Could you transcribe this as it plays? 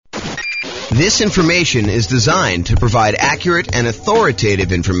This information is designed to provide accurate and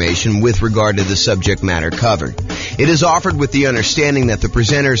authoritative information with regard to the subject matter covered. It is offered with the understanding that the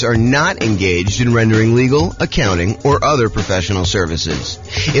presenters are not engaged in rendering legal, accounting, or other professional services.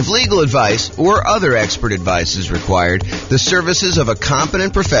 If legal advice or other expert advice is required, the services of a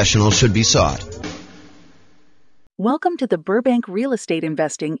competent professional should be sought. Welcome to the Burbank Real Estate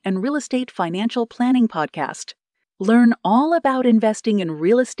Investing and Real Estate Financial Planning Podcast. Learn all about investing in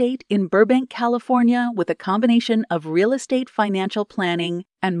real estate in Burbank, California with a combination of real estate financial planning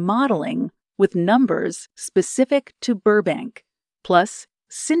and modeling with numbers specific to Burbank, plus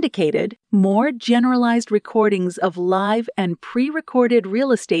syndicated, more generalized recordings of live and pre-recorded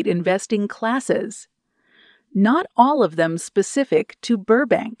real estate investing classes. Not all of them specific to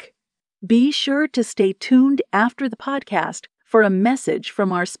Burbank. Be sure to stay tuned after the podcast for a message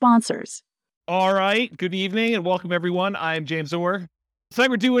from our sponsors. All right. Good evening and welcome, everyone. I'm James Orr. Tonight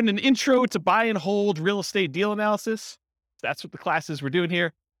we're doing an intro to buy and hold real estate deal analysis. That's what the class is we're doing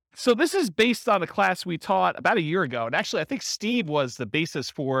here. So this is based on a class we taught about a year ago. And actually, I think Steve was the basis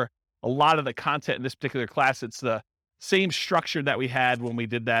for a lot of the content in this particular class. It's the same structure that we had when we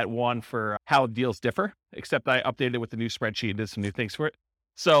did that one for how deals differ, except I updated it with the new spreadsheet and did some new things for it.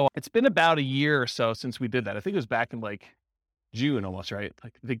 So it's been about a year or so since we did that. I think it was back in like June almost, right? I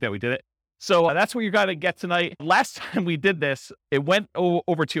think that we did it. So that's what you're going to get tonight. Last time we did this, it went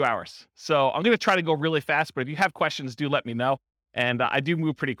over 2 hours. So I'm going to try to go really fast, but if you have questions, do let me know. And I do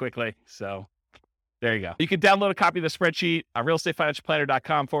move pretty quickly. So there you go. You can download a copy of the spreadsheet on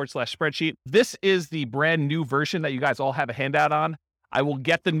realestatefinancialplanner.com/spreadsheet. This is the brand new version that you guys all have a handout on. I will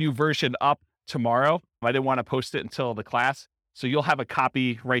get the new version up tomorrow. I didn't want to post it until the class. So you'll have a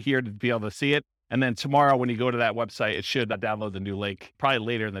copy right here to be able to see it. And then tomorrow when you go to that website, it should download the new link, probably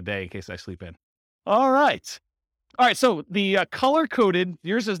later in the day in case I sleep in. All right. So the color-coded,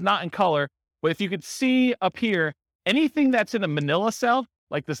 yours is not in color, but if you could see up here, anything that's in a manila cell,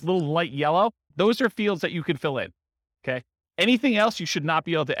 like this little light yellow, those are fields that you can fill in, okay? Anything else you should not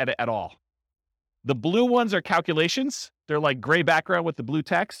be able to edit at all. The blue ones are calculations. They're like gray background with the blue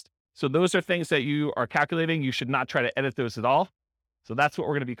text. So those are things that you are calculating. You should not try to edit those at all. So that's what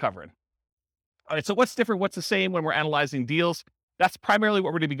we're going to be covering. All right, so what's different? What's the same when we're analyzing deals? That's primarily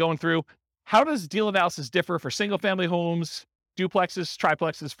what we're going to be going through. How does deal analysis differ for single-family homes, duplexes,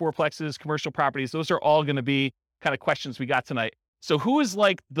 triplexes, fourplexes, commercial properties? Those are all going to be kind of questions we got tonight. So who is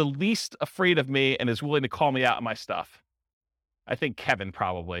like the least afraid of me and is willing to call me out on my stuff? I think Kevin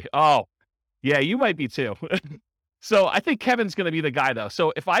probably. Oh, yeah, you might be too. So I think Kevin's going to be the guy though.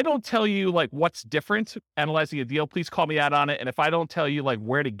 So if I don't tell you like what's different analyzing a deal, please call me out on it. And if I don't tell you like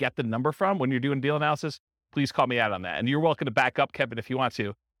where to get the number from when you're doing deal analysis, please call me out on that. And you're welcome to back up Kevin if you want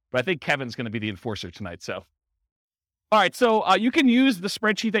to, but I think Kevin's going to be the enforcer tonight. So, all right. So you can use the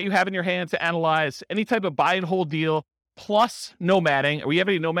spreadsheet that you have in your hand to analyze any type of buy and hold deal plus nomading. Are we have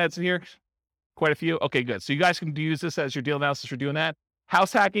any nomads in here? Quite a few. Okay, good. So you guys can use this as your deal analysis for doing that.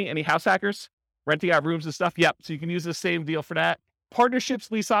 House hacking, any house hackers? Renting out rooms and stuff. Yep. So you can use the same deal for that.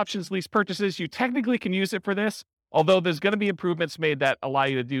 Partnerships, lease options, lease purchases. You technically can use it for this, although there's going to be improvements made that allow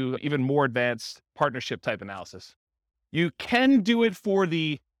you to do even more advanced partnership type analysis. You can do it for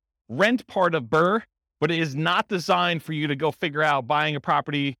the rent part of BRRRR, but it is not designed for you to go figure out buying a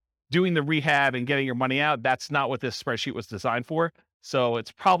property, doing the rehab and getting your money out. That's not what this spreadsheet was designed for. So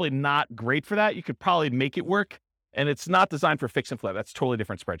it's probably not great for that. You could probably make it work, and it's not designed for fix and flip. That's a totally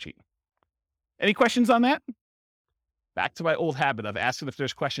different spreadsheet. Any questions on that? Back to my old habit of asking if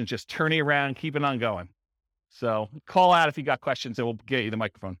there's questions, just turning around, keeping on going. So call out if you got questions and we'll get you the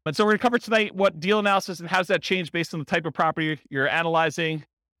microphone. And so we're going to cover tonight what deal analysis and how does that change based on the type of property you're analyzing,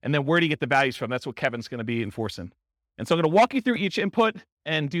 and then where do you get the values from? That's what Kevin's going to be enforcing. And so I'm going to walk you through each input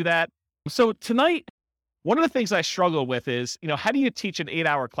and do that. So tonight, one of the things I struggle with is, how do you teach an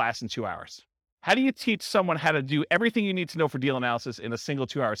 8-hour class in 2 hours? How do you teach someone how to do everything you need to know for deal analysis in a single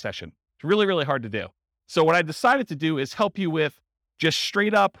 2-hour session? It's really, really hard to do. So what I decided to do is help you with just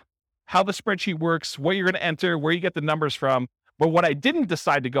straight up how the spreadsheet works, what you're going to enter, where you get the numbers from. But what I didn't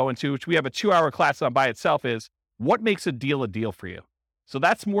decide to go into, which we have a 2-hour class on by itself, is what makes a deal for you. So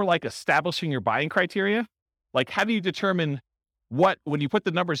that's more like establishing your buying criteria. Like, how do you determine when you put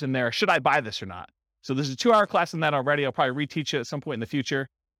the numbers in there, should I buy this or not? So there's a 2-hour class on that already. I'll probably reteach it at some point in the future.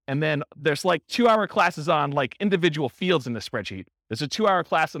 And then there's like 2-hour classes on like individual fields in the spreadsheet. There's a 2-hour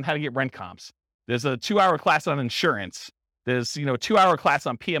class on how to get rent comps. There's a 2-hour class on insurance. There's, 2-hour class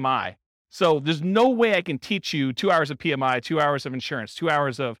on PMI. So there's no way I can teach you 2 hours of PMI, 2 hours of insurance, 2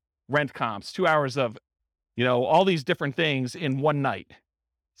 hours of rent comps, 2 hours of, all these different things in one night.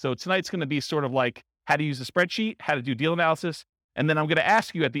 So tonight's going to be sort of like how to use a spreadsheet, how to do deal analysis, And then I'm going to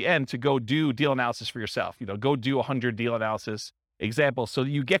ask you at the end to go do deal analysis for yourself. Go do 100 deal analysis examples so that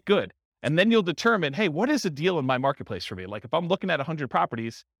you get good. And then you'll determine, hey, what is a deal in my marketplace for me? Like if I'm looking at 100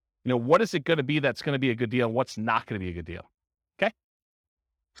 properties, what is it going to be that's going to be a good deal and what's not going to be a good deal?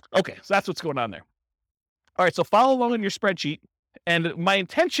 Okay, so that's what's going on there. All right, so follow along in your spreadsheet. And my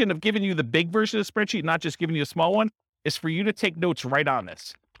intention of giving you the big version of the spreadsheet, not just giving you a small one, is for you to take notes right on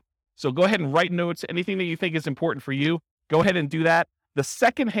this. So go ahead and write notes. Anything that you think is important for you, go ahead and do that. The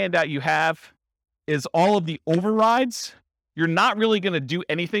second handout you have is all of the overrides. You're not really going to do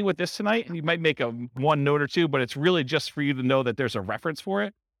anything with this tonight. You might make one note or two, but it's really just for you to know that there's a reference for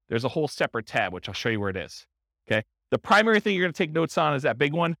it. There's a whole separate tab, which I'll show you where it is. Okay. The primary thing you're going to take notes on is that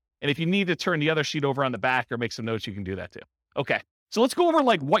big one. And if you need to turn the other sheet over on the back or make some notes, you can do that too. Okay. So let's go over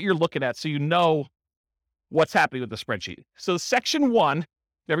like what you're looking at so you know what's happening with the spreadsheet. So section 1,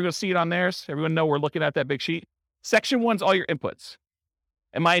 everyone see it on theirs? Everyone know we're looking at that big sheet? Section 1's all your inputs.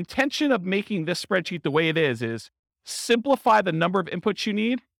 And my intention of making this spreadsheet the way it is simplify the number of inputs you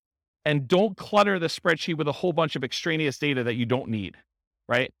need and don't clutter the spreadsheet with a whole bunch of extraneous data that you don't need,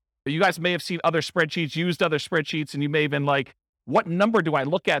 right? You guys may have seen other spreadsheets, used other spreadsheets, and you may have been like, what number do I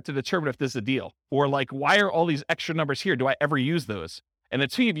look at to determine if this is a deal? Or like, why are all these extra numbers here? Do I ever use those? And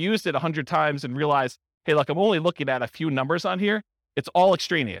until you've used it 100 times and realized, hey, look, I'm only looking at a few numbers on here, it's all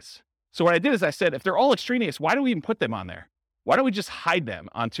extraneous. So what I did is I said, if they're all extraneous, why do we even put them on there? Why don't we just hide them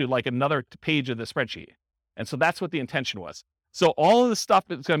onto like another page of the spreadsheet? And so that's what the intention was. So all of the stuff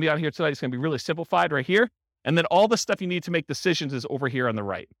that's going to be on here tonight is going to be really simplified right here. And then all the stuff you need to make decisions is over here on the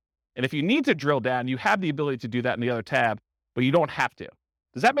right. And if you need to drill down, you have the ability to do that in the other tab, but you don't have to.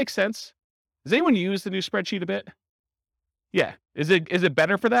 Does that make sense? Does anyone use the new spreadsheet a bit? Yeah. Is it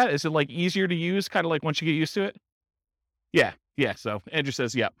better for that? Is it like easier to use, kind of like once you get used to it? Yeah. So Andrew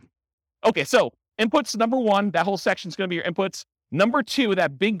says, yep. Okay. So inputs, number 1, that whole section is going to be your inputs. Number 2,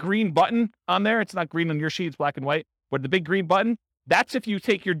 that big green button on there, it's not green on your sheet, it's black and white, but the big green button, that's if you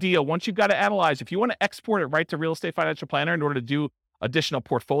take your deal. Once you've got to analyze, if you want to export it right to Real Estate Financial Planner in order to do additional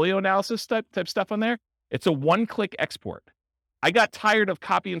portfolio analysis type stuff on there, it's a one-click export. I got tired of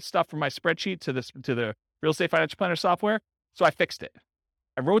copying stuff from my spreadsheet to the Real Estate Financial Planner software, so I fixed it.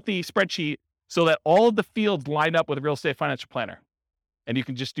 I wrote the spreadsheet so that all of the fields line up with Real Estate Financial Planner. And you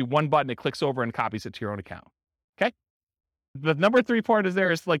can just do one button, it clicks over and copies it to your own account. Okay? The number 3 part is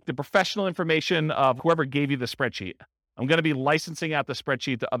like the professional information of whoever gave you the spreadsheet. I'm going to be licensing out the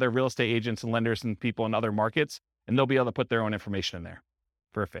spreadsheet to other real estate agents and lenders and people in other markets, and they'll be able to put their own information in there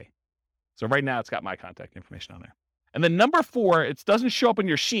for a fee. So right now it's got my contact information on there. And then number 4, it doesn't show up in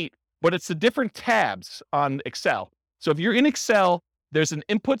your sheet, but it's the different tabs on Excel. So if you're in Excel, there's an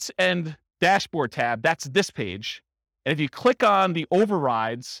inputs and dashboard tab. That's this page. And if you click on the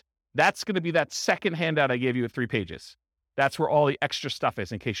overrides, that's going to be that second handout I gave you with 3 pages. That's where all the extra stuff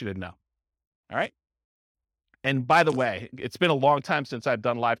is, in case you didn't know. All right. And by the way, it's been a long time since I've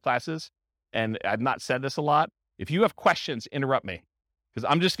done live classes, and I've not said this a lot. If you have questions, interrupt me, because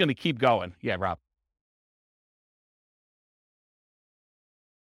I'm just going to keep going. Yeah, Rob.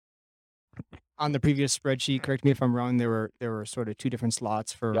 On the previous spreadsheet, correct me if I'm wrong, there were sort of 2 different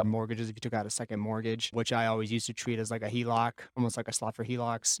slots for mortgages if you took out a second mortgage, which I always used to treat as like a HELOC, almost like a slot for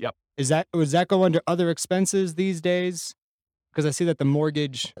HELOCs. Yep. Does that go under other expenses these days? Because I see that the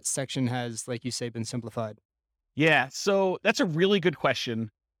mortgage section has, like you say, been simplified. Yeah, so that's a really good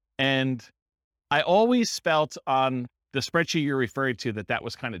question. And I always felt on the spreadsheet you're referring to that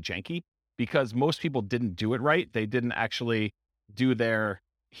was kind of janky because most people didn't do it right. They didn't actually do their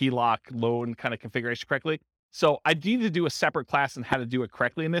HELOC loan kind of configuration correctly. So I need to do a separate class on how to do it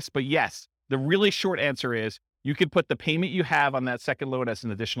correctly in this. But yes, the really short answer is you can put the payment you have on that second loan as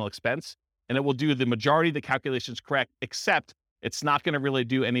an additional expense, and it will do the majority of the calculations correct, except it's not going to really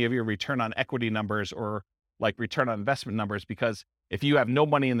do any of your return on equity numbers or like return on investment numbers, because if you have no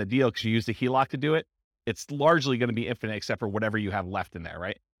money in the deal because you use the HELOC to do it, it's largely going to be infinite except for whatever you have left in there,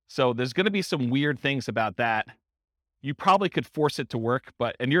 right? So there's going to be some weird things about that. You probably could force it to work,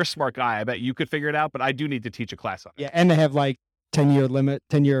 and you're a smart guy. I bet you could figure it out, but I do need to teach a class on it. Yeah, and they have like 10-year limit,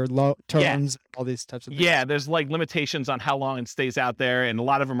 10-year low terms, all these types of things. Yeah, there's like limitations on how long it stays out there, and a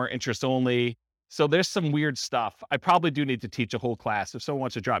lot of them are interest only. So there's some weird stuff. I probably do need to teach a whole class. If someone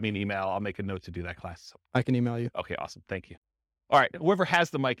wants to drop me an email, I'll make a note to do that class. I can email you. Okay, awesome. Thank you. All right, whoever has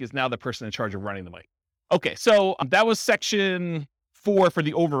the mic is now the person in charge of running the mic. Okay, so that was section 4 for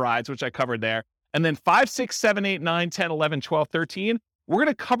the overrides, which I covered there. And then 5, 6, 7, 8, 9, 10, 11, 12, 13, we're going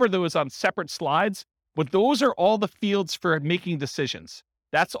to cover those on separate slides, but those are all the fields for making decisions.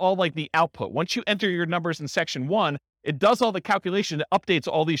 That's all like the output. Once you enter your numbers in section 1, it does all the calculation. It updates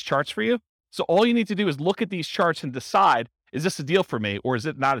all these charts for you. So all you need to do is look at these charts and decide, is this a deal for me or is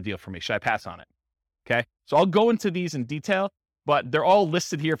it not a deal for me? Should I pass on it? Okay. So I'll go into these in detail, but they're all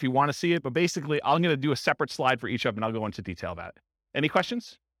listed here if you want to see it. But basically, I'm going to do a separate slide for each of them and I'll go into detail about it. Any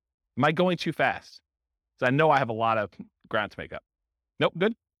questions? Am I going too fast? So I know I have a lot of ground to make up. Nope.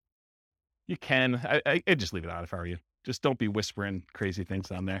 Good. You can. I'd just leave it on if I were you. Just don't be whispering crazy things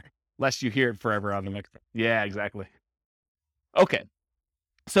on there, lest you hear it forever on the microphone. Yeah, exactly. Okay.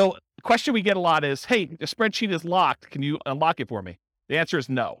 So the question we get a lot is, hey, the spreadsheet is locked. Can you unlock it for me? The answer is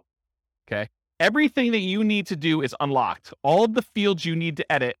no. Okay. Everything that you need to do is unlocked. All of the fields you need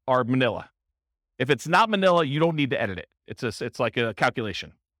to edit are manila. If it's not manila, you don't need to edit it. It's like a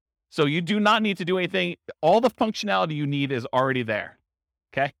calculation. So you do not need to do anything. All the functionality you need is already there.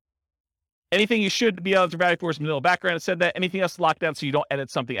 Okay. Anything you should be able to value for is manila background. It said that. Anything else locked down so you don't edit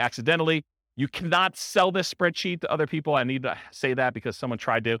something accidentally. You cannot sell this spreadsheet to other people. I need to say that because someone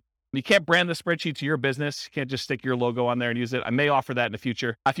tried to. You can't brand the spreadsheet to your business. You can't just stick your logo on there and use it. I may offer that in the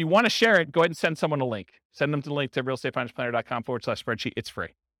future. If you want to share it, go ahead and send someone a link. Send them to the link to realestatefinancialplanner.com/spreadsheet. It's free.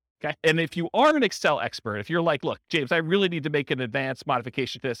 Okay. And if you are an Excel expert, if you're like, look, James, I really need to make an advanced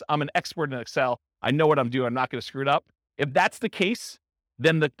modification to this. I'm an expert in Excel. I know what I'm doing. I'm not going to screw it up. If that's the case,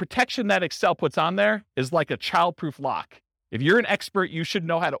 then the protection that Excel puts on there is like a childproof lock. If you're an expert, you should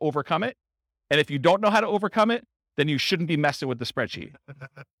know how to overcome it. And if you don't know how to overcome it, then you shouldn't be messing with the spreadsheet.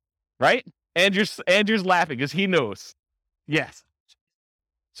 Right? Andrew's laughing because he knows. Yes.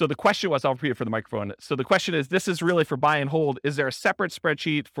 So the question was, I'll repeat it for the microphone. So the question is, this is really for buy and hold. Is there a separate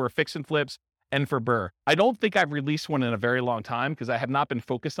spreadsheet for fix and flips and for BRRRR? I don't think I've released one in a very long time because I have not been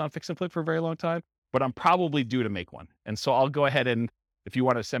focused on fix and flip for a very long time, but I'm probably due to make one. And so I'll go ahead and, if you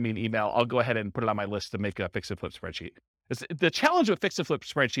want to send me an email, I'll go ahead and put it on my list to make a fix and flip spreadsheet. The challenge with fix and flip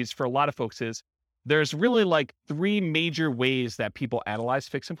spreadsheets for a lot of folks is there's really like 3 major ways that people analyze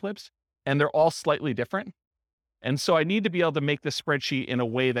fix and flips, and they're all slightly different. And so I need to be able to make the spreadsheet in a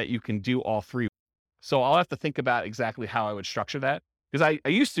way that you can do all 3. So I'll have to think about exactly how I would structure that. Because I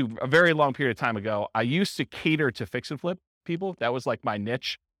used to, a very long period of time ago, I used to cater to fix and flip people. That was like my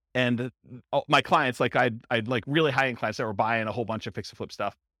niche. And my clients, like I'd like really high-end clients that were buying a whole bunch of fix and flip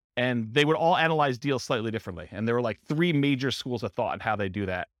stuff. And they would all analyze deals slightly differently. And there were like 3 major schools of thought on how they do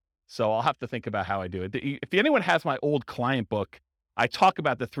that. So I'll have to think about how I do it. If anyone has my old client book, I talk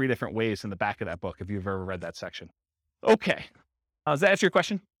about the 3 different ways in the back of that book, if you've ever read that section. Okay. Does that answer your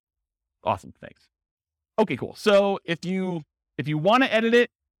question? Awesome. Thanks. Okay, cool. So if you want to edit it,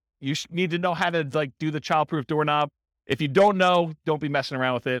 you need to know how to like do the childproof doorknob. If you don't know, don't be messing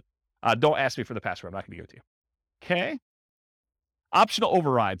around with it. Don't ask me for the password. I'm not going to give it to you. Okay. Optional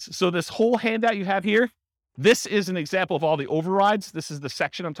overrides. So this whole handout you have here, this is an example of all the overrides. This is the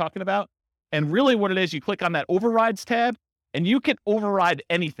section I'm talking about. And really what it is, you click on that overrides tab and you can override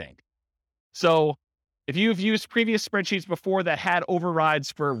anything. So if you've used previous spreadsheets before that had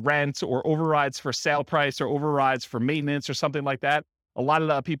overrides for rent or overrides for sale price or overrides for maintenance or something like that, a lot of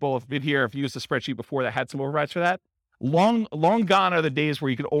the people have been here have used a spreadsheet before that had some overrides for that. Long gone are the days where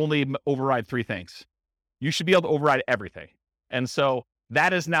you could only override 3 things. You should be able to override everything. And so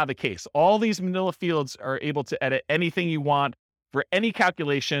that is now the case. All these manila fields are able to edit anything you want for any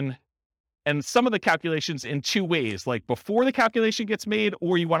calculation. And some of the calculations in 2 ways, like before the calculation gets made,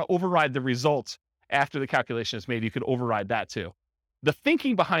 or you want to override the results after the calculation is made, you could override that too. The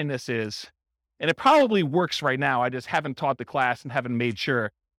thinking behind this is, and it probably works right now, I just haven't taught the class and haven't made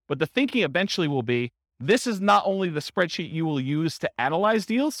sure, but the thinking eventually will be, this is not only the spreadsheet you will use to analyze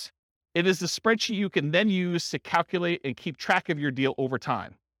deals, it is the spreadsheet you can then use to calculate and keep track of your deal over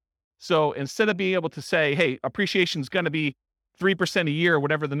time. So instead of being able to say, hey, appreciation is going to be 3% a year, or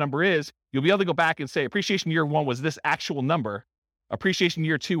whatever the number is, you'll be able to go back and say, appreciation year 1 was this actual number. Appreciation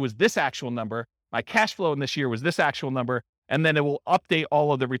year 2 was this actual number. My cash flow in this year was this actual number. And then it will update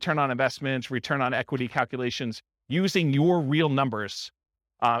all of the return on investments, return on equity calculations using your real numbers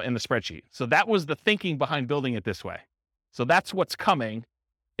in the spreadsheet. So that was the thinking behind building it this way. So that's what's coming.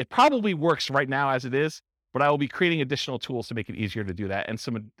 It probably works right now as it is, but I will be creating additional tools to make it easier to do that and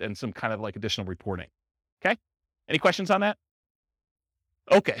some kind of like additional reporting. Okay. Any questions on that?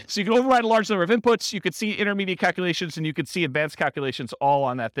 Okay. So you can override a large number of inputs. You could see intermediate calculations and you could see advanced calculations all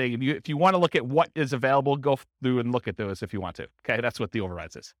on that thing. And if you want to look at what is available, go through and look at those if you want to. Okay. That's what the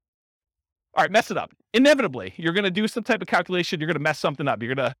overrides is. All right. Mess it up. Inevitably, you're going to do some type of calculation. You're going to mess something up.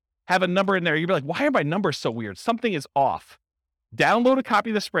 You're going to have a number in there. You'll be like, why are my numbers so weird? Something is off. Download a copy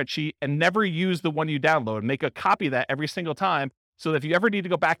of the spreadsheet and never use the one you download. Make a copy of that every single time so that if you ever need to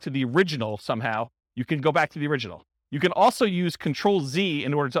go back to the original somehow, you can go back to the original. You can also use Control-Z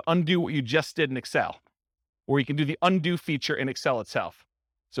in order to undo what you just did in Excel, or you can do the undo feature in Excel itself.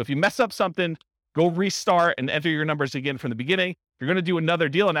 So if you mess up something, go restart and enter your numbers again from the beginning. If you're going to do another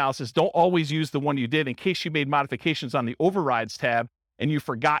deal analysis, don't always use the one you did in case you made modifications on the overrides tab and you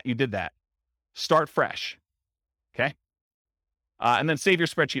forgot you did that. Start fresh. Okay. And then save your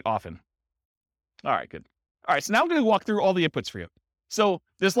spreadsheet often. All right, good. All right, so now I'm going to walk through all the inputs for you. So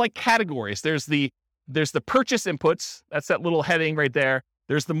there's like categories. There's the purchase inputs. That's that little heading right there.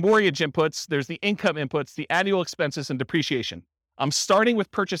 There's the mortgage inputs. There's the income inputs, the annual expenses, and depreciation. I'm starting with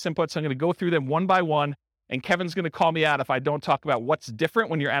purchase inputs. I'm going to go through them one by one, and Kevin's going to call me out if I don't talk about what's different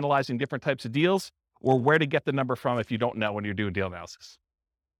when you're analyzing different types of deals or where to get the number from if you don't know when you're doing deal analysis.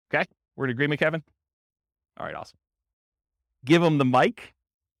 Okay? We're in agreement, Kevin? All right, awesome. Give him the mic.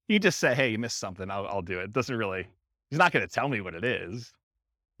 You just say, hey, you missed something. I'll do it. He's not going to tell me what it is.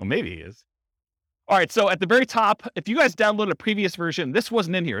 Well, maybe he is. All right, so at the very top, if you guys downloaded a previous version, this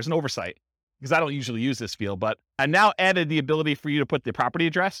wasn't in here. It's an oversight because I don't usually use this field, but I now added the ability for you to put the property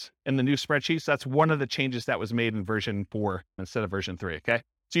address in the new spreadsheet. So that's one of the changes that was made in version 4 instead of version 3, okay?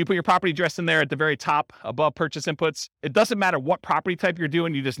 So you put your property address in there at the very top above purchase inputs. It doesn't matter what property type you're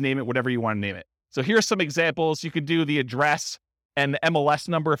doing. You just name it whatever you want to name it. So here's some examples. You could do the address and the MLS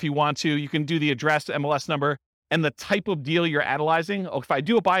number if you want to. You can do the address, MLS number, and the type of deal you're analyzing. Oh, if I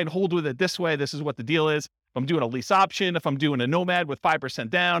do a buy and hold with it this way, this is what the deal is. If I'm doing a lease option, if I'm doing a Nomad with 5%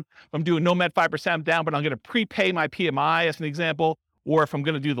 down, if I'm doing Nomad 5% down, but I'm going to prepay my PMI as an example, or if I'm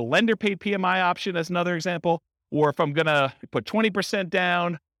going to do the lender paid PMI option as another example, or if I'm going to put 20%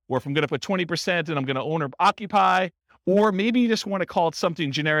 down, or if I'm going to put 20% and I'm going to own or occupy, or maybe you just want to call it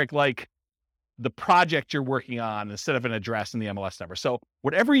something generic like the project you're working on instead of an address and the MLS number. So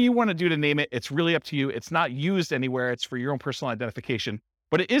whatever you want to do to name it, it's really up to you. It's not used anywhere. It's for your own personal identification,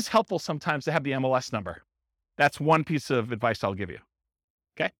 but it is helpful sometimes to have the MLS number. That's one piece of advice I'll give you.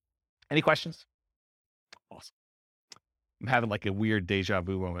 Okay. Any questions? Awesome. I'm having like a weird deja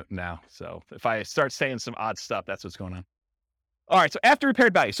vu moment now. So if I start saying some odd stuff, that's what's going on. All right. So after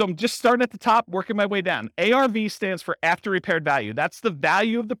repaired value. So I'm just starting at the top, working my way down. ARV stands for after repaired value. That's the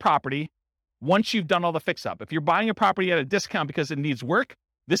value of the property once you've done all the fix up. If you're buying a property at a discount because it needs work,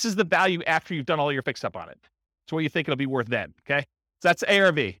 this is the value after you've done all your fix up on it. It's what you think it'll be worth then. Okay. So that's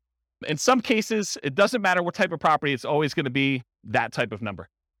ARV. In some cases, it doesn't matter what type of property, it's always going to be that type of number.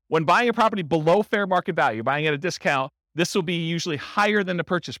 When buying a property below fair market value, buying at a discount, this will be usually higher than the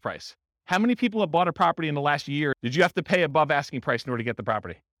purchase price. How many people have bought a property in the last year? Did you have to pay above asking price in order to get the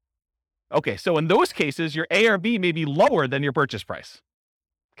property? Okay, so in those cases, your ARV may be lower than your purchase price.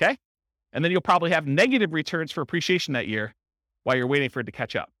 Okay? And then you'll probably have negative returns for appreciation that year while you're waiting for it to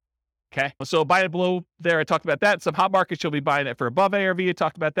catch up. Okay? So buy it below there, I talked about that. Some hot markets, you'll be buying it for above ARV, I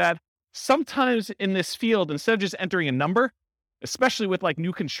talked about that. Sometimes in this field, instead of just entering a number, especially with like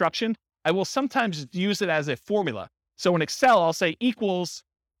new construction, I will sometimes use it as a formula. So in Excel, I'll say equals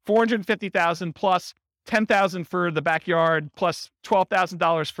 450,000 plus 10,000 for the backyard, plus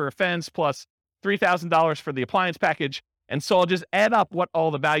 $12,000 for a fence, plus $3,000 for the appliance package. And so I'll just add up what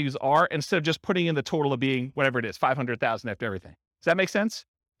all the values are instead of just putting in the total of being whatever it is, 500,000 after everything. Does that make sense?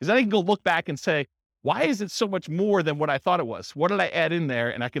 Because then I can go look back and say, why is it so much more than what I thought it was? What did I add in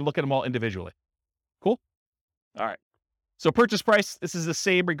there? And I can look at them all individually. Cool? All right. So purchase price, this is the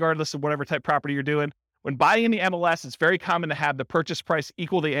same regardless of whatever type property you're doing. When buying in the MLS, it's very common to have the purchase price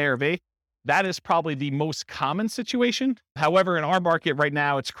equal the ARV. That is probably the most common situation. However, in our market right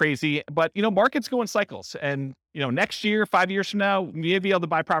now, it's crazy. But, markets go in cycles. And, next year, 5 years from now, we may be able to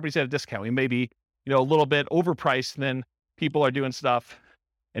buy properties at a discount. We may be, a little bit overpriced than people are doing stuff.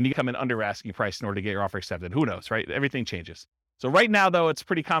 And you come in under asking price in order to get your offer accepted. Who knows, right? Everything changes. So right now, though, it's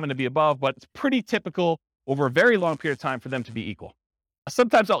pretty common to be above, but it's pretty typical over a very long period of time for them to be equal.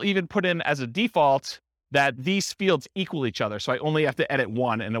 Sometimes I'll even put in as a default that these fields equal each other. So I only have to edit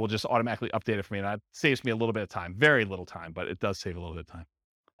one and it will just automatically update it for me. And that saves me a little bit of time, very little time, but it does save a little bit of time.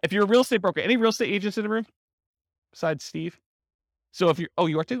 If you're a real estate broker, any real estate agents in the room besides Steve? So if you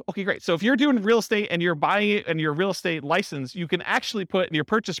are too? Okay, great. So if you're doing real estate and you're buying it and your real estate license, you can actually put in your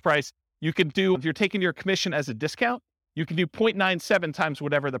purchase price, you can do, if you're taking your commission as a discount, you can do 0.97 times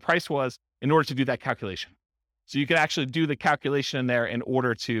whatever the price was in order to do that calculation. So you can actually do the calculation in there in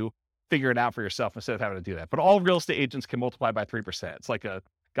order to figure it out for yourself instead of having to do that. But all real estate agents can multiply by 3%. It's like a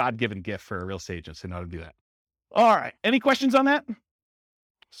God-given gift for real estate agents to know how to do that. All right. Any questions on that?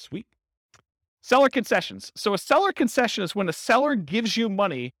 Sweet. Seller concessions. So a seller concession is when a seller gives you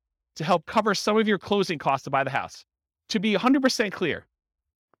money to help cover some of your closing costs to buy the house. To be 100% clear,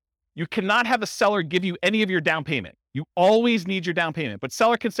 you cannot have a seller give you any of your down payment. You always need your down payment, but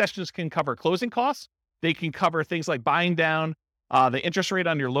seller concessions can cover closing costs. They can cover things like buying down the interest rate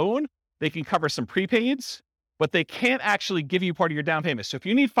on your loan. They can cover some prepaids, but they can't actually give you part of your down payment. So if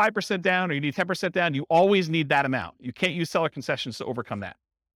you need 5% down or you need 10% down, you always need that amount. You can't use seller concessions to overcome that.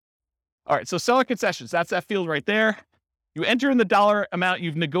 All right, so seller concessions, that's that field right there. You enter in the dollar amount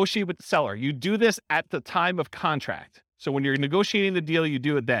you've negotiated with the seller. You do this at the time of contract. So when you're negotiating the deal, you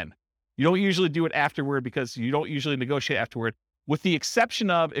do it then. You don't usually do it afterward because you don't usually negotiate afterward, with the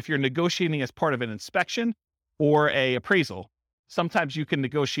exception of if you're negotiating as part of an inspection or a appraisal. Sometimes you can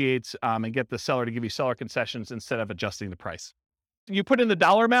negotiate and get the seller to give you seller concessions instead of adjusting the price. You put in the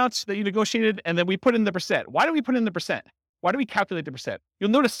dollar amounts that you negotiated, and then we put in the percent. Why do we put in the percent? Why do we calculate the percent? You'll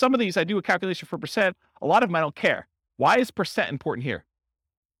notice some of these, I do a calculation for percent. A lot of them I don't care. Why is percent important here?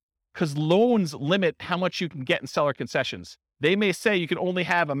 Because loans limit how much you can get in seller concessions. They may say you can only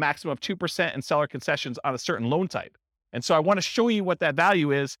have a maximum of 2% in seller concessions on a certain loan type. And so I want to show you what that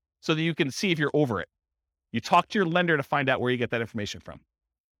value is so that you can see if you're over it. You talk to your lender to find out where you get that information from.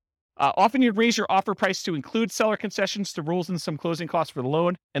 Often you'd raise your offer price to include seller concessions to rules and some closing costs for the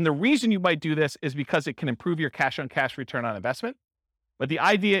loan. And the reason you might do this is because it can improve your cash-on-cash return on investment. But the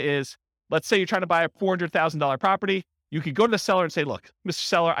idea is, let's say you're trying to buy a $400,000 property. You could go to the seller and say, look, Mr.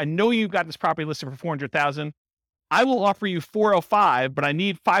 Seller, I know you've got this property listed for $400,000. I will offer you $405,000, but I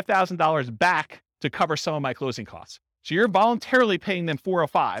need $5,000 back to cover some of my closing costs. So you're voluntarily paying them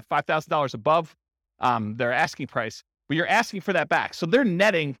 $405,000, $5,000 above their asking price, but you're asking for that back. So they're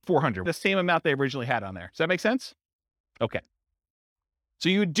netting $400,000, the same amount they originally had on there. Does that make sense? Okay. So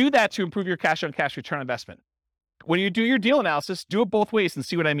you would do that to improve your cash-on-cash return on investment. When you do your deal analysis, do it both ways and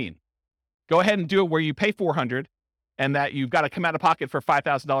see what I mean. Go ahead and do it where you pay $400,000 and that you've got to come out of pocket for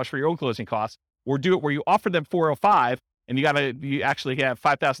 $5,000 for your own closing costs, or do it where you offer them $405,000 and you actually have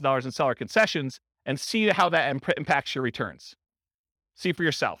 $5,000 in seller concessions, and see how that impacts your returns. See for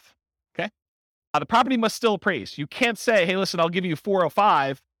yourself. Okay. The property must still appraise. You can't say, hey, listen, I'll give you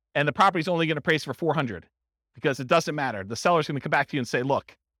 $405,000 and the property's only going to appraise for $400,000, because it doesn't matter. The seller's going to come back to you and say,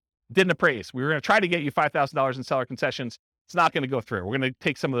 look, didn't appraise. We were going to try to get you $5,000 in seller concessions. It's not going to go through. We're going to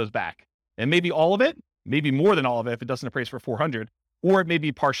take some of those back. And maybe all of it, maybe more than all of it if it doesn't appraise for $400,000, or it may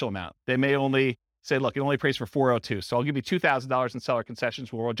be partial amount. They may only say, look, it only appraised for $402,000. So I'll give you $2,000 in seller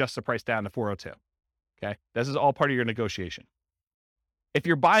concessions. We'll adjust the price down to $402,000. Okay. This is all part of your negotiation. If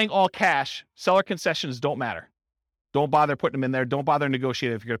you're buying all cash, seller concessions don't matter. Don't bother putting them in there. Don't bother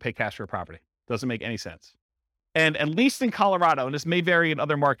negotiating if you're going to pay cash for a property. Doesn't make any sense. And at least in Colorado, and this may vary in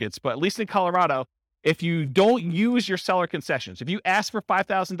other markets, but at least in Colorado, if you don't use your seller concessions, if you ask for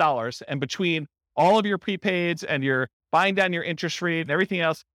 $5,000 and between all of your prepaids and you're buying down your interest rate and everything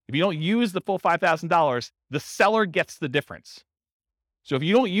else, if you don't use the full $5,000, the seller gets the difference. So if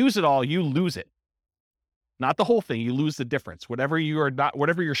you don't use it all, you lose it. Not the whole thing, you lose the difference, whatever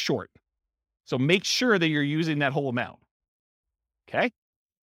you're short. So make sure that you're using that whole amount. Okay?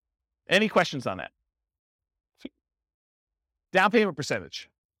 Any questions on that? Down payment percentage.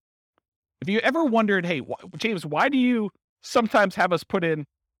 If you ever wondered, hey, James, why do you sometimes have us put in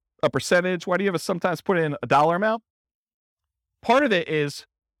a percentage? Why do you have us sometimes put in a dollar amount? Part of it is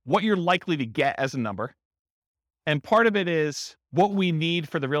what you're likely to get as a number. And part of it is what we need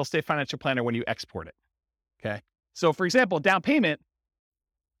for the real estate financial planner when you export it. Okay. So for example, down payment,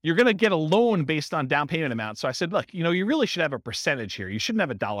 you're going to get a loan based on down payment amount. So I said, look, you really should have a percentage here. You shouldn't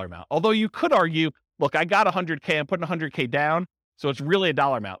have a dollar amount. Although you could argue, look, I got $100K, I'm putting $100K down. So it's really a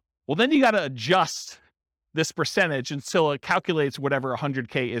dollar amount. Well, then you got to adjust this percentage until it calculates whatever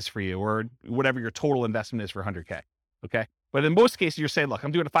 $100K is for you, or whatever your total investment is for $100K. Okay. But in most cases, you're saying, look,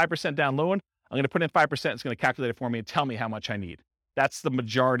 I'm doing a 5% down loan. I'm going to put in 5%. It's going to calculate it for me and tell me how much I need. That's the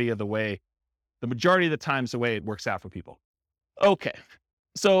majority of the times the way it works out for people. Okay.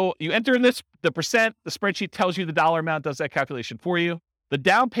 So you enter in the percent, the spreadsheet tells you the dollar amount, does that calculation for you. The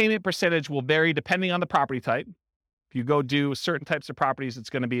down payment percentage will vary depending on the property type. If you go do certain types of properties, it's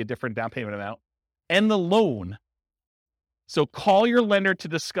going to be a different down payment amount. And the loan. So call your lender to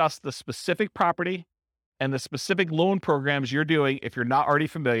discuss the specific property and the specific loan programs you're doing if you're not already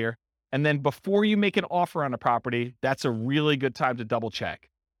familiar. And then before you make an offer on a property, that's a really good time to double check,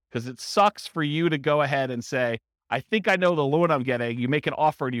 because it sucks for you to go ahead and say, I think I know the loan I'm getting. You make an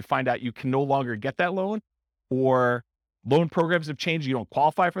offer and you find out you can no longer get that loan, or loan programs have changed. You don't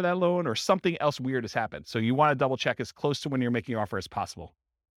qualify for that loan, or something else weird has happened. So you want to double check as close to when you're making your offer as possible.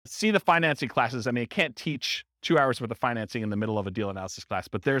 See the financing classes. I mean, I can't teach 2 hours worth of financing in the middle of a deal analysis class,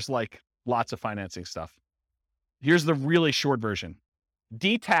 but there's like lots of financing stuff. Here's the really short version.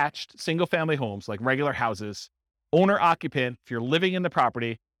 Detached single family homes, like regular houses, owner occupant, if you're living in the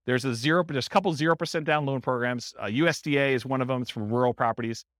property, there's a couple 0% down loan programs. USDA is one of them. It's for rural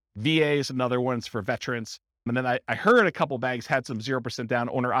properties. VA is another one. It's for veterans. And then I heard a couple banks had some 0% down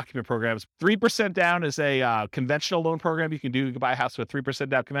owner occupant programs. 3% down is a conventional loan program you can do. You can buy a house with 3%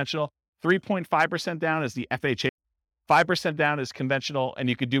 down conventional. 3.5% down is the FHA. 5% down is conventional, and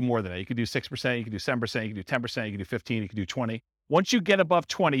you could do more than that. You could do 6%, you could do 7%, you could do 10%, you could do 15%, you could do 20%. Once you get above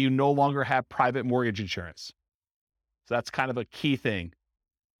 20%, you no longer have private mortgage insurance. So that's kind of a key thing.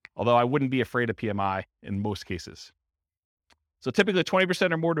 Although I wouldn't be afraid of PMI in most cases. So typically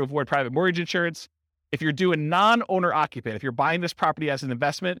 20% or more to avoid private mortgage insurance. If you're doing non-owner occupant, if you're buying this property as an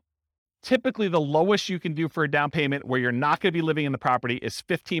investment, typically the lowest you can do for a down payment where you're not going to be living in the property is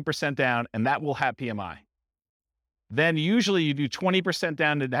 15% down, and that will have PMI. Then usually you do 20%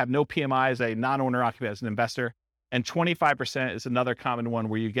 down to have no PMI as a non-owner occupant as an investor, and 25% is another common one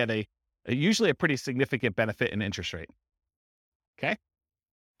where you get usually a pretty significant benefit in interest rate. Okay?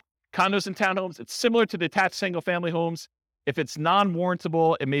 Condos and townhomes, it's similar to detached single-family homes. If it's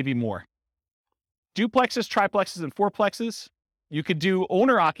non-warrantable, it may be more. Duplexes, triplexes, and fourplexes, you could do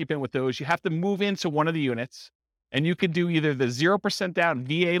owner-occupant with those. You have to move into one of the units, and you could do either the 0% down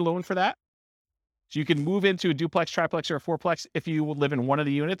VA loan for that. So you can move into a duplex, triplex, or a fourplex if you live in one of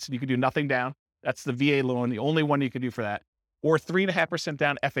the units, and you can do nothing down. That's the VA loan, the only one you can do for that. Or 3.5%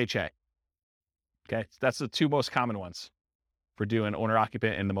 down FHA. Okay, so that's the two most common ones for doing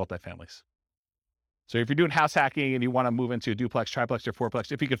owner-occupant in the multifamilies. So if you're doing house hacking and you want to move into a duplex, triplex, or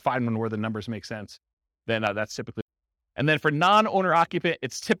fourplex, if you could find one where the numbers make sense, then that's typically. And then for non-owner occupant,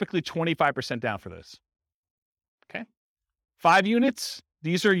 it's typically 25% down for this. Okay. 5 units,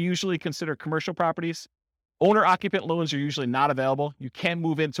 these are usually considered commercial properties. Owner occupant loans are usually not available. You can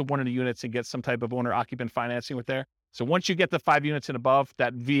move into one of the units and get some type of owner occupant financing with there. So once you get the 5 units and above,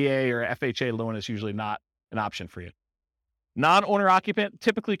 that VA or FHA loan is usually not an option for you. Non-owner occupant,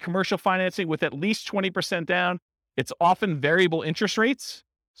 typically commercial financing with at least 20% down. It's often variable interest rates.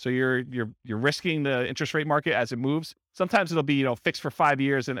 So you're risking the interest rate market as it moves. Sometimes it'll be, fixed for 5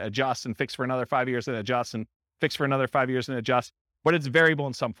 years and adjust, and fixed for another 5 years and adjust, and fixed for another 5 years and adjust. But it's variable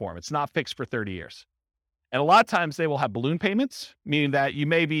in some form. It's not fixed for 30 years. And a lot of times they will have balloon payments, meaning that you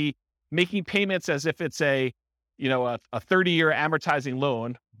may be making payments as if it's a 30-year amortizing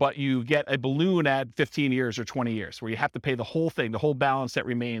loan, but you get a balloon at 15 years or 20 years where you have to pay the whole thing, the whole balance that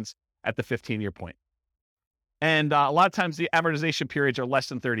remains at the 15-year point. And a lot of times the amortization periods are less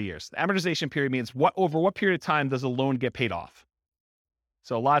than 30 years. The amortization period means over what period of time does a loan get paid off?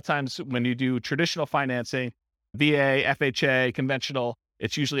 So a lot of times when you do traditional financing, VA, FHA, conventional,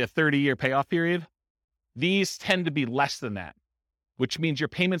 it's usually a 30-year payoff period. These tend to be less than that, which means your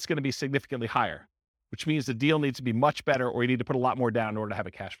payment's going to be significantly higher, which means the deal needs to be much better, or you need to put a lot more down in order to have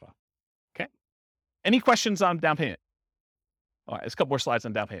a cash flow. Okay. Any questions on down payment? All right, there's a couple more slides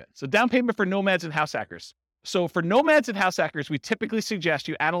on down payment. So down payment for nomads and house hackers. So for nomads and house hackers, we typically suggest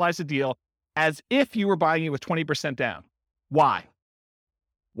you analyze the deal as if you were buying it with 20% down. Why?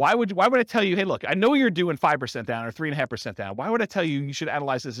 Why would I tell you, hey, look, I know you're doing 5% down or 3.5% down. Why would I tell you should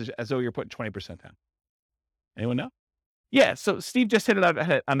analyze this as though you're putting 20% down? Anyone know? Yeah, so Steve just hit it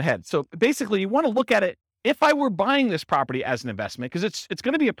on the head. So basically, you want to look at it, if I were buying this property as an investment, because it's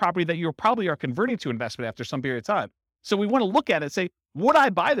going to be a property that you probably are converting to investment after some period of time. So we want to look at it and say, would I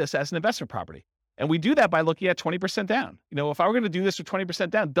buy this as an investment property? And we do that by looking at 20% down. If I were going to do this with 20%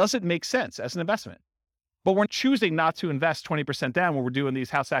 down, does it make sense as an investment? But we're choosing not to invest 20% down when we're doing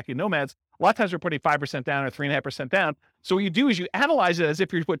these house hacking nomads. A lot of times we're putting 5% down or 3.5% down. So what you do is you analyze it as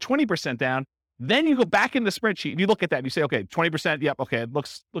if you put 20% down. Then you go back in the spreadsheet and you look at that and you say, okay, 20%, yep, okay, it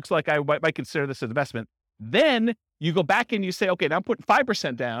looks like I might consider this an investment. Then you go back and you say, okay, now I'm putting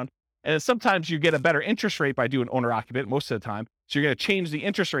 5% down. And then sometimes you get a better interest rate by doing owner occupant most of the time. So you're going to change the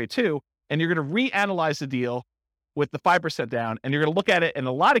interest rate too, and you're going to reanalyze the deal with the 5% down, and you're going to look at it. In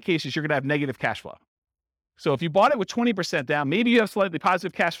a lot of cases, you're going to have negative cash flow. So if you bought it with 20% down, maybe you have slightly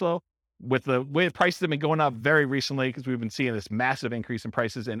positive cash flow. With the way the prices have been going up very recently, because we've been seeing this massive increase in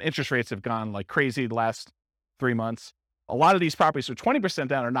prices, and interest rates have gone like crazy the last 3 months. A lot of these properties with 20%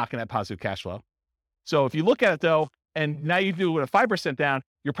 down are not going to have positive cash flow. So if you look at it though, and now you do it with a 5% down,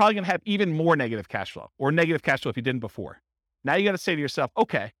 you're probably going to have even more negative cash flow, or negative cash flow if you didn't before. Now you got to say to yourself,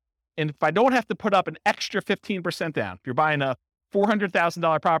 okay, and if I don't have to put up an extra 15% down, if you're buying a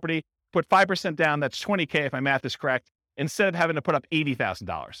 $400,000 property, put 5% down, that's $20K if my math is correct, instead of having to put up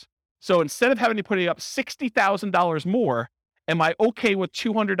 $80,000. So instead of having to put up $60,000 more, am I okay with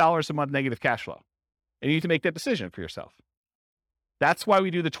 $200 a month negative cash flow? And you need to make that decision for yourself. That's why we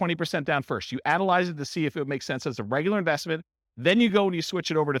do the 20% down first. You analyze it to see if it makes sense as a regular investment. Then you go and you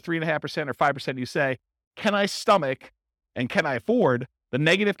switch it over to 3.5% or 5%. You say, can I stomach and can I afford the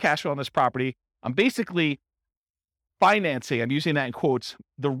negative cash flow on this property? I'm basically financing, I'm using that in quotes,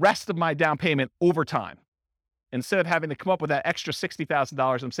 the rest of my down payment over time. instead of having to come up with that extra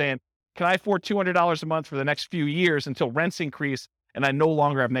 $60,000, I'm saying, can I afford $200 a month for the next few years until rents increase and I no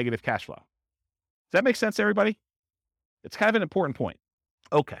longer have negative cash flow? Does that make sense to everybody? It's kind of an important point.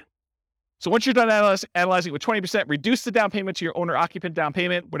 Okay. So once you're done analyzing with 20%, reduce the down payment to your owner-occupant down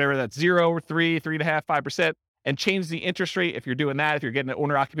payment, whatever that's 0, 3, 3.5%, 5%, and change the interest rate if you're doing that, if you're getting an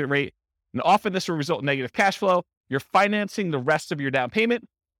owner-occupant rate. And often this will result in negative cash flow. You're financing the rest of your down payment.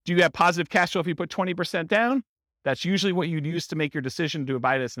 Do you have positive cash flow if you put 20% down? That's usually what you'd use to make your decision to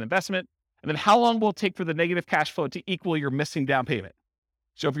buy it as an investment. And then how long will it take for the negative cash flow to equal your missing down payment?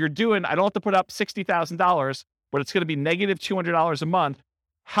 So if you're doing, I don't have to put up $60,000, but it's going to be negative $200 a month.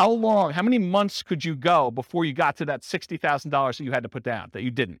 How many months could you go before you got to that $60,000 that you had to put down, that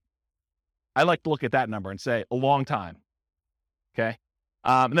you didn't? I like to look at that number and say a long time. Okay.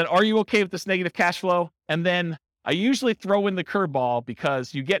 And then are you okay with this negative cash flow? And then I usually throw in the curveball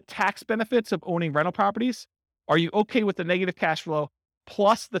because you get tax benefits of owning rental properties. Are you okay with the negative cash flow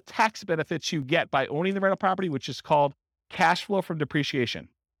plus the tax benefits you get by owning the rental property, which is called cash flow from depreciation?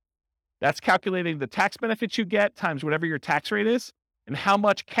 That's calculating the tax benefits you get times whatever your tax rate is and how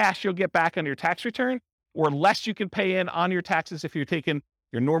much cash you'll get back on your tax return or less you can pay in on your taxes if you're taking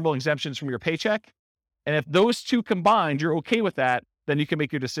your normal exemptions from your paycheck. And if those two combined, you're okay with that, then you can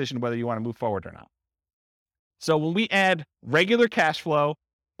make your decision whether you want to move forward or not. So when we add regular cash flow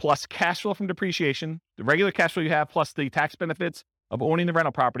plus cash flow from depreciation, the regular cash flow you have plus the tax benefits of owning the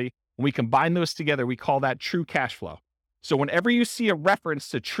rental property, when we combine those together, we call that true cash flow. So whenever you see a reference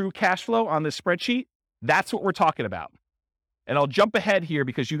to true cash flow on this spreadsheet, that's what we're talking about. And I'll jump ahead here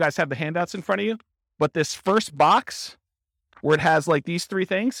because you guys have the handouts in front of you. But this first box where it has like these three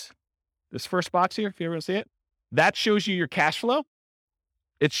things, this first box here, if you ever see it, that shows you your cash flow.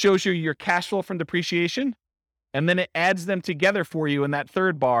 It shows you your cash flow from depreciation. And then it adds them together for you in that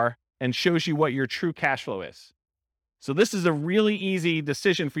third bar and shows you what your true cash flow is. So this is a really easy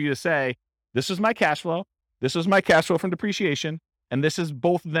decision for you to say, this is my cash flow. This is my cash flow from depreciation. And this is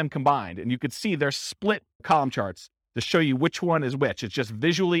both of them combined. And you could see they're split column charts to show you which one is which. It's just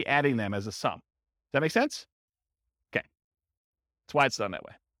visually adding them as a sum. Does that make sense? Okay. That's why it's done that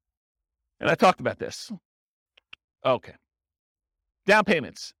way. And I talked about this. Okay. Down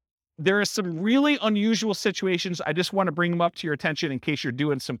payments. There are some really unusual situations. I just want to bring them up to your attention in case you're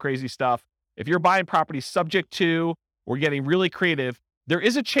doing some crazy stuff. If you're buying property subject to or getting really creative, there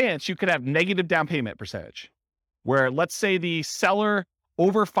is a chance you could have negative down payment percentage where let's say the seller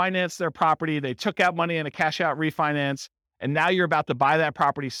overfinanced their property. They took out money in a cash out refinance. And now you're about to buy that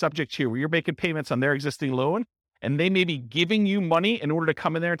property subject to where you're making payments on their existing loan. And they may be giving you money in order to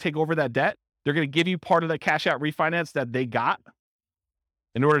come in there and take over that debt. They're going to give you part of the cash out refinance that they got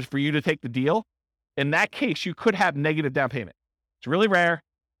in order for you to take the deal. In that case, you could have negative down payment. It's really rare,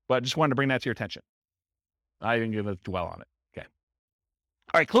 but I just wanted to bring that to your attention. I ain't going to dwell on it. Okay.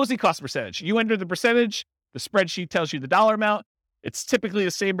 All right, closing cost percentage. You enter the percentage. The spreadsheet tells you the dollar amount. It's typically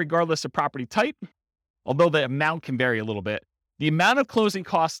the same regardless of property type, although the amount can vary a little bit. The amount of closing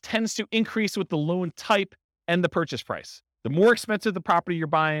costs tends to increase with the loan type and the purchase price. The more expensive the property you're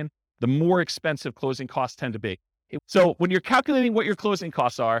buying, the more expensive closing costs tend to be. So when you're calculating what your closing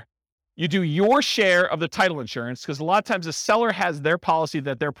costs are, you do your share of the title insurance, because a lot of times the seller has their policy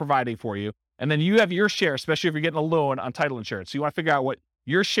that they're providing for you, and then you have your share, especially if you're getting a loan on title insurance. So you want to figure out what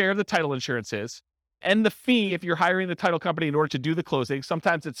your share of the title insurance is, and the fee if you're hiring the title company in order to do the closing.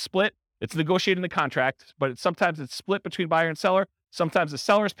 Sometimes it's split. It's negotiated in the contract, but sometimes it's split between buyer and seller. Sometimes the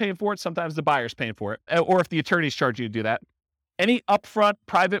seller is paying for it. Sometimes the buyer's paying for it, or if the attorneys charge you to do that. Any upfront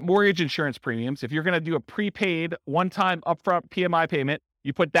private mortgage insurance premiums, if you're going to do a prepaid one-time upfront PMI payment,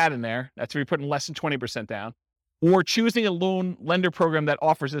 you put that in there. That's where you're putting less than 20% down. Or choosing a loan lender program that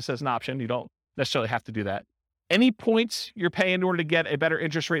offers this as an option. You don't necessarily have to do that. Any points you're paying in order to get a better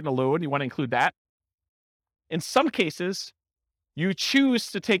interest rate in a loan, you want to include that. In some cases, you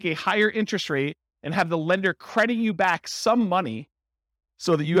choose to take a higher interest rate and have the lender credit you back some money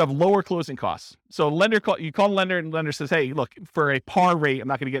so that you have lower closing costs. So you call the lender and the lender says, hey, look, for a par rate, I'm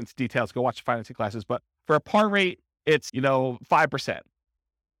not going to get into details, go watch the financing classes, but for a par rate, it's 5%.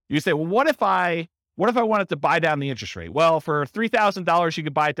 You say, well, what if I wanted to buy down the interest rate? Well, for $3,000, you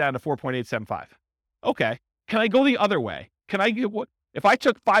could buy it down to 4.875. Okay. Can I go the other way? If I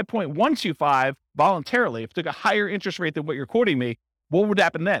took 5.125 voluntarily, if I took a higher interest rate than what you're quoting me, what would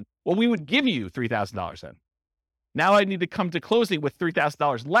happen then? Well, we would give you $3,000 then. Now I need to come to closing with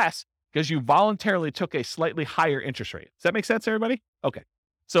 $3,000 less because you voluntarily took a slightly higher interest rate. Does that make sense, everybody? Okay.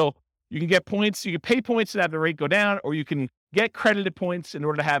 So you can get points, you can pay points to have the rate go down, or you can get credited points in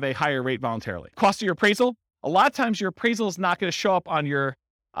order to have a higher rate voluntarily. Cost of your appraisal. A lot of times your appraisal is not going to show up on your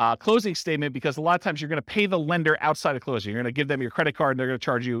closing statement, because a lot of times you're going to pay the lender outside of closing. You're going to give them your credit card and they're going to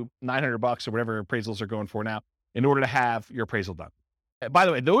charge you $900 or whatever appraisals are going for now in order to have your appraisal done. By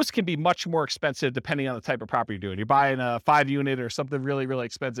the way, those can be much more expensive depending on the type of property you're doing. You're buying a 5-unit or something really, really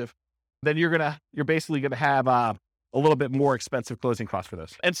expensive, then you're basically going to have a little bit more expensive closing costs for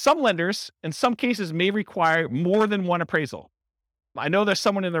those. And some lenders, in some cases, may require more than one appraisal. I know there's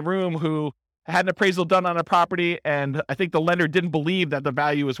someone in the room who had an appraisal done on a property, and I think the lender didn't believe that the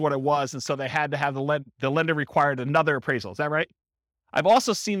value is what it was, and so they had to have the lender required another appraisal. Is that right? I've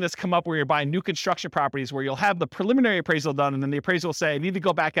also seen this come up where you're buying new construction properties where you'll have the preliminary appraisal done, and then the appraisal will say, I need to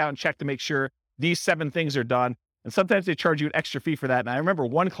go back out and check to make sure these 7 things are done. And sometimes they charge you an extra fee for that. And I remember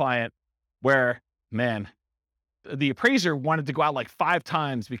one client where, man, the appraiser wanted to go out like 5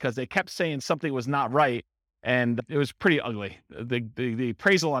 times because they kept saying something was not right. And it was pretty ugly. The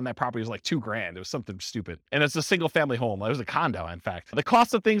appraisal on that property was like $2,000. It was something stupid. And it's a single family home. It was a condo, in fact. The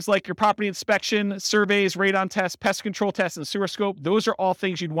cost of things like your property inspection, surveys, radon tests, pest control tests, and sewer scope, those are all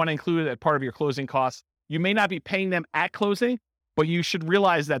things you'd want to include as part of your closing costs. You may not be paying them at closing, but you should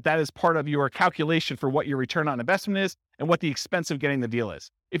realize that that is part of your calculation for what your return on investment is and what the expense of getting the deal is.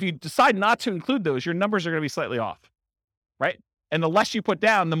 If you decide not to include those, your numbers are going to be slightly off, right? And the less you put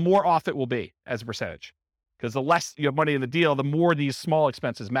down, the more off it will be as a percentage. Because the less you have money in the deal, the more these small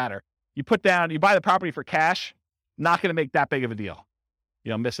expenses matter. You buy the property for cash, not going to make that big of a deal.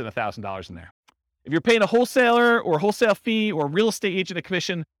 Missing $1,000 in there. If you're paying a wholesaler or wholesale fee or real estate agent a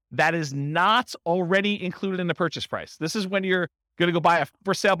commission, that is not already included in the purchase price. This is when you're going to go buy a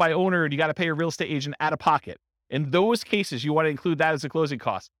for sale by owner and you got to pay your real estate agent out of pocket. In those cases, you want to include that as a closing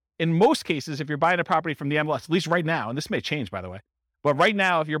cost. In most cases, if you're buying a property from the MLS, at least right now, and this may change, by the way, but right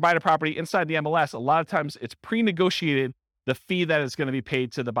now, if you're buying a property inside the MLS, a lot of times it's pre-negotiated the fee that is going to be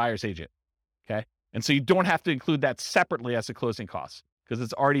paid to the buyer's agent, okay? And so you don't have to include that separately as a closing cost because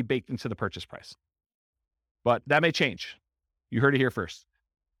it's already baked into the purchase price. But that may change. You heard it here first.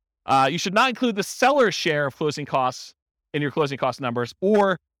 You should not include the seller's share of closing costs in your closing cost numbers,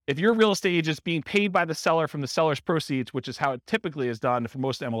 or if your real estate agent is being paid by the seller from the seller's proceeds, which is how it typically is done for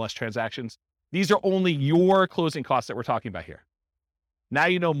most MLS transactions, these are only your closing costs that we're talking about here. Now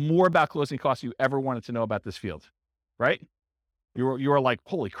you know more about closing costs you ever wanted to know about this field, right? You were like,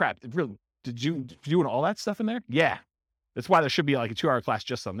 holy crap, did you doing all that stuff in there? Yeah. That's why there should be like a 2-hour class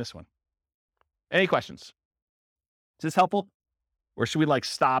just on this one. Any questions? Is this helpful? Or should we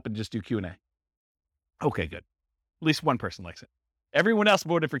stop and just do Q&A? Okay, good. At least one person likes it. Everyone else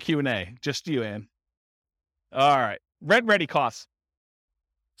voted for Q&A. Just you, Ann. All right. Rent ready costs.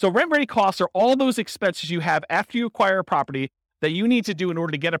 So rent ready costs are all those expenses you have after you acquire a property that you need to do in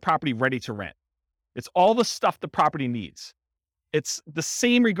order to get a property ready to rent. It's all the stuff the property needs. It's the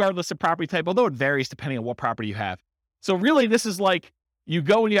same regardless of property type, although it varies depending on what property you have. So really, this is like you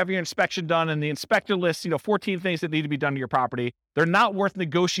go and you have your inspection done and the inspector lists, 14 things that need to be done to your property. They're not worth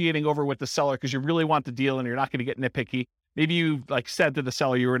negotiating over with the seller because you really want the deal and you're not going to get nitpicky. Maybe you said to the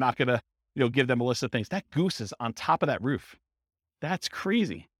seller you were not going to give them a list of things. That goose is on top of that roof. That's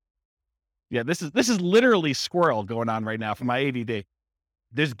crazy. Yeah, this is literally squirrel going on right now for my ADD.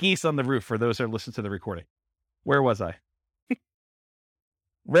 There's geese on the roof for those that listen to the recording. Where was I?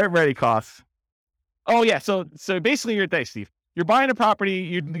 Rent ready costs. Oh yeah, so basically you're there, Steve. You're buying a property,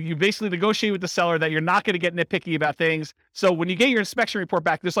 you basically negotiate with the seller that you're not going to get nitpicky about things. So when you get your inspection report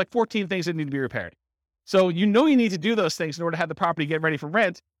back, there's 14 things that need to be repaired. So you need to do those things in order to have the property get ready for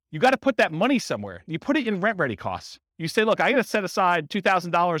rent. You got to put that money somewhere. You put it in rent ready costs. You say, look, I got to set aside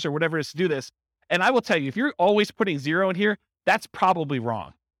 $2,000 or whatever it is to do this. And I will tell you, if you're always putting zero in here, that's probably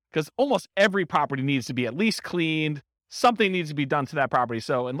wrong because almost every property needs to be at least cleaned. Something needs to be done to that property.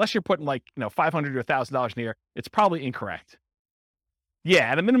 So unless you're putting $500 to $1,000 in here, it's probably incorrect.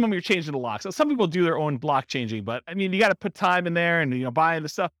 Yeah, at a minimum, you're changing the locks. So some people do their own block changing, but you got to put time in there and, buying the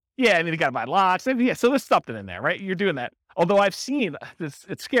stuff. Yeah, you got to buy locks. Yeah, so there's something in there, right? You're doing that. Although I've seen, it's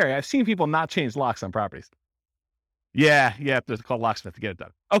scary. I've seen people not change locks on properties. Yeah, you have to call locksmith to get it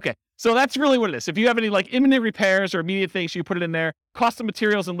done. Okay, so that's really what it is. If you have any imminent repairs or immediate things, you put it in there. Cost of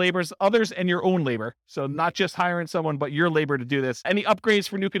materials and labors, others and your own labor. So not just hiring someone, but your labor to do this. Any upgrades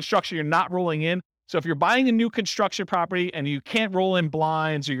for new construction you're not rolling in. So if you're buying a new construction property and you can't roll in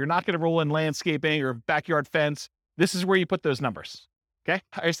blinds or you're not going to roll in landscaping or backyard fence, this is where you put those numbers. Okay,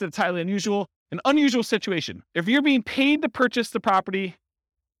 I said it's highly unusual. An unusual situation. If you're being paid to purchase the property,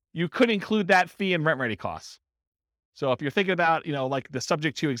 you could include that fee in rent ready costs. So if you're thinking about, the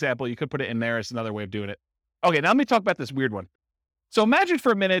subject to example, you could put it in there as another way of doing it. Okay, now let me talk about this weird one. So imagine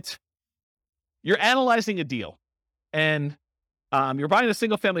for a minute, you're analyzing a deal and you're buying a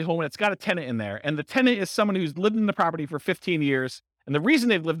single family home and it's got a tenant in there. And the tenant is someone who's lived in the property for 15 years And the reason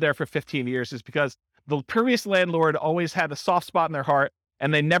they've lived there for 15 years is because the previous landlord always had a soft spot in their heart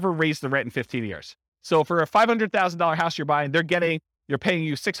and they never raised the rent in 15 years. So for a $500,000 house you're buying, you're paying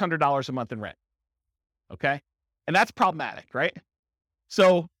you $600 a month in rent. Okay. And that's problematic, right?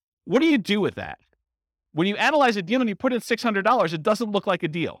 So what do you do with that? When you analyze a deal and you put in $600, it doesn't look like a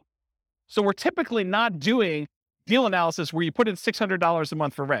deal. So we're typically not doing deal analysis where you put in $600 a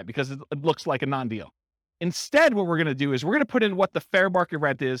month for rent because it looks like a non-deal. Instead, what we're going to do is we're going to put in what the fair market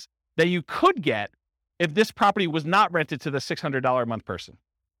rent is that you could get if this property was not rented to the $600 a month person.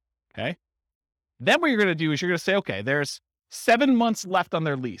 Okay. Then what you're going to do is you're going to say, okay, there's 7 months left on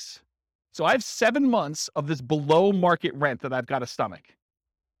their lease. So I have 7 months of this below market rent that I've got to stomach.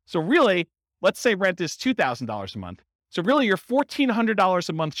 So really, let's say rent is $2,000 a month. So really you're $1,400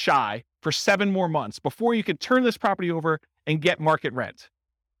 a month shy for 7 more months before you can turn this property over and get market rent.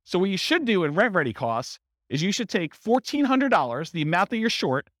 So what you should do in rent ready costs is you should take $1,400, the amount that you're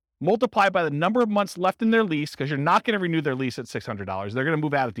short, multiply by the number of months left in their lease, because you're not going to renew their lease at $600. They're going to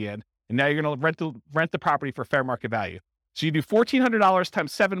move out at the end. And now you're going to rent the property for fair market value. So you do $1,400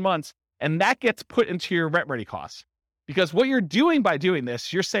 times 7 months, and that gets put into your rent ready costs. Because what you're doing by doing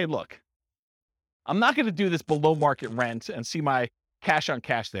this, you're saying, look, I'm not going to do this below market rent and see my cash on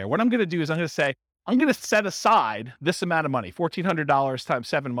cash there. What I'm going to do is I'm going to say, I'm going to set aside this amount of money, $1,400 times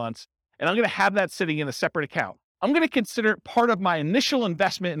 7 months, and I'm going to have that sitting in a separate account. I'm going to consider it part of my initial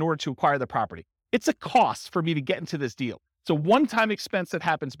investment in order to acquire the property. It's a cost for me to get into this deal. It's a one-time expense that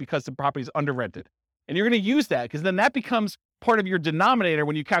happens because the property is under rented. And you're going to use that because then that becomes part of your denominator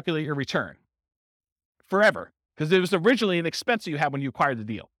when you calculate your return forever, because it was originally an expense that you had when you acquired the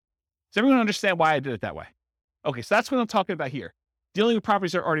deal. Does everyone understand why I did it that way? Okay, so that's what I'm talking about here. Dealing with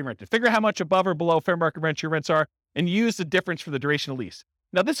properties that are already rented. Figure out how much above or below fair market rent your rents are and use the difference for the duration of lease.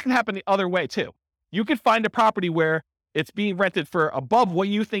 Now, this can happen the other way too. You could find a property where it's being rented for above what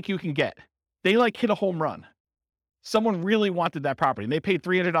you think you can get. They hit a home run. Someone really wanted that property and they paid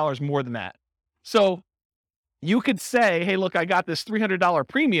 $300 more than that. So you could say, hey, look, I got this $300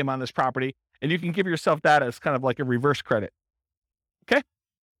 premium on this property, and you can give yourself that as kind of like a reverse credit. Okay?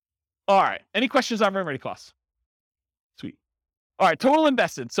 All right. Any questions on rent ready costs? Sweet. All right. Total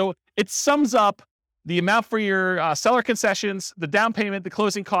invested. So it sums up the amount for your seller concessions, the down payment, the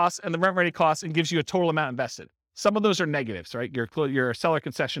closing costs, and the rent ready costs, and gives you a total amount invested. Some of those are negatives, right? Your seller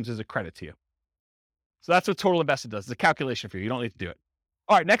concessions is a credit to you. So that's what total invested does. It's a calculation for you. You don't need to do it.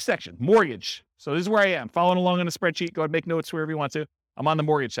 All right, next section, mortgage. So this is where I am. Following along on the spreadsheet. Go ahead and make notes wherever you want to. I'm on the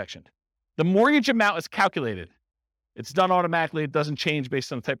mortgage section. The mortgage amount is calculated. It's done automatically. It doesn't change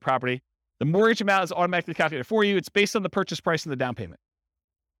based on the type of property. The mortgage amount is automatically calculated for you. It's based on the purchase price and the down payment.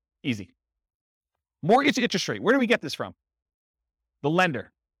 Easy. Mortgage interest rate. Where do we get this from? The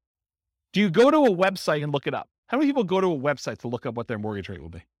lender. Do you go to a website and look it up? How many people go to a website to look up what their mortgage rate will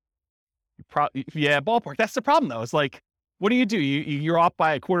be? Yeah, ballpark. That's the problem, though. It's like, what do? You're off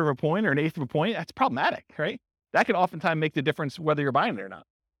by 1/4 of a point or 1/8 of a point. That's problematic, right? That can oftentimes make the difference whether you're buying it or not.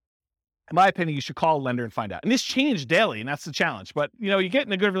 In my opinion, you should call a lender and find out. And this changes daily, and that's the challenge. But, you get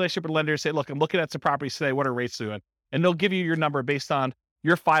in a good relationship with a lender, say, look, I'm looking at some properties today. What are rates doing? And they'll give you your number based on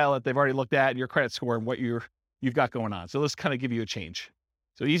your file that they've already looked at, your credit score, and what you've got going on. So let's kind of give you a change.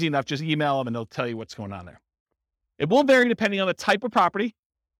 So easy enough, just email them and they'll tell you what's going on there. It will vary depending on the type of property.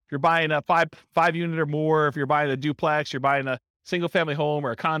 If you're buying a five unit or more, if you're buying a duplex, you're buying a single family home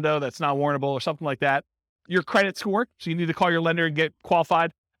or a condo that's not warrantable or something like that. Your credit score, so you need to call your lender and get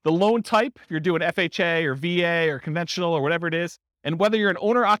qualified. The loan type, if you're doing FHA or VA or conventional or whatever it is, and whether you're an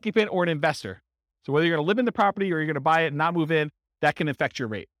owner occupant or an investor. So whether you're going to live in the property or you're going to buy it and not move in, that can affect your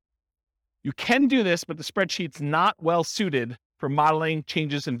rate. You can do this, but the spreadsheet's not well suited for modeling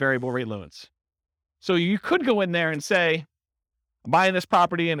changes in variable rate loans. So you could go in there and say, I'm buying this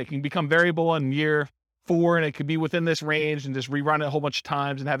property and it can become variable in year 4 and it could be within this range and just rerun it a whole bunch of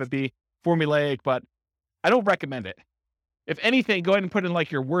times and have it be formulaic, but I don't recommend it. If anything, go ahead and put in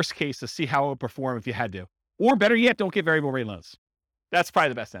your worst case to see how it would perform if you had to. Or better yet, don't get variable rate loans. That's probably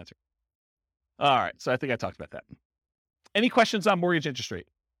the best answer. All right, so I think I talked about that. Any questions on mortgage interest rate?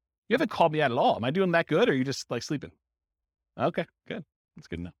 You haven't called me out at all. Am I doing that good or are you just sleeping? Okay, good. That's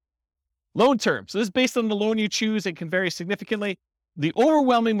good enough. Loan term. So this is based on the loan you choose and can vary significantly. The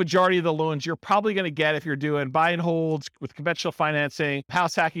overwhelming majority of the loans you're probably going to get if you're doing buy and holds with conventional financing,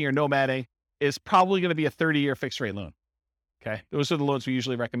 house hacking or nomading is probably going to be a 30-year fixed rate loan. Okay. Those are the loans we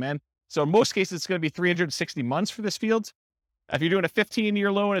usually recommend. So in most cases, it's going to be 360 months for this field. If you're doing a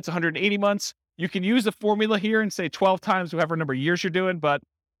 15-year loan, it's 180 months. You can use the formula here and say 12 times whatever number of years you're doing, but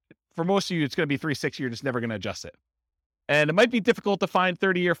for most of you, it's going to be 360. You're just never going to adjust it. And it might be difficult to find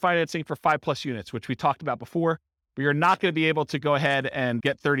 30-year financing for 5+ units, which we talked about before. but you're not going to be able to go ahead and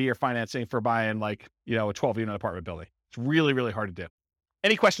get 30-year financing for buying like, a 12-unit apartment building. It's really, really hard to do.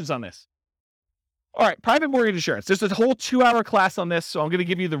 Any questions on this? All right, private mortgage insurance. There's a whole 2-hour class on this, so I'm going to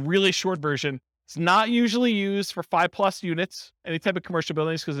give you the really short version. It's not usually used for 5+ units, any type of commercial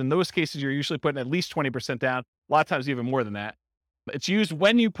buildings, because in those cases, you're usually putting at least 20% down, a lot of times even more than that. It's used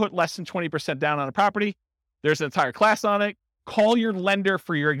when you put less than 20% down on a property. There's an entire class on it. Call your lender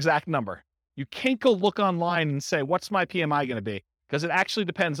for your exact number. You can't go look online and say, what's my PMI going to be? Because it actually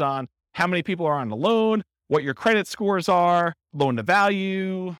depends on how many people are on the loan, what your credit scores are, loan to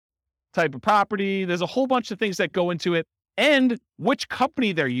value, type of property. There's a whole bunch of things that go into it, and which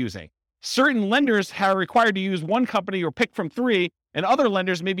company they're using. Certain lenders are required to use one company or pick from 3, and other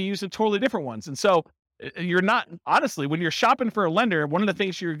lenders may be using totally different ones. And so you're not, honestly, when you're shopping for a lender, one of the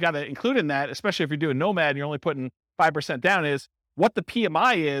things you've got to include in that, especially if you're doing Nomad and you're only putting 5% down, is what the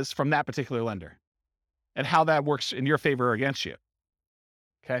PMI is from that particular lender and how that works in your favor or against you.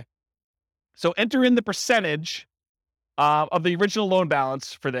 Okay. So enter in the percentage of the original loan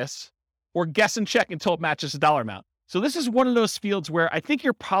balance for this, or guess and check until it matches the dollar amount. So this is one of those fields where I think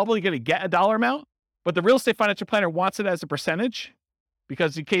you're probably going to get a dollar amount, but the real estate financial planner wants it as a percentage,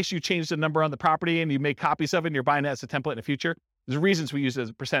 because in case you change the number on the property and you make copies of it and you're buying it as a template in the future, there's reasons we use it as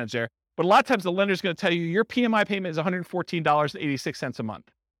a percentage there. But a lot of times the lender's going to tell you your PMI payment is $114.86 a month.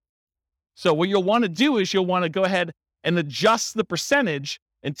 So what you'll want to do is you'll want to go ahead and adjust the percentage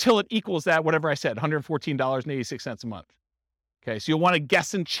until it equals that, whatever I said, $114.86 a month. Okay, so you'll want to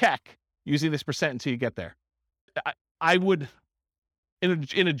guess and check using this percent until you get there. I would,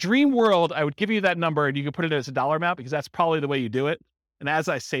 in a dream world, I would give you that number and you can put it as a dollar amount, because that's probably the way you do it. And as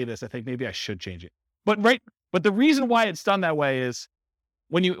I say this, I think maybe I should change it. But the reason why it's done that way is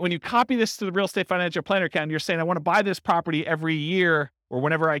when you copy this to the real estate financial planner account, you're saying, I want to buy this property every year or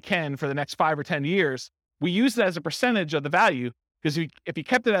whenever I can for the next 5 or 10 years. We use it as a percentage of the value, because if you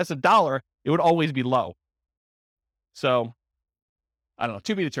kept it as a dollar, it would always be low. So I don't know,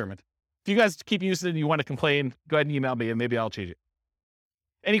 to be determined. If you guys keep using it and you want to complain, go ahead and email me and maybe I'll change it.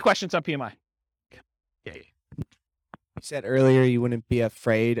 Any questions on PMI? Yeah. You said earlier you wouldn't be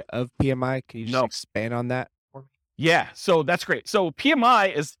afraid of PMI. Can you just No. expand on that for me? Yeah, so that's great. So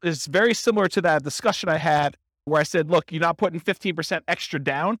PMI is very similar to that discussion I had where I said, look, you're not putting 15% extra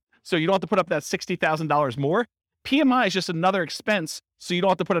down, so you don't have to put up that $60,000 more. PMI is just another expense, so you don't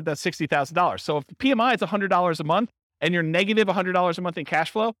have to put up that $60,000. So if the PMI is $100 a month and you're negative $100 a month in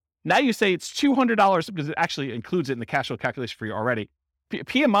cash flow, now you say it's $200, because it actually includes it in the cash flow calculation for you already.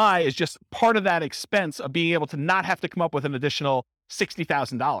 PMI is just part of that expense of being able to not have to come up with an additional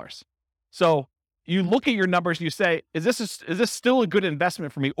 $60,000. So you look at your numbers and you say, is this still a good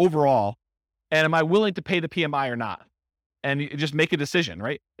investment for me overall? And am I willing to pay the PMI or not? And you just make a decision,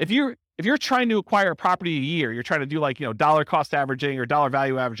 right? If you're trying to acquire a property a year, you're trying to do like, dollar cost averaging or dollar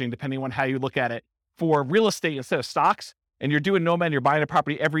value averaging, depending on how you look at it, for real estate instead of stocks, and you're doing Nomad, you're buying a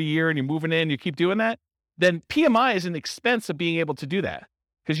property every year and you're moving in, you keep doing that, then PMI is an expense of being able to do that,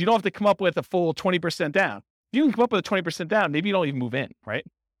 because you don't have to come up with a full 20% down. If you can come up with a 20% down, maybe you don't even move in, right?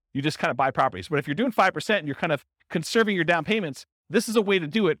 You just kind of buy properties. But if you're doing 5% and you're kind of conserving your down payments, this is a way to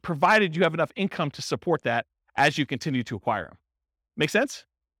do it, provided you have enough income to support that as you continue to acquire them. Make sense?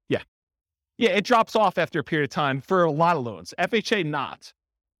 Yeah. Yeah, it drops off after a period of time for a lot of loans. FHA, not.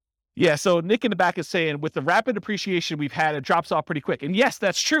 Yeah, so Nick in the back is saying, with the rapid appreciation we've had, it drops off pretty quick. And yes,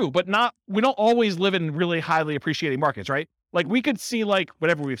 that's true, but we don't always live in really highly appreciating markets, right? Like we could see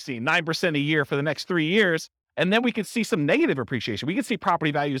whatever we've seen, 9% a year for the next 3 years, and then we could see some negative appreciation. We could see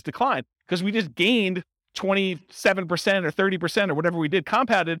property values decline because we just gained 27% or 30% or whatever we did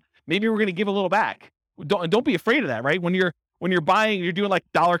compounded. Maybe we're going to give a little back. Don't be afraid of that, right? When you're buying, you're doing like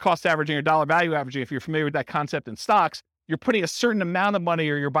dollar cost averaging or dollar value averaging. If you're familiar with that concept in stocks, you're putting a certain amount of money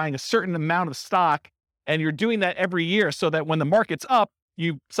or you're buying a certain amount of stock, and you're doing that every year so that when the market's up,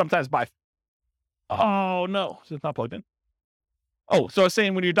 you sometimes buy. Oh no, it's not plugged in. Oh, so I was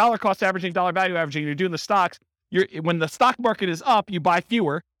saying when you're dollar cost averaging, dollar value averaging, you're doing the stocks, when the stock market is up, you buy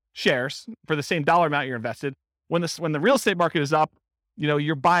fewer shares for the same dollar amount you're invested. When the real estate market is up,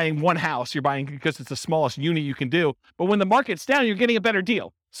 you're buying one house, you're buying because it's the smallest unit you can do. But when the market's down, you're getting a better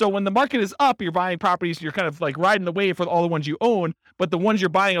deal. So when the market is up, you're buying properties, you're kind of like riding the wave for all the ones you own, but the ones you're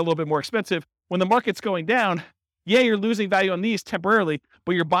buying are a little bit more expensive. When the market's going down, yeah, you're losing value on these temporarily,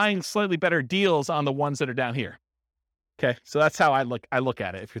 but you're buying slightly better deals on the ones that are down here. Okay, so that's how I look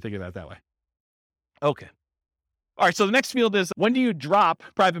at it, if you're thinking about it that way. Okay. All right, so the next field is, when do you drop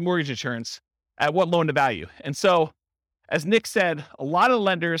private mortgage insurance at what loan to value? And so, as Nick said, a lot of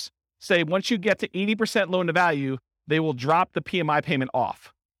lenders say once you get to 80% loan to value, they will drop the PMI payment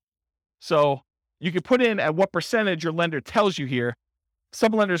off. So you can put in at what percentage your lender tells you here.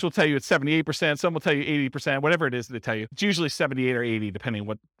 Some lenders will tell you it's 78%. Some will tell you 80%, whatever it is they tell you. It's usually 78 or 80, depending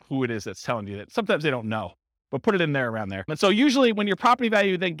on who it is that's telling you that. Sometimes they don't know, but put it in there around there. And so usually when your property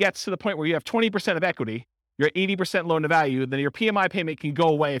value then gets to the point where you have 20% of equity, you're at 80% loan to value, then your PMI payment can go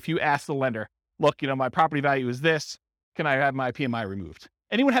away if you ask the lender, look, my property value is this. Can I have my PMI removed?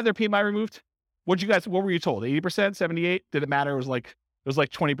 Anyone have their PMI removed? What were you told? 80%, 78? Did it matter? It was like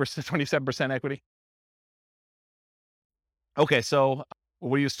 20%, 27% equity. Okay, so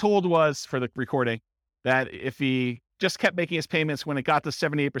what he was told was, for the recording, that if he just kept making his payments, when it got to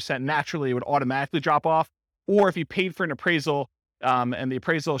 78%, naturally it would automatically drop off. Or if he paid for an appraisal and the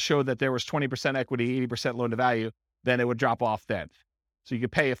appraisal showed that there was 20% equity, 80% loan to value, then it would drop off then. So you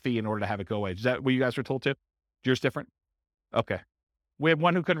could pay a fee in order to have it go away. Is that what you guys were told too? Yours different? Okay. We had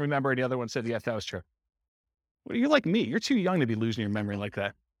one who couldn't remember and the other one said, yes, that was true. Well, you're like me. You're too young to be losing your memory like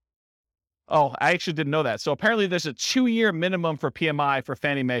that. Oh, I actually didn't know that. So apparently there's a 2-year minimum for PMI for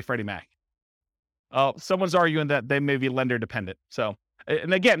Fannie Mae, Freddie Mac. Oh, someone's arguing that they may be lender dependent. So,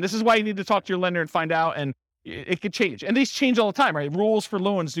 and again, this is why you need to talk to your lender and find out, and it could change. And these change all the time, right? Rules for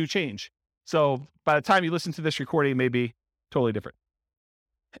loans do change. So by the time you listen to this recording, it may be totally different.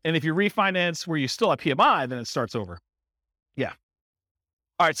 And if you refinance where you still have PMI, then it starts over. Yeah.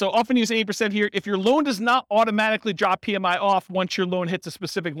 All right, so often use 80% here. If your loan does not automatically drop PMI off once your loan hits a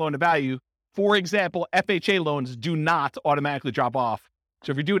specific loan to value, for example, FHA loans do not automatically drop off.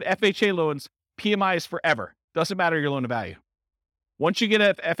 So if you're doing FHA loans, PMI is forever. Doesn't matter your loan to value. Once you get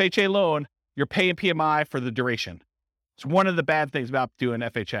an FHA loan, you're paying PMI for the duration. It's one of the bad things about doing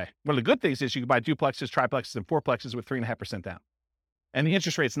FHA. One of the good things is you can buy duplexes, triplexes, and fourplexes with 3.5% down. And the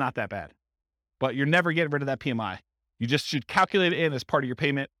interest rate's not that bad. But you're never getting rid of that PMI. You just should calculate it in as part of your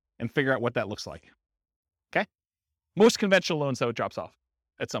payment and figure out what that looks like. Okay? Most conventional loans, though, it drops off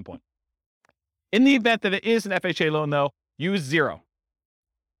at some point. In the event that it is an FHA loan, though, use 0.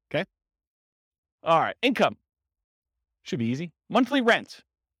 Okay? All right. Income. Should be easy. Monthly rent.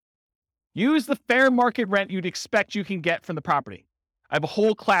 Use the fair market rent you'd expect you can get from the property. I have a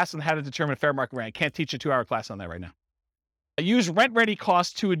whole class on how to determine fair market rent. I can't teach a 2-hour class on that right now. I use rent-ready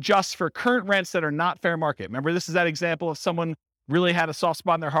costs to adjust for current rents that are not fair market. Remember, this is that example of someone really had a soft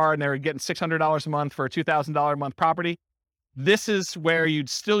spot in their heart and they were getting $600 a month for a $2,000 a month property. This is where you'd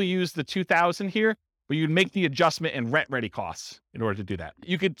still use the $2,000 here, but you'd make the adjustment in rent-ready costs in order to do that.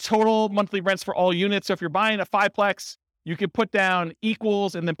 You could total monthly rents for all units. So if you're buying a 5-plex, you could put down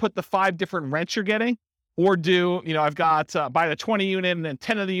equals and then put the 5 different rents you're getting, or do, I've got buy the 20 unit and then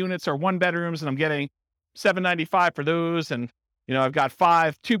 10 of the units are 1 bedrooms and I'm getting $795 for those. And, I've got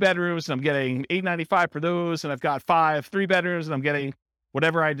 5 2-bedrooms and I'm getting $895 for those. And I've got 5 3-bedrooms and I'm getting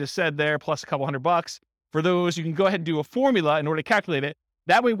whatever I just said there, plus a couple $100 for those. You can go ahead and do a formula in order to calculate it.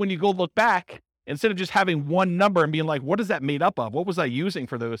 That way, when you go look back, instead of just having one number and being like, what is that made up of? What was I using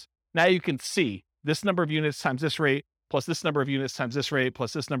for those? Now you can see this number of units times this rate, plus this number of units times this rate,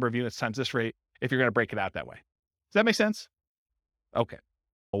 plus this number of units times this rate, if you're going to break it out that way. Does that make sense? Okay.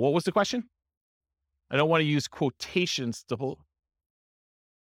 Well, what was the question? I don't want to use quotations to hold.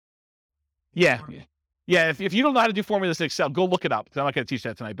 Yeah. If you don't know how to do formulas in Excel, go look it up. I'm not going to teach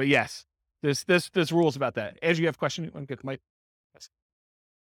that tonight, but yes, there's rules about that. Andrew, you have a question? You want to get the mic? Yes.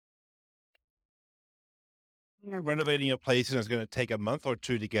 You're renovating a place and it's going to take a month or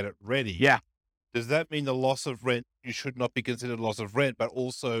 2 to get it ready. Yeah. Does that mean the loss of rent, you should not be considered loss of rent, but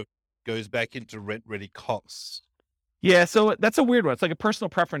also goes back into rent-ready costs? Yeah, so that's a weird one. It's like a personal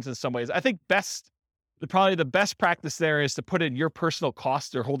preference in some ways. I think probably the best practice there is to put in your personal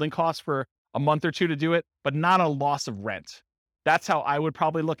costs or holding costs for a month or 2 to do it, but not a loss of rent. That's how I would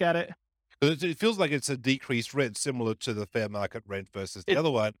probably look at it. It feels like it's a decreased rent, similar to the fair market rent versus the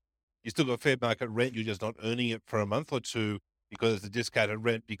other one. You still got fair market rent, you're just not earning it for a month or 2 because it's a discounted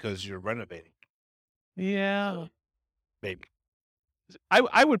rent because you're renovating. Yeah. Maybe.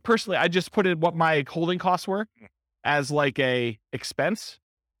 I would personally, I just put in what my holding costs were as like a expense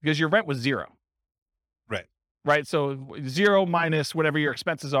because your rent was 0. Right. So 0 minus whatever your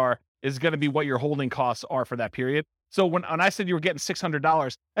expenses are is going to be what your holding costs are for that period. So when I said you were getting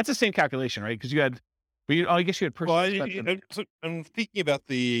 $600, that's the same calculation, right? Because I guess you had personal expenses. So I'm thinking about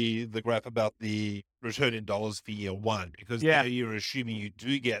the graph about the return in dollars for year 1, because there you're assuming you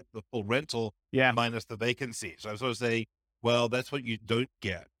do get the full rental minus the vacancy. So I was sort of saying, well, that's what you don't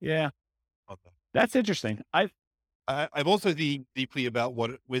get. Yeah. That's interesting. I'm also deeply about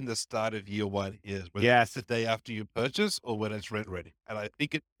when the start of year 1 is, whether it's the day after you purchase or when it's rent ready. And I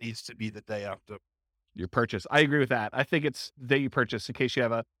think it needs to be the day after your purchase. I agree with that. I think it's the day you purchase in case you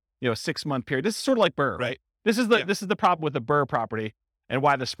have a 6-month period. This is sort of like Burr, right? This is the problem with the Burr property. and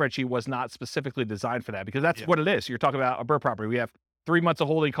why the spreadsheet was not specifically designed for that, because that's what it is. You're talking about a BRRRR property. We have 3 months of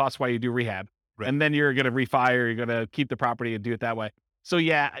holding costs while you do rehab, and then you're going to refi or you're going to keep the property and do it that way. So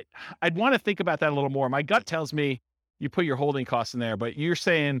yeah, I'd want to think about that a little more. My gut tells me you put your holding costs in there, but you're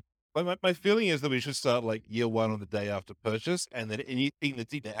saying... My feeling is that we should start like year 1 on the day after purchase, and then anything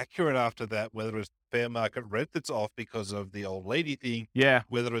that's inaccurate after that, whether it's fair market rent that's off because of the old lady thing,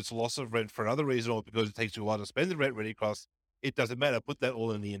 whether it's loss of rent for another reason or because it takes you a while to spend the rent ready costs, it doesn't matter. Put that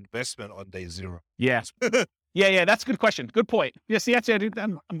all in the investment on day 0. Yeah. Yeah. That's a good question. Good point. Yes,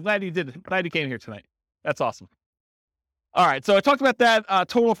 I'm glad you did it. Glad you came here tonight. That's awesome. All right. So I talked about that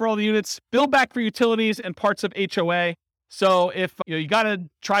total for all the units, bill back for utilities and parts of HOA. So if you got a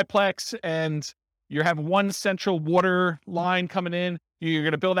triplex and you have one central water line coming in, you're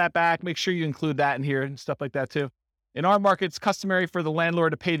going to bill that back. Make sure you include that in here and stuff like that too. In our market, it's customary for the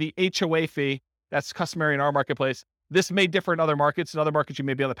landlord to pay the HOA fee. That's customary in our marketplace. This may differ in other markets. In other markets, you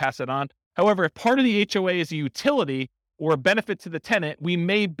may be able to pass it on. However, if part of the HOA is a utility or a benefit to the tenant, we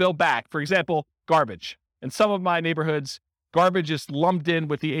may bill back. For example, garbage. In some of my neighborhoods, garbage is lumped in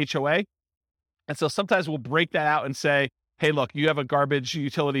with the HOA. And so sometimes we'll break that out and say, hey, look, you have a garbage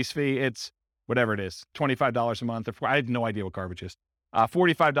utilities fee. It's whatever it is, $25 a month. I have no idea what garbage is.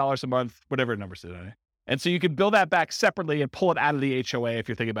 $45 a month, whatever numbers it is. And so you can bill that back separately and pull it out of the HOA if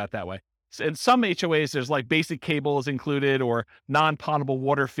you're thinking about it that way. In some HOAs, there's like basic cables included or non-potable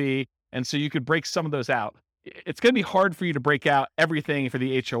water fee. And so you could break some of those out. It's going to be hard for you to break out everything for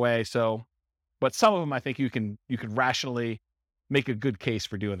the HOA. But some of them, I think you can rationally make a good case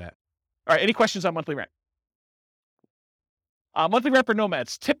for doing that. All right. Any questions on monthly rent? Monthly rent for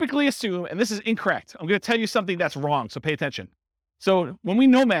nomads typically assume, and this is incorrect. I'm going to tell you something that's wrong, so pay attention. So when we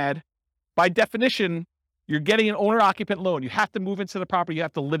nomad, by definition, you're getting an owner-occupant loan. You have to move into the property. You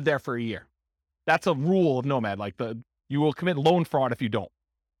have to live there for a year. That's a rule of nomad. You will commit loan fraud if you don't.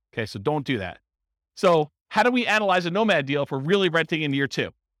 Okay, so don't do that. So how do we analyze a nomad deal if we're really renting in year 2?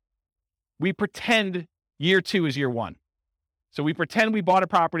 We pretend year 2 is year 1. So we pretend we bought a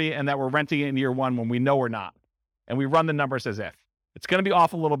property and that we're renting it in year 1 when we know we're not. And we run the numbers as if. It's going to be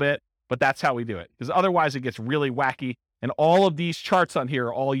off a little bit, but that's how we do it. Because otherwise it gets really wacky. And all of these charts on here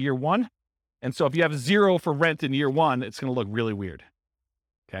are all year 1. And so if you have 0 for rent in year 1, it's going to look really weird.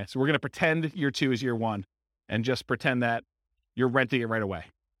 Okay, so we're going to pretend year 2 is year 1 and just pretend that you're renting it right away,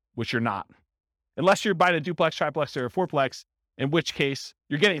 which you're not. Unless you're buying a duplex, triplex, or a fourplex, in which case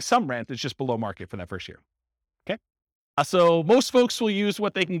you're getting some rent that's just below market for that first year. Okay, so most folks will use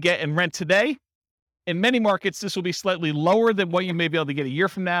what they can get in rent today. In many markets, this will be slightly lower than what you may be able to get a year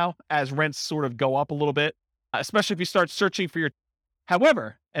from now as rents sort of go up a little bit, especially if you start searching for your...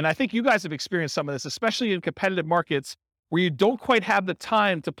 However, and I think you guys have experienced some of this, especially in competitive markets where you don't quite have the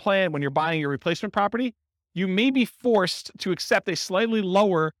time to plan when you're buying your replacement property, you may be forced to accept a slightly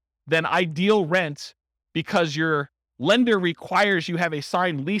lower than ideal rent because your lender requires you have a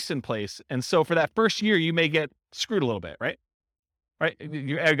signed lease in place. And so for that first year, you may get screwed a little bit, right? Right?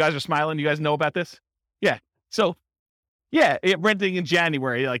 You guys are smiling. You guys know about this? Yeah. So, renting in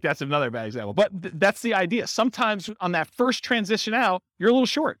January, that's another bad example. But that's the idea. Sometimes on that first transition out, you're a little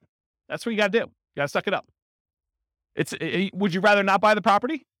short. That's what you got to do. You got to suck it up. Would you rather not buy the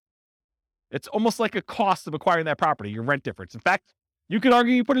property? It's almost like a cost of acquiring that property, your rent difference. In fact, you could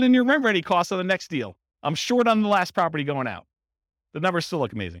argue you put it in your rent ready cost on the next deal. I'm short on the last property going out. The numbers still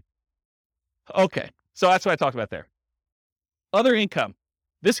look amazing. Okay. So that's what I talked about there. Other income.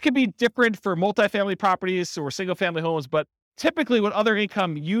 This could be different for multifamily properties or single family homes, but typically what other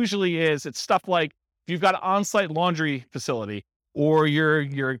income usually is, it's stuff like if you've got an on-site laundry facility or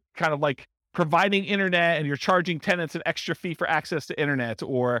you're kind of like providing internet and you're charging tenants an extra fee for access to internet,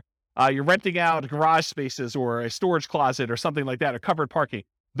 or you're renting out garage spaces or a storage closet or something like that, or covered parking.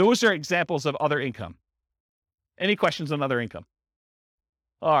 Those are examples of other income. Any questions on other income?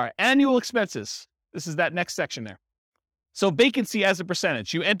 All right, annual expenses. This is that next section there. So vacancy as a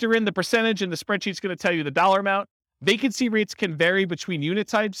percentage. You enter in the percentage and the spreadsheet's going to tell you the dollar amount. Vacancy rates can vary between unit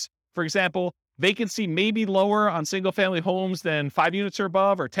types. For example, vacancy may be lower on single family homes than 5 units or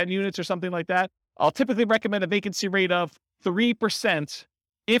above or 10 units or something like that. I'll typically recommend a vacancy rate of 3%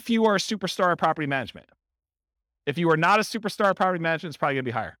 if you are a superstar at property management. If you are not a superstar at property management, it's probably going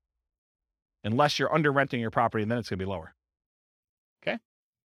to be higher. Unless you're under renting your property, and then it's going to be lower. Okay?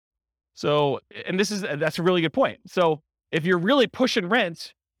 So, and that's a really good point. So, if you're really pushing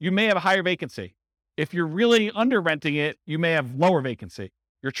rent, you may have a higher vacancy. If you're really under renting it, you may have lower vacancy.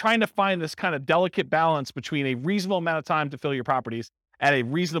 You're trying to find this kind of delicate balance between a reasonable amount of time to fill your properties at a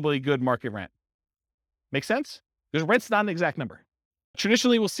reasonably good market rent. Make sense? Because rent's not an exact number.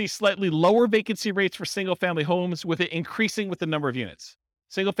 Traditionally, we'll see slightly lower vacancy rates for single family homes with it increasing with the number of units.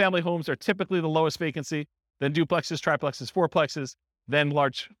 Single family homes are typically the lowest vacancy, then duplexes, triplexes, fourplexes, then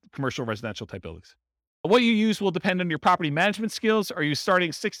large commercial residential type buildings. What you use will depend on your property management skills. Are you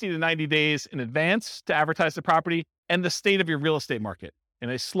starting 60 to 90 days in advance to advertise the property, and the state of your real estate market? In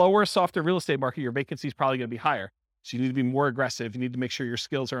a slower, softer real estate market, your vacancy is probably going to be higher. So you need to be more aggressive. You need to make sure your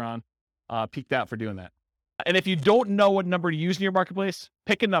skills are on peaked out for doing that. And if you don't know what number to use in your marketplace,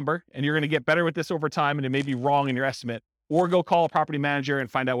 pick a number, and you're going to get better with this over time, and it may be wrong in your estimate, or go call a property manager and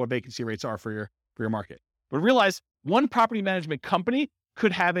find out what vacancy rates are for your market. But realize one property management company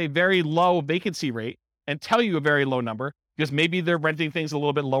could have a very low vacancy rate and tell you a very low number because maybe they're renting things a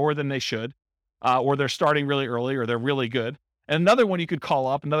little bit lower than they should, or they're starting really early, or they're really good. And another one you could call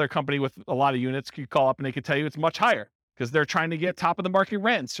up, another company with a lot of units could call up and they could tell you it's much higher because they're trying to get top of the market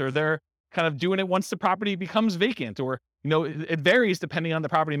rents, or they're kind of doing it once the property becomes vacant, or, it varies depending on the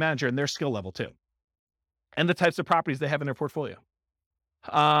property manager and their skill level too, and the types of properties they have in their portfolio.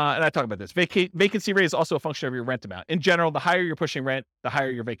 And I talk about this. Vacancy rate is also a function of your rent amount. In general, the higher you're pushing rent, the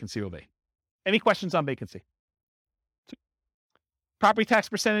higher your vacancy will be. Any questions on vacancy? Property tax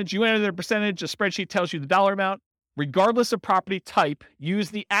percentage, you enter the percentage, a spreadsheet tells you the dollar amount. Regardless of property type,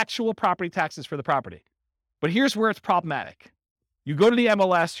 use the actual property taxes for the property. But here's where it's problematic. You go to the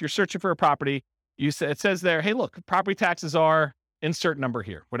MLS, you're searching for a property, it says there, hey, look, property taxes are insert number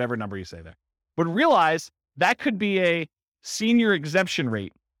here, whatever number you say there. But realize that could be a senior exemption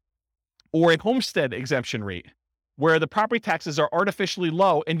rate or a homestead exemption rate where the property taxes are artificially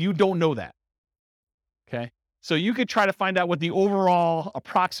low and you don't know that. Okay. So you could try to find out what the overall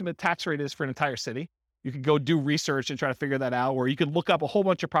approximate tax rate is for an entire city. You could go do research and try to figure that out, or you could look up a whole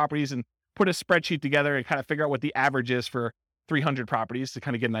bunch of properties and put a spreadsheet together and kind of figure out what the average is for 300 properties to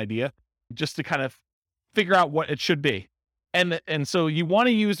kind of get an idea, just to kind of figure out what it should be. And so you want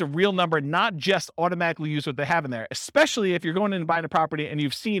to use a real number, not just automatically use what they have in there, especially if you're going in and buying a property and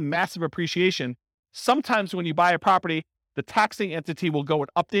you've seen massive appreciation. Sometimes when you buy a property, the taxing entity will go and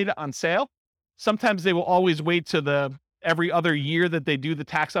update it on sale. Sometimes they will always wait to every other year that they do the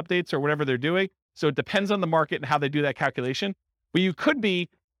tax updates or whatever they're doing. So it depends on the market and how they do that calculation. But you could be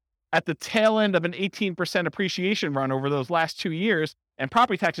at the tail end of an 18% appreciation run over those last 2 years, and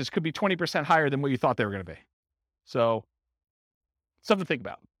property taxes could be 20% higher than what you thought they were going to be. So something to think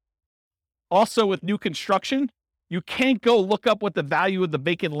about. Also, with new construction, you can't go look up what the value of the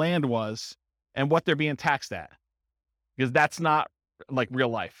vacant land was and what they're being taxed at, because that's not like real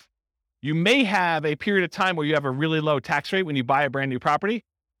life. You may have a period of time where you have a really low tax rate when you buy a brand new property,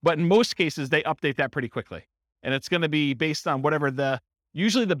 but in most cases, they update that pretty quickly. And it's going to be based on whatever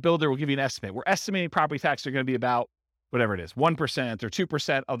usually the builder will give you an estimate. We're estimating property taxes are going to be about whatever it is, 1% or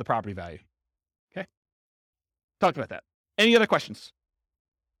 2% of the property value. Okay. Talked about that. Any other questions?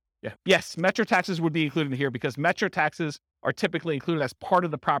 Yeah. Yes, metro taxes would be included here because metro taxes are typically included as part of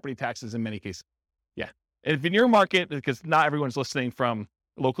the property taxes in many cases. Yeah. And if in your market, because not everyone's listening from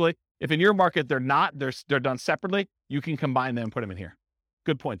locally, if in your market they're not, they're done separately, you can combine them and put them in here.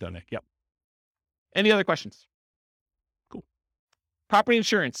 Good point though, Nick. Yep. Any other questions? Cool. Property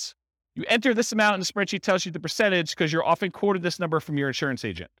insurance. You enter this amount and the spreadsheet tells you the percentage because you're often quoted this number from your insurance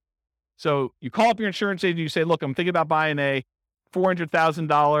agent. So you call up your insurance agent, you say, look, I'm thinking about buying a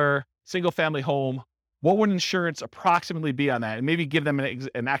 $400,000 single family home. What would insurance approximately be on that? And maybe give them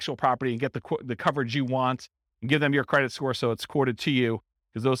an actual property and get the coverage you want and give them your credit score so it's quoted to you,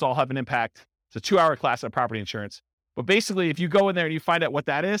 because those all have an impact. It's a 2-hour class on property insurance. But basically, if you go in there and you find out what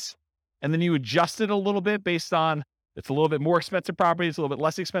that is, and then you adjust it a little bit based on it's a little bit more expensive property, it's a little bit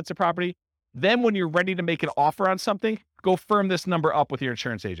less expensive property, then when you're ready to make an offer on something, go firm this number up with your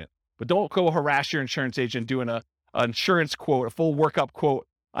insurance agent. But don't go harass your insurance agent doing an insurance quote, a full workup quote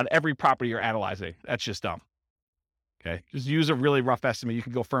on every property you're analyzing. That's just dumb. Okay. Just use a really rough estimate. You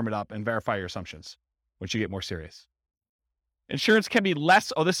can go firm it up and verify your assumptions once you get more serious. Insurance can be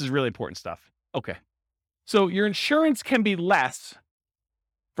less. Oh, this is really important stuff. Okay. So your insurance can be less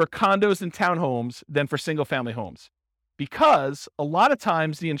for condos and townhomes than for single family homes, because a lot of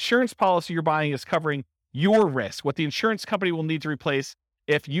times the insurance policy you're buying is covering your risk, what the insurance company will need to replace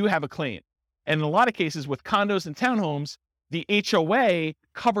if you have a claim. And in a lot of cases with condos and townhomes, the HOA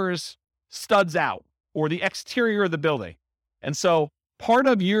covers studs out or the exterior of the building. And so part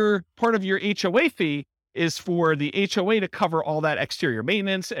of your HOA fee is for the HOA to cover all that exterior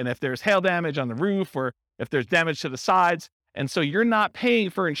maintenance, and if there's hail damage on the roof or if there's damage to the sides. And so you're not paying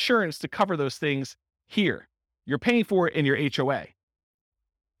for insurance to cover those things here. You're paying for it in your HOA.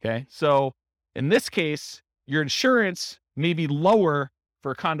 Okay. So in this case, your insurance may be lower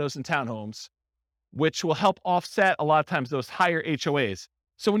for condos and townhomes, which will help offset a lot of times those higher HOAs.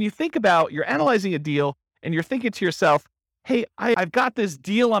 So when you think about, you're analyzing a deal and you're thinking to yourself, hey, I've got this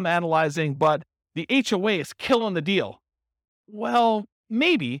deal I'm analyzing, but the HOA is killing the deal. Well,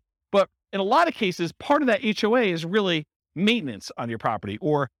 maybe, but in a lot of cases, part of that HOA is really maintenance on your property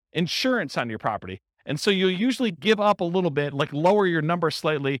or insurance on your property. And so you'll usually give up a little bit, like lower your number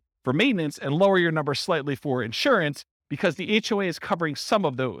slightly for maintenance and lower your number slightly for insurance because the HOA is covering some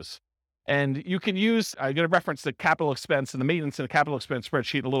of those. And you can use, I'm going to reference the capital expense and the maintenance and the capital expense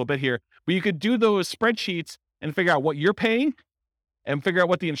spreadsheet a little bit here, but you could do those spreadsheets and figure out what you're paying and figure out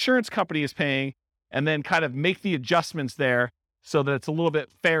what the insurance company is paying and then kind of make the adjustments there so that it's a little bit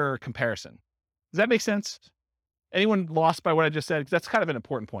fairer comparison. Does that make sense? Anyone lost by what I just said? Because that's kind of an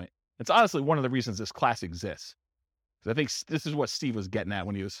important point. It's honestly one of the reasons this class exists. Because I think this is what Steve was getting at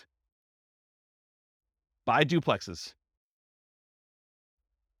when he was buy duplexes.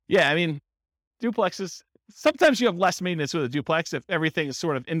 Yeah, I mean, duplexes, sometimes you have less maintenance with a duplex if everything is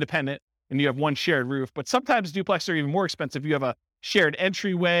sort of independent and you have one shared roof, but sometimes duplexes are even more expensive. You have a shared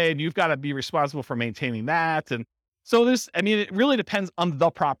entryway and you've got to be responsible for maintaining that. And so it really depends on the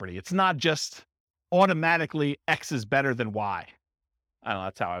property. It's not just automatically X is better than Y. I don't know,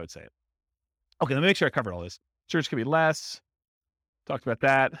 that's how I would say it. Okay, let me make sure I covered all this. Insurance can be less. Talked about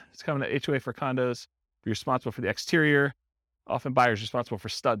that. It's coming to HOA for condos. Be responsible for the exterior. Often buyers responsible for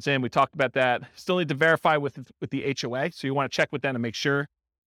studs in. We talked about that. Still need to verify with the HOA. So you want to check with them to make sure.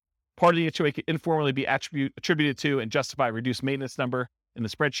 Part of the HOA can informally be attributed to and justify a reduced maintenance number in the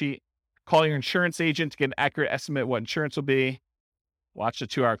spreadsheet. Call your insurance agent to get an accurate estimate of what insurance will be. Watch the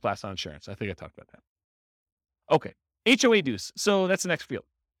 2-hour class on insurance. I think I talked about that. Okay. HOA dues. So that's the next field.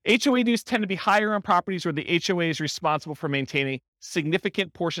 HOA dues tend to be higher on properties where the HOA is responsible for maintaining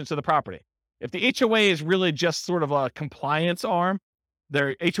significant portions of the property. If the HOA is really just sort of a compliance arm,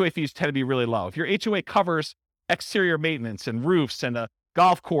 their HOA fees tend to be really low. If your HOA covers exterior maintenance and roofs and a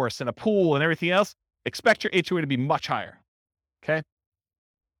golf course and a pool and everything else, expect your HOA to be much higher. Okay?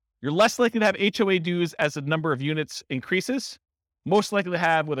 You're less likely to have HOA dues as the number of units increases, most likely to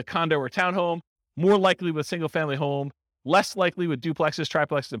have with a condo or townhome, more likely with a single-family home, less likely with duplexes,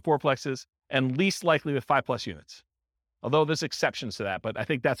 triplexes, and fourplexes, and least likely with 5+ units. Although there's exceptions to that, but I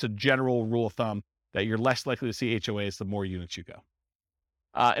think that's a general rule of thumb that you're less likely to see HOAs the more units you go.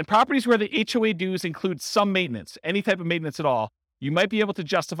 In properties where the HOA dues include some maintenance, any type of maintenance at all, you might be able to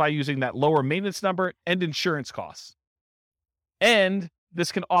justify using that lower maintenance number and insurance costs. And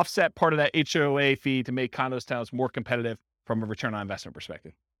this can offset part of that HOA fee to make condos, towns more competitive from a return on investment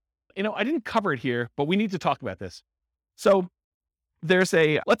perspective. I didn't cover it here, but we need to talk about this. So let's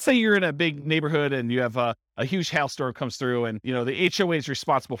say you're in a big neighborhood and you have a huge hailstorm comes through and, the HOA is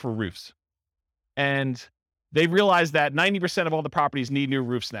responsible for roofs. And they realize that 90% of all the properties need new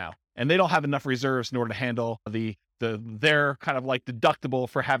roofs now. And they don't have enough reserves in order to handle their kind of like deductible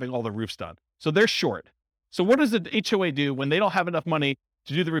for having all the roofs done. So they're short. So what does the HOA do when they don't have enough money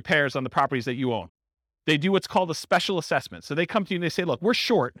to do the repairs on the properties that you own? They do what's called a special assessment. So they come to you and they say, look, we're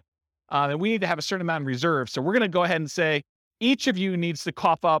short and we need to have a certain amount in reserve. So we're going to go ahead and say, each of you needs to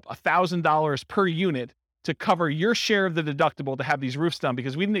cough up $1,000 per unit to cover your share of the deductible to have these roofs done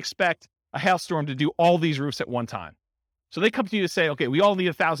because we didn't expect a hailstorm to do all these roofs at one time. So they come to you to say, okay, we all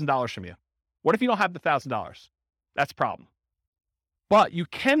need $1,000 from you. What if you don't have the $1,000? That's a problem. But you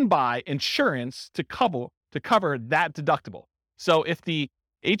can buy insurance to cover that deductible. So if the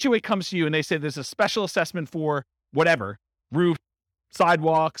HOA comes to you and they say there's a special assessment for whatever, roof,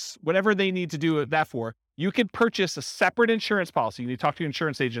 sidewalks, whatever they need to do that for, you can purchase a separate insurance policy. You need to talk to your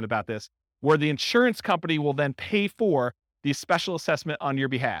insurance agent about this, where the insurance company will then pay for the special assessment on your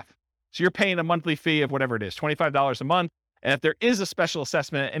behalf. So you're paying a monthly fee of whatever it is, $25 a month. And if there is a special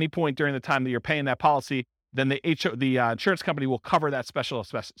assessment at any point during the time that you're paying that policy, then the insurance company will cover that special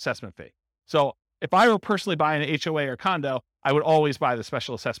assessment fee. So if I were personally buying an HOA or condo, I would always buy the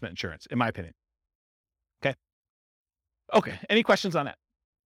special assessment insurance, in my opinion. Okay. Any questions on that?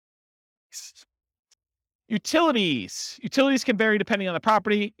 Utilities. Utilities can vary depending on the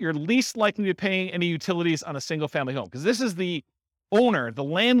property. You're least likely to be paying any utilities on a single family home because this is the owner, the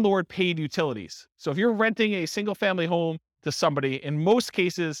landlord paid utilities. So if you're renting a single family home to somebody, in most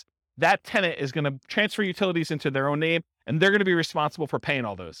cases, that tenant is going to transfer utilities into their own name and they're going to be responsible for paying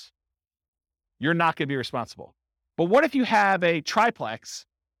all those. You're not going to be responsible. But what if you have a triplex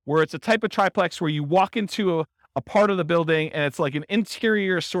where it's a type of triplex where you walk into a part of the building and it's like an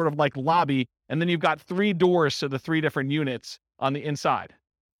interior sort of like lobby, and then you've got 3 doors to the 3 different units on the inside?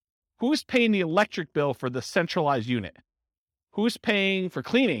 Who's paying the electric bill for the centralized unit? Who's paying for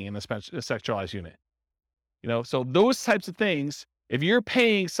cleaning in the centralized unit? So those types of things, if you're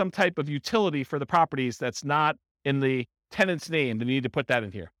paying some type of utility for the properties that's not in the tenant's name, then you need to put that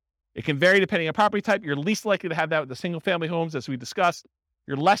in here. It can vary depending on property type. You're least likely to have that with the single family homes, as we discussed.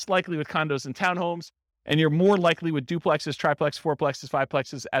 You're less likely with condos and townhomes, and you're more likely with duplexes, triplexes, fourplexes,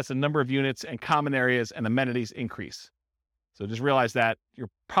 fiveplexes as the number of units and common areas and amenities increase. So just realize that your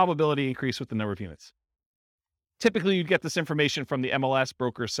probability increase with the number of units. Typically, you get this information from the MLS,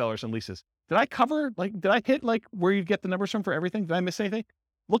 brokers, sellers, and leases. Did I hit where you get the numbers from for everything? Did I miss anything?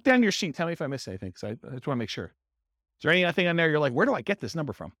 Look down your sheet. Tell me if I missed anything, because I just want to make sure. Is there anything on there you're like, where do I get this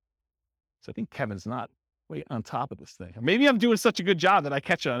number from? So I think Kevin's not way on top of this thing. Or maybe I'm doing such a good job that I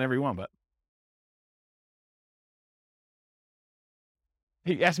catch it on every one, but.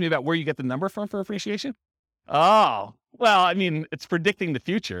 He asked me about where you get the number from for appreciation. Oh, well, I mean, it's predicting the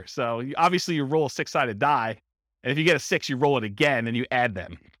future. So obviously you roll a 6-sided die. And if you get a 6, you roll it again and you add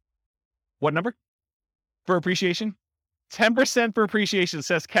them. What number for appreciation? 10% for appreciation,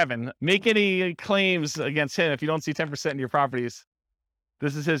 says Kevin. Make any claims against him if you don't see 10% in your properties.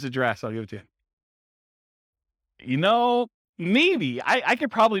 This is his address. I'll give it to you. You know, maybe. I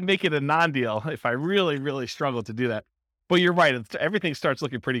could probably make it a non-deal if I really, really struggle to do that. But you're right. Everything starts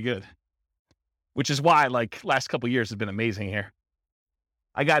looking pretty good, which is why, last couple of years has been amazing here.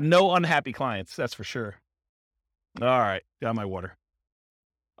 I got no unhappy clients, that's for sure. All right, got my water.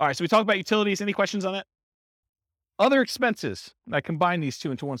 All right, so we talked about utilities. Any questions on that? Other expenses. I combine these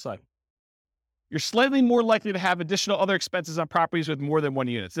two into one slide. You're slightly more likely to have additional other expenses on properties with more than one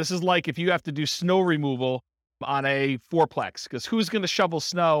unit. This is like if you have to do snow removal on a fourplex, because who's going to shovel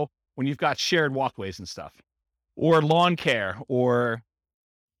snow when you've got shared walkways and stuff? Or lawn care, or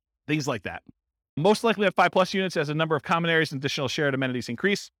things like that. Most likely have 5+ units as a number of common areas and additional shared amenities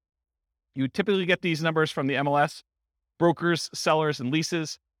increase. You typically get these numbers from the MLS, brokers, sellers, and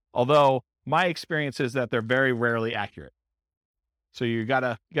leases, although my experience is that they're very rarely accurate. So you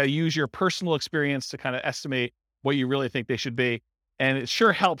gotta use your personal experience to kind of estimate what you really think they should be. And it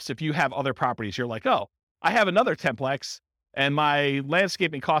sure helps if you have other properties. You're like, oh, I have another 10plex and my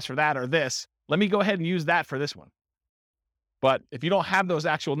landscaping costs for that are this. Let me go ahead and use that for this one. But if you don't have those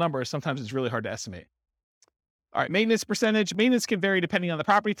actual numbers, sometimes it's really hard to estimate. All right, maintenance percentage. Maintenance can vary depending on the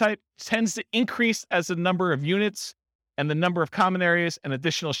property type. It tends to increase as the number of units and the number of common areas and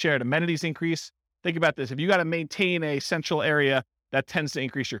additional shared amenities increase. Think about this. If you got to maintain a central area, that tends to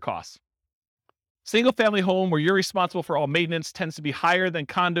increase your costs. Single family home where you're responsible for all maintenance tends to be higher than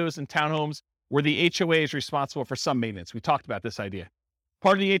condos and townhomes where the HOA is responsible for some maintenance. We talked about this idea.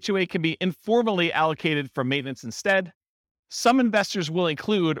 Part of the HOA can be informally allocated for maintenance instead. Some investors will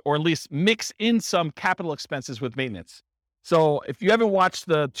include or at least mix in some capital expenses with maintenance. So if you haven't watched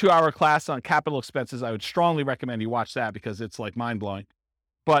the 2-hour class on capital expenses, I would strongly recommend you watch that because it's mind-blowing.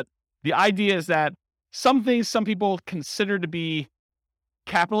 But the idea is that some things some people consider to be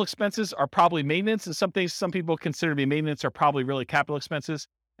capital expenses are probably maintenance, and some things some people consider to be maintenance are probably really capital expenses.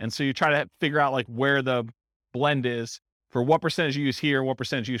 And so you try to figure out where the blend is for what percentage you use here, what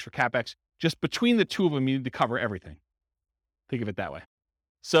percentage you use for CapEx. Just between the two of them, you need to cover everything. Think of it that way.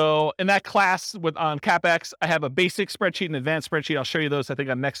 So in that class on CapEx, I have a basic spreadsheet and advanced spreadsheet. I'll show you those, I think,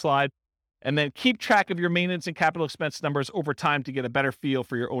 on the next slide. And then keep track of your maintenance and capital expense numbers over time to get a better feel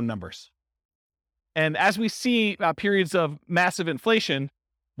for your own numbers. And as we see periods of massive inflation,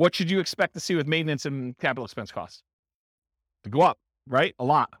 what should you expect to see with maintenance and capital expense costs? To go up, right? A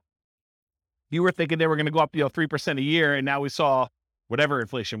lot. You were thinking they were going to go up 3% a year, and now we saw whatever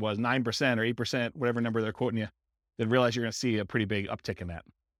inflation was, 9% or 8%, whatever number they're quoting you. Then realize you're going to see a pretty big uptick in that.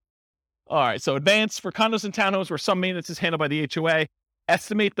 All right, so advanced for condos and townhomes where some maintenance is handled by the HOA,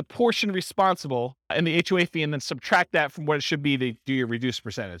 estimate the portion responsible in the HOA fee and then subtract that from what it should be to do your reduced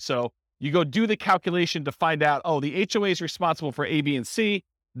percentage. So you go do the calculation to find out, oh, the HOA is responsible for A, B, and C.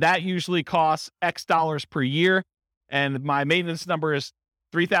 That usually costs X dollars per year. And my maintenance number is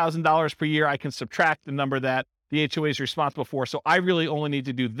 $3,000 per year. I can subtract the number that the HOA is responsible for. So I really only need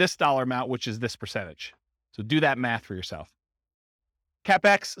to do this dollar amount, which is this percentage. So do that math for yourself.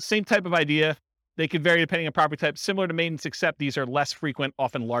 CapEx, same type of idea. They can vary depending on property type, similar to maintenance, except these are less frequent,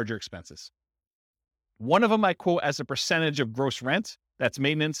 often larger expenses. One of them I quote as a percentage of gross rent. That's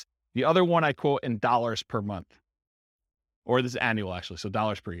maintenance. The other one I quote in dollars per month. Or this is annual, actually, so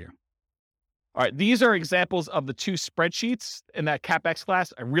dollars per year. All right, these are examples of the two spreadsheets in that CapEx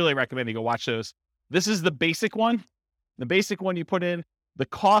class. I really recommend you go watch those. This is the basic one. The basic one you put in the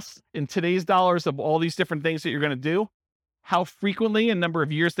cost in today's dollars of all these different things that you're going to do, how frequently and number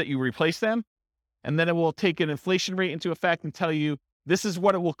of years that you replace them, and then it will take an inflation rate into effect and tell you this is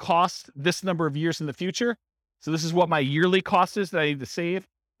what it will cost this number of years in the future. So this is what my yearly cost is that I need to save.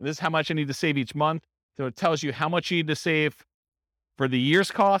 And this is how much I need to save each month. So it tells you how much you need to save for the year's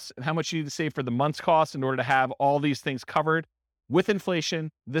costs and how much you need to save for the month's costs in order to have all these things covered with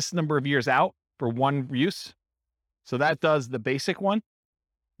inflation this number of years out for one use. So that does the basic one.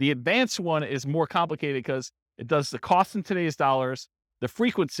 The advanced one is more complicated because it does the cost in today's dollars, the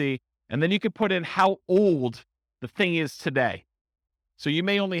frequency, and then you can put in how old the thing is today. So you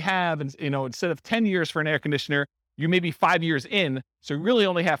may only have, instead of 10 years for an air conditioner, you may be 5 years in. So you really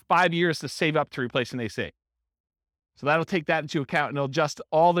only have 5 years to save up to replace an AC. So that'll take that into account, and it'll adjust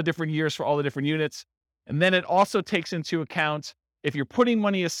all the different years for all the different units. And then it also takes into account if you're putting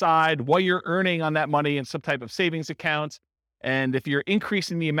money aside, what you're earning on that money in some type of savings account, and if you're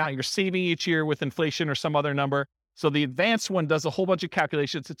increasing the amount you're saving each year with inflation or some other number. So the advanced one does a whole bunch of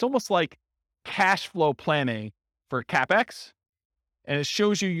calculations. It's almost like cash flow planning for CapEx, and it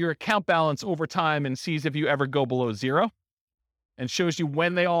shows you your account balance over time and sees if you ever go below zero, and shows you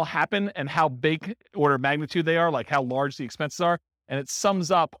when they all happen and how big order of magnitude they are, like how large the expenses are, and it sums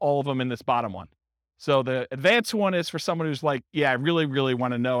up all of them in this bottom one. So the advanced one is for someone who's like, yeah, I really, really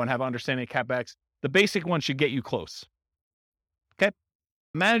want to know and have understanding of CapEx. The basic one should get you close. Okay.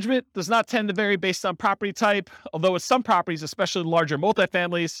 Management does not tend to vary based on property type, although with some properties, especially larger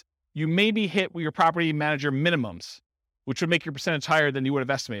multifamilies, you may be hit with your property manager minimums, which would make your percentage higher than you would have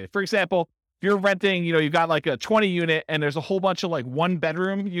estimated. For example, if you're renting, you've got like a 20 unit and there's a whole bunch of like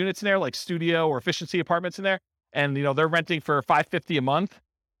 1-bedroom units in there, like studio or efficiency apartments in there. And, they're renting for $550 a month,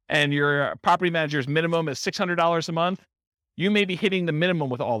 and your property manager's minimum is $600 a month. You may be hitting the minimum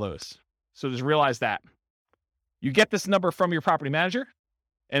with all those. So just realize that. You get this number from your property manager.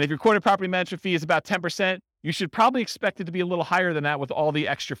 And if your quoted property management fee is about 10%, you should probably expect it to be a little higher than that with all the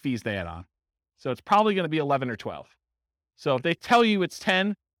extra fees they add on. So it's probably going to be 11 or 12. So if they tell you it's 10,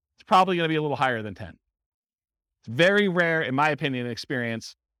 it's probably going to be a little higher than 10. It's very rare, in my opinion and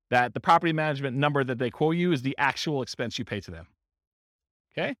experience, that the property management number that they quote you is the actual expense you pay to them.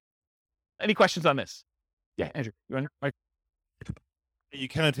 Okay? Any questions on this? Yeah, Andrew, you want to? Are you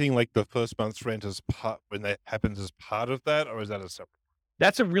counting like the first month's rent as part when that happens as part of that, or is that a separate?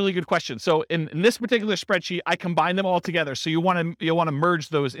 That's a really good question. So in this particular spreadsheet, I combine them all together. So you'll want to merge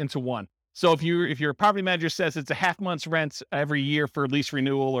those into one. So if your property manager says it's a half month's rent every year for lease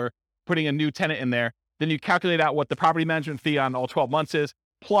renewal or putting a new tenant in there, then you calculate out what the property management fee on all 12 months is,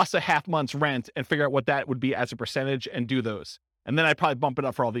 plus a half month's rent, and figure out what that would be as a percentage and do those. And then I'd probably bump it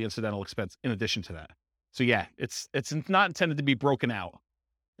up for all the incidental expense in addition to that. So yeah, it's not intended to be broken out.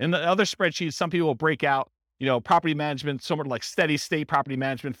 In the other spreadsheets, some people will break out, property management, somewhat like steady state property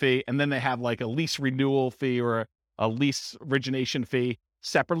management fee, and then they have like a lease renewal fee or a lease origination fee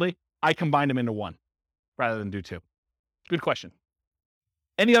separately. I combine them into one rather than do two. Good question.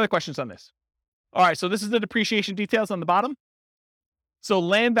 Any other questions on this? All right, so this is the depreciation details on the bottom. So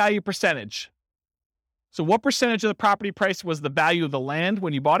land value percentage. So what percentage of the property price was the value of the land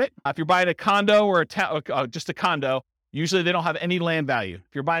when you bought it? If you're buying a condo or just a condo, usually they don't have any land value.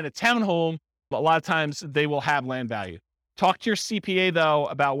 If you're buying a townhome, a lot of times they will have land value. Talk to your CPA, though,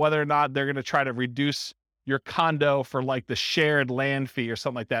 about whether or not they're going to try to reduce your condo for like the shared land fee or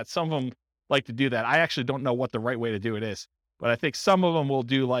something like that. Some of them like to do that. I actually don't know what the right way to do it is, but I think some of them will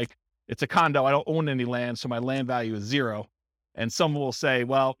do like, it's a condo, I don't own any land, so my land value is zero. And some will say,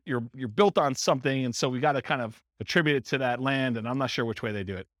 well, you're built on something, and so we got to kind of attribute it to that land, and I'm not sure which way they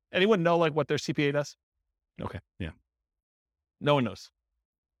do it. Anyone know like what their CPA does? Okay, yeah. No one knows.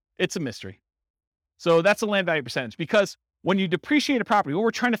 It's a mystery. So that's the land value percentage, because when you depreciate a property, what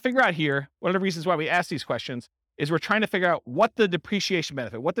we're trying to figure out here, one of the reasons why we ask these questions, is we're trying to figure out what the depreciation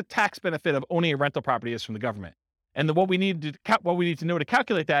benefit, what the tax benefit of owning a rental property is from the government. And what we need to know to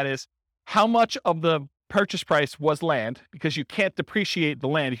calculate that is how much of the purchase price was land, because you can't depreciate the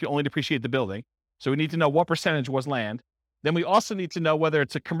land, you can only depreciate the building. So we need to know what percentage was land. Then we also need to know whether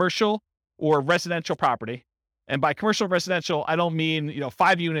it's a commercial or residential property. And by commercial residential, I don't mean,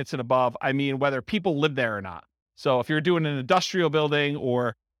 5 units and above. I mean whether people live there or not. So if you're doing an industrial building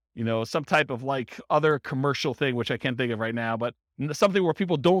or, some type of like other commercial thing, which I can't think of right now, but something where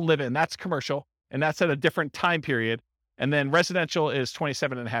people don't live in, that's commercial. And that's at a different time period. And then residential is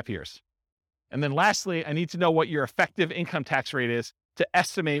 27 and a half years. And then lastly, I need to know what your effective income tax rate is to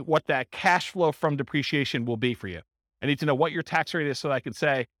estimate what that cash flow from depreciation will be for you. I need to know what your tax rate is so that I can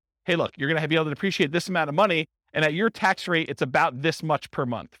say, hey, look, you're going to be able to depreciate this amount of money, and at your tax rate, it's about this much per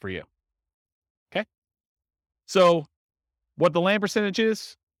month for you. Okay? So what the land percentage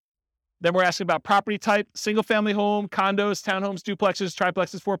is, then we're asking about property type, single family home, condos, townhomes, duplexes,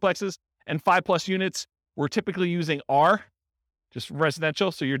 triplexes, fourplexes, and 5+ units. We're typically using R, just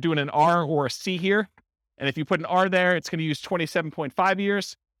residential. So you're doing an R or a C here. And if you put an R there, it's going to use 27.5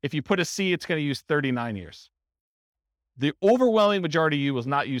 years. If you put a C, it's going to use 39 years. The overwhelming majority of you will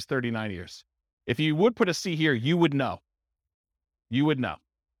not use 39 years. If you would put a C here, you would know. You would know.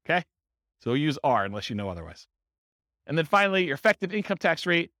 Okay. So use R unless you know otherwise. And then finally, your effective income tax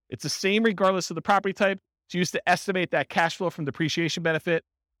rate, it's the same regardless of the property type. It's used to estimate that cash flow from depreciation benefit.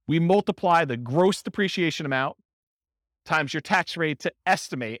 We multiply the gross depreciation amount times your tax rate to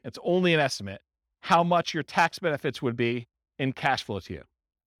estimate, it's only an estimate, how much your tax benefits would be in cash flow to you.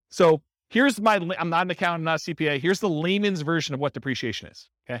 So here's I'm not an accountant, not a CPA. Here's the layman's version of what depreciation is,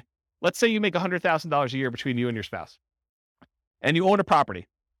 okay? Let's say you make $100,000 a year between you and your spouse, and you own a property.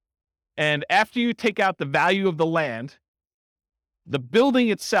 And after you take out the value of the land, the building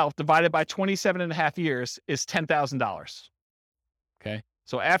itself divided by 27 and a half years is $10,000, okay?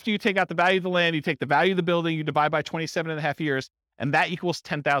 So after you take out the value of the land, you take the value of the building, you divide by 27 and a half years, and that equals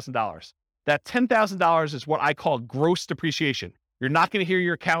 $10,000. That $10,000 is what I call gross depreciation. You're not going to hear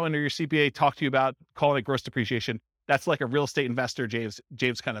your accountant or your CPA talk to you about calling it gross depreciation. That's like a real estate investor,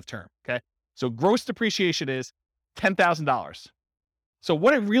 James kind of term, okay? So gross depreciation is $10,000. So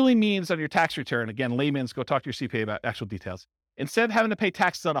what it really means on your tax return, again, layman's, go talk to your CPA about actual details. Instead of having to pay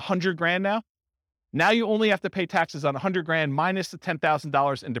taxes on $100,000 now you only have to pay taxes on $100,000 minus the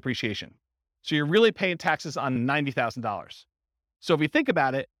 $10,000 in depreciation. So you're really paying taxes on $90,000. So if you think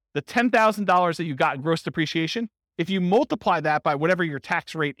about it, the $10,000 that you got in gross depreciation, if you multiply that by whatever your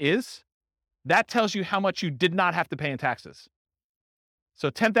tax rate is, that tells you how much you did not have to pay in taxes. So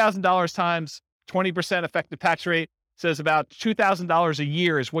 $10,000 times 20% effective tax rate says about $2,000 a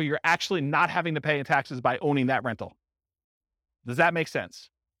year is what you're actually not having to pay in taxes by owning that rental. Does that make sense?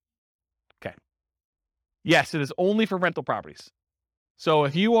 Okay. Yes, it is only for rental properties. So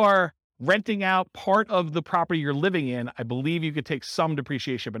if you are renting out part of the property you're living in, I believe you could take some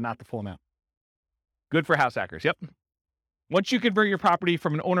depreciation, but not the full amount. Good for house hackers. Yep. Once you convert your property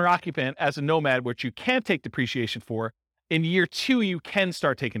from an owner-occupant as a nomad, which you can take depreciation for, in year 2, you can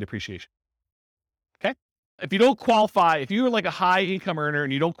start taking depreciation. Okay? If you don't qualify, if you're like a high income earner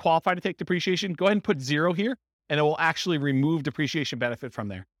and you don't qualify to take depreciation, go ahead and put 0 here, and it will actually remove depreciation benefit from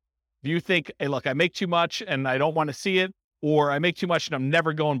there. If you think, hey, look, I make too much and I don't want to see it, or I make too much and I'm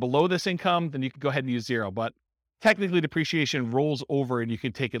never going below this income, then you can go ahead and use 0. But technically depreciation rolls over and you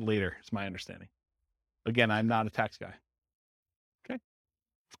can take it later, is my understanding. Again, I'm not a tax guy. Okay.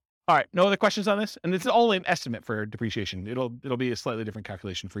 All right. No other questions on this? And this is only an estimate for depreciation. It'll be a slightly different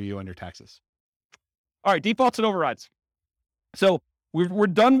calculation for you on your taxes. All right. Defaults and overrides. So we're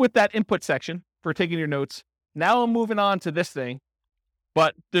done with that input section for taking your notes. Now I'm moving on to this thing.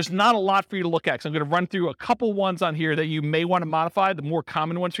 But there's not a lot for you to look at. So I'm going to run through a couple ones on here that you may want to modify, the more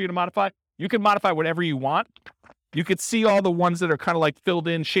common ones for you to modify. You can modify whatever you want. You could see all the ones that are kind of like filled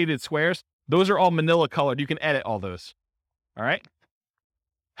in shaded squares. Those are all manila colored. You can edit all those. All right.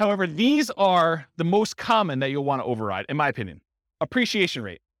 However, these are the most common that you'll want to override, in my opinion. Appreciation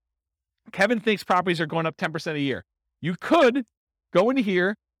rate. Kevin thinks properties are going up 10% a year. You could go into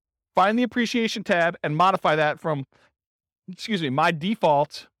here, find the appreciation tab, and modify that from my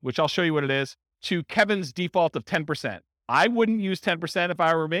default, which I'll show you what it is, to Kevin's default of 10%. I wouldn't use 10% if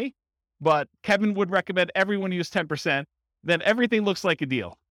I were me, but Kevin would recommend everyone use 10%. Then everything looks like a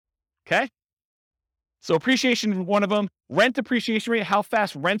deal. Okay? So appreciation is one of them. Rent appreciation rate, how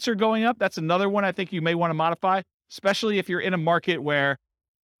fast rents are going up. That's another one I think you may want to modify, especially if you're in a market where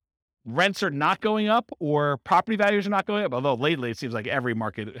rents are not going up or property values are not going up. Although lately it seems like every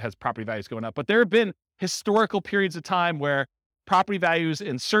market has property values going up. But there have been historical periods of time where property values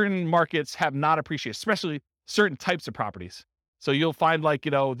in certain markets have not appreciated, especially certain types of properties. So you'll find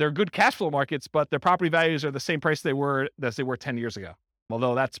they're good cash flow markets, but their property values are the same price as they were 10 years ago.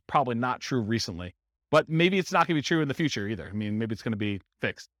 Although that's probably not true recently. But maybe it's not going to be true in the future either. I mean, maybe it's going to be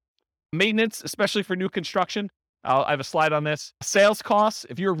fixed. Maintenance, especially for new construction. I have a slide on this. Sales costs.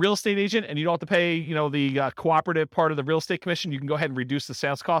 If you're a real estate agent and you don't have to pay, the cooperative part of the real estate commission, you can go ahead and reduce the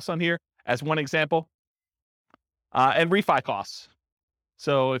sales costs on here as one example. And refi costs.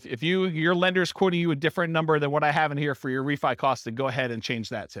 So if your lender is quoting you a different number than what I have in here for your refi costs, then go ahead and change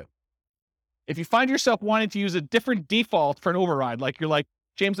that too. If you find yourself wanting to use a different default for an override, like you're like,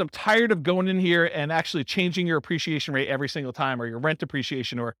 James, I'm tired of going in here and actually changing your appreciation rate every single time, or your rent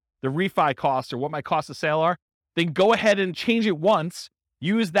appreciation, or the refi cost, or what my cost of sale are, then go ahead and change it once.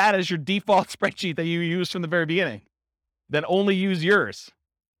 Use that as your default spreadsheet that you used from the very beginning. Then only use yours.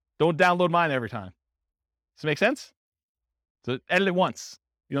 Don't download mine every time. Does it make sense? So edit it once.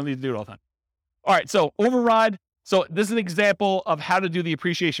 You don't need to do it all the time. All right, so override. So this is an example of how to do the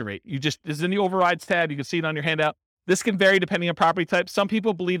appreciation rate. This is in the overrides tab. You can see it on your handout. This can vary depending on property type. Some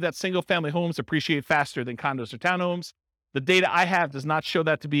people believe that single family homes appreciate faster than condos or townhomes. The data I have does not show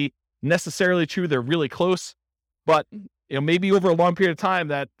that to be necessarily true. They're really close, but maybe over a long period of time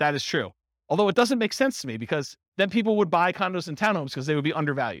that is true. Although it doesn't make sense to me, because then people would buy condos and townhomes because they would be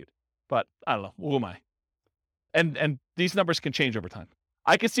undervalued. But I don't know. Who am I? And these numbers can change over time.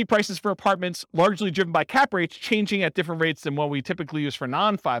 I can see prices for apartments largely driven by cap rates changing at different rates than what we typically use for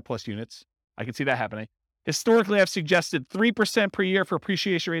non-5+ units. I can see that happening. Historically, I've suggested 3% per year for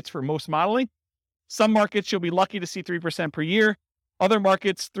appreciation rates for most modeling. Some markets, you'll be lucky to see 3% per year. Other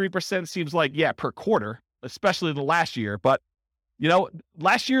markets, 3% seems like, per quarter, especially the last year. But,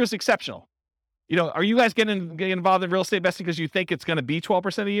 last year is exceptional. Are you guys getting involved in real estate investing because you think it's going to be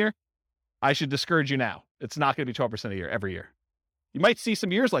 12% a year? I should discourage you now. It's not going to be 12% a year every year. You might see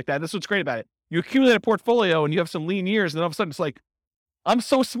some years like that. That's what's great about it. You accumulate a portfolio and you have some lean years, and then all of a sudden it's like, I'm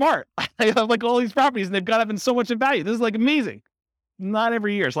so smart. I have like all these properties and they've got up in so much in value. This is like amazing. Not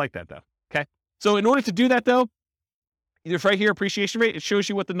every year is like that though. Okay. So in order to do that though, either right here, appreciation rate, it shows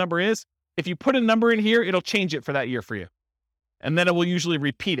you what the number is. If you put a number in here, it'll change it for that year for you. And then it will usually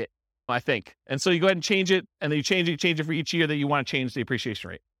repeat it, I think. And so you go ahead and change it, and then you change it for each year that you want to change the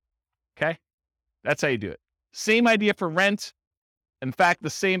appreciation rate. Okay. That's how you do it. Same idea for rent. In fact, the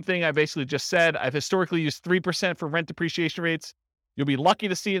same thing I basically just said. I've historically used 3% for rent depreciation rates. You'll be lucky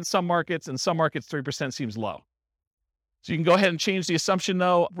to see in some markets. In some markets, 3% seems low. So you can go ahead and change the assumption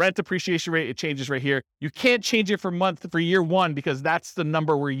though. Rent depreciation rate, it changes right here. You can't change it for year one because that's the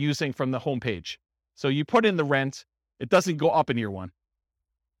number we're using from the homepage. So you put in the rent, it doesn't go up in year one,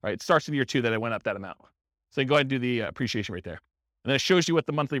 right? It starts in year two that it went up that amount. So you go ahead and do the appreciation rate there. And then it shows you what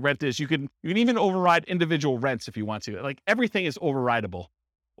the monthly rent is. You can even override individual rents if you want to. Like everything is overrideable.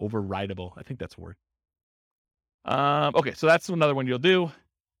 Overrideable. I think that's a word. Okay, so that's another one you'll do.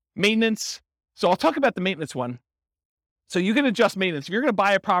 Maintenance. So I'll talk about the maintenance one. So you can adjust maintenance. If you're going to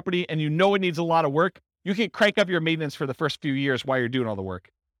buy a property and you know it needs a lot of work, you can crank up your maintenance for the first few years while you're doing all the work.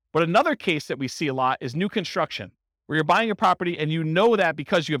 But another case that we see a lot is new construction, where you're buying a property and you know that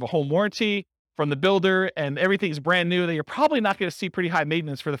because you have a home warranty from the builder and everything's brand new, that you're probably not going to see pretty high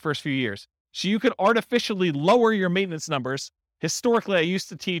maintenance for the first few years. So you can artificially lower your maintenance numbers. Historically, I used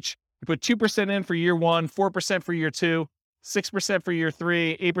to teach you put 2% in for year one, 4% for year two, 6% for year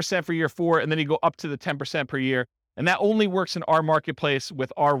three, 8% for year four, and then you go up to the 10% per year. And that only works in our marketplace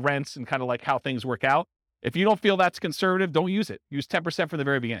with our rents and kind of like how things work out. If you don't feel that's conservative, don't use it. Use 10% from the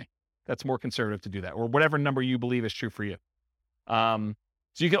very beginning. That's more conservative to do that, or whatever number you believe is true for you. So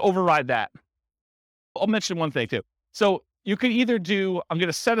you can override that. I'll mention one thing too. So you could either do, I'm going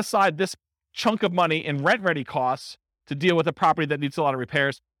to set aside this chunk of money in rent-ready costs to deal with a property that needs a lot of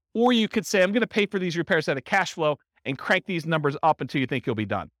repairs, or you could say, I'm going to pay for these repairs out of cash flow and crank these numbers up until you think you'll be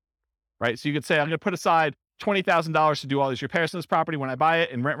done, right? So you could say, I'm going to put aside $20,000 to do all these repairs on this property when I buy it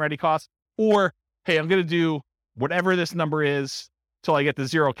in rent-ready costs, or, hey, I'm going to do whatever this number is till I get to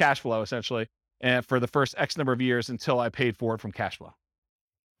zero cash flow, essentially, and for the first X number of years until I paid for it from cash flow.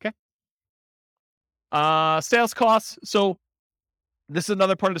 Okay. Sales costs. So this is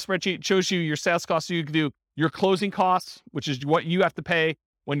another part of the spreadsheet. It shows you your sales costs. So you can do your closing costs, which is what you have to pay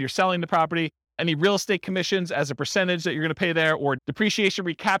when you're selling the property, any real estate commissions as a percentage that you're going to pay there, or depreciation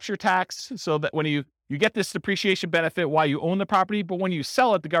recapture tax, so that when you get this depreciation benefit while you own the property, but when you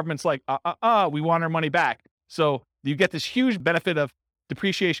sell it, the government's like, we want our money back. So you get this huge benefit of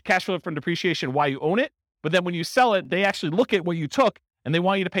depreciation, cash flow from depreciation while you own it. But then when you sell it, they actually look at what you took and they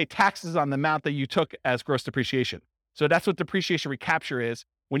want you to pay taxes on the amount that you took as gross depreciation. So that's what depreciation recapture is.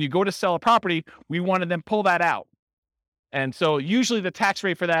 When you go to sell a property, we want to then pull that out. And so usually the tax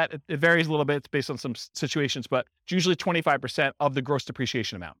rate for that, it varies a little bit. It's based on some situations, but it's usually 25% of the gross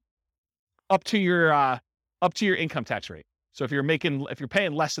depreciation amount up to your income tax rate. So if you're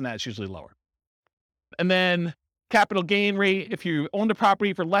paying less than that, it's usually lower. And then capital gain rate, if you own the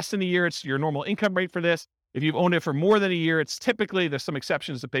property for less than a year, it's your normal income rate for this. If you've owned it for more than a year, it's typically, there's some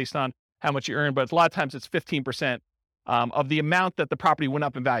exceptions based on how much you earn, but a lot of times it's 15% of the amount that the property went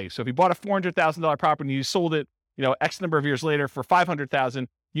up in value. So if you bought a $400,000 property and you sold it, X number of years later for $500,000,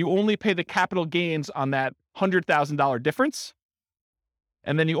 you only pay the capital gains on that $100,000 difference.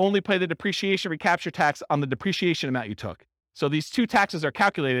 And then you only pay the depreciation recapture tax on the depreciation amount you took. So these two taxes are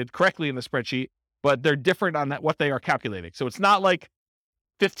calculated correctly in the spreadsheet, but they're different on what they are calculating. So it's not like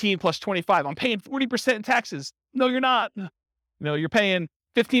 15 plus 25. I'm paying 40% in taxes. No, you're not. You're paying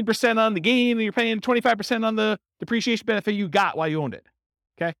 15% on the gain and you're paying 25% on the depreciation benefit you got while you owned it.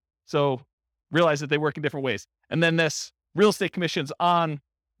 Okay. So realize that they work in different ways. And then this real estate commissions on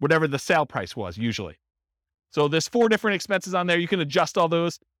whatever the sale price was usually. So there's 4 different expenses on there. You can adjust all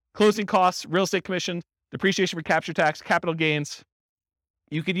those: closing costs, real estate commission, depreciation recapture tax, capital gains.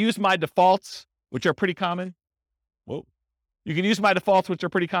 You could use my defaults, which are pretty common. You can use my defaults, which are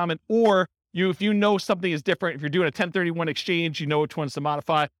pretty common, or if you know something is different, if you're doing a 1031 exchange, you know which ones to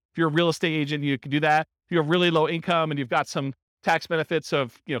modify. If you're a real estate agent, you can do that. you have really low income and you've got some tax benefits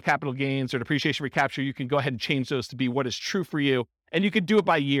of, capital gains or depreciation recapture, you can go ahead and change those to be what is true for you. And you could do it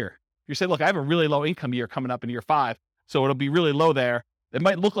by year. You say, look, I have a really low income year coming up in year 5, so it'll be really low there. It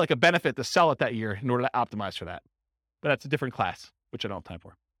might look like a benefit to sell it that year in order to optimize for that. But that's a different class, which I don't have time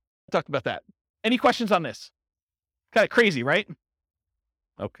for. I talked about that. Any questions on this? Kind of crazy, right?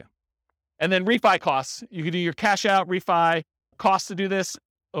 Okay. And then refi costs. You can do your cash out, refi costs to do this,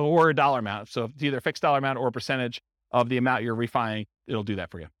 or a dollar amount. So it's either a fixed dollar amount or a percentage of the amount you're refining. It'll do that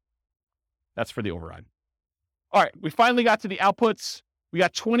for you. That's for the override. All right. We finally got to the outputs. We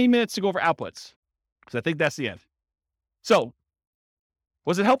got 20 minutes to go over outputs because I think that's the end. So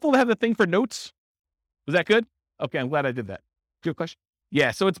was it helpful to have the thing for notes? Was that good? Okay. I'm glad I did that. Good question.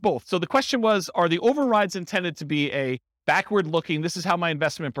 Yeah. So it's both. So the question was, are the overrides intended to be a backward looking, this is how my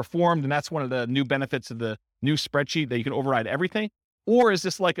investment performed, and that's one of the new benefits of the new spreadsheet, that you can override everything? Or is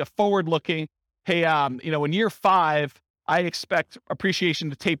this like a forward looking, hey, in year 5, I expect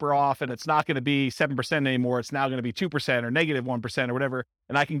appreciation to taper off and it's not going to be 7% anymore. It's now going to be 2% or negative 1% or whatever.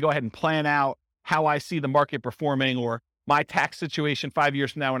 And I can go ahead and plan out how I see the market performing, or my tax situation 5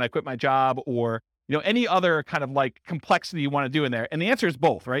 years from now when I quit my job, or, any other kind of like complexity you want to do in there. And the answer is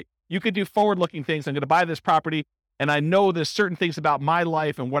both, right? You could do forward looking things. I'm going to buy this property and I know there's certain things about my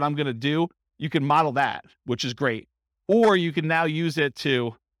life and what I'm going to do. You can model that, which is great. Or you can now use it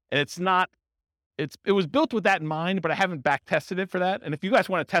to, and it was built with that in mind, but I haven't back tested it for that. And if you guys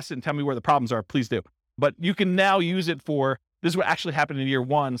want to test it and tell me where the problems are, please do. But you can now use it for, this is what actually happened in year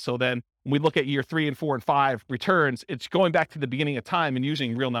 1. So then when we look at year 3 and 4 and 5 returns, it's going back to the beginning of time and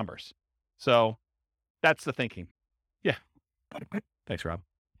using real numbers. So that's the thinking. Yeah. Thanks, Rob.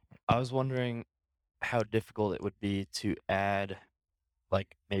 I was wondering how difficult it would be to add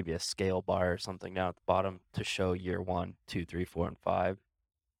like maybe a scale bar or something down at the bottom to show year 1, 2, 3, 4, and 5.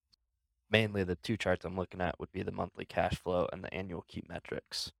 Mainly the 2 charts I'm looking at would be the monthly cash flow and the annual key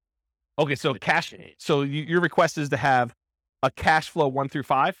metrics. Okay, so your request is to have a cash flow 1 through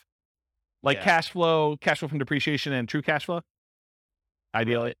 5? Like cash flow from depreciation and true cash flow?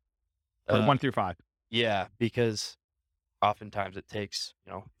 Ideally. Or 1 through 5? Yeah, because oftentimes it takes,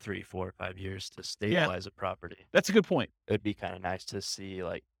 3, 4, 5 years to stabilize a property. That's a good point. It would be kind of nice to see,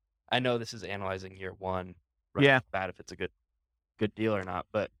 like, I know this is analyzing year 1, right off the bat, if it's a good deal or not,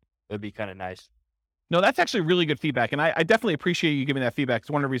 but it would be kind of nice. No, that's actually really good feedback. And I definitely appreciate you giving that feedback.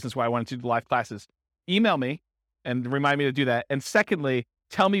 It's one of the reasons why I wanted to do the live classes. Email me and remind me to do that. And secondly,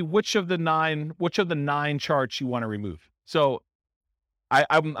 tell me which of the 9 charts you want to remove. So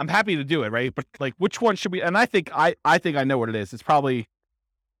I'm happy to do it, right? But like, which one should we? And I think I know what it is. It's probably,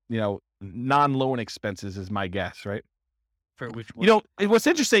 non-loan expenses is my guess, right? For which one? What's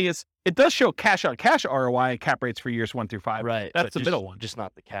interesting is it does show cash on cash ROI and cap rates for years 1 through 5. Right. That's the middle one. Just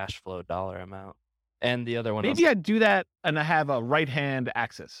not the cash flow dollar amount. And the other one. Maybe I'd do that and I have a right hand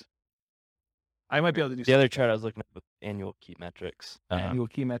axis. I might be able to do the other chart I was looking at with annual key metrics. Annual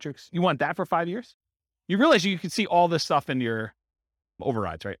key metrics. You want that for 5 years? You realize you can see all this stuff in your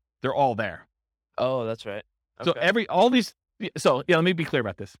overrides, right? They're all there. Oh, that's right. Okay. So let me be clear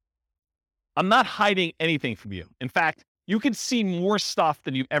about this. I'm not hiding anything from you. In fact, you can see more stuff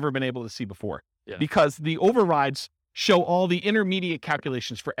than you've ever been able to see before, because the overrides show all the intermediate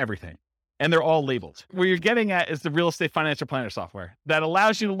calculations for everything, and they're all labeled. Where you're getting at is the real estate financial planner software that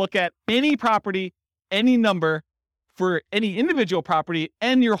allows you to look at any property, any number for any individual property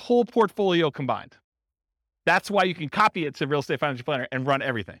and your whole portfolio combined. That's why you can copy it to Real Estate Financial Planner and run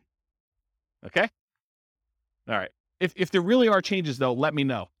everything. Okay? All right. If there really are changes, though, let me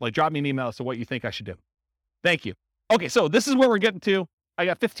know. Like, drop me an email as to what you think I should do. Thank you. Okay, so this is where we're getting to. I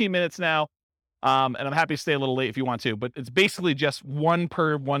got 15 minutes now, and I'm happy to stay a little late if you want to, but it's basically just one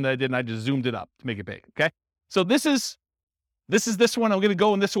per one that I did, and I just zoomed it up to make it big, okay? So this is this one. I'm going to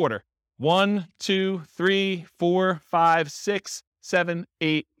go in this order. 1, 2, 3, 4, 5, 6, 7,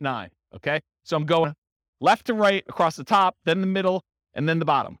 8, 9, okay? So I'm going left to right across the top, then the middle, and then the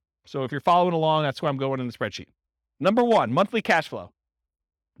bottom. So if you're following along, that's where I'm going in the spreadsheet. Number 1, monthly cash flow.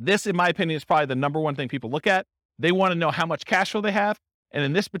 This, in my opinion, is probably the number one thing people look at. They want to know how much cash flow they have. And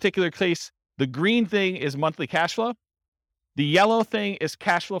in this particular case, the green thing is monthly cash flow. The yellow thing is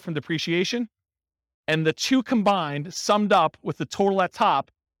cash flow from depreciation. And the 2 combined, summed up with the total at top,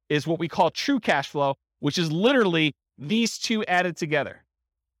 is what we call true cash flow, which is literally these 2 added together.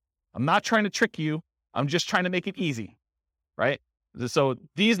 I'm not trying to trick you. I'm just trying to make it easy, right? So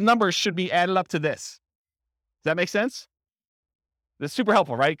these numbers should be added up to this. Does that make sense? That's super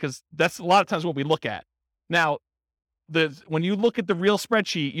helpful, right? Because that's a lot of times what we look at. Now, when you look at the real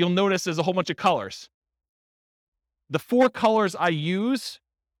spreadsheet, you'll notice there's a whole bunch of colors. The 4 colors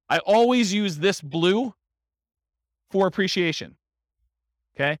I always use this blue for appreciation.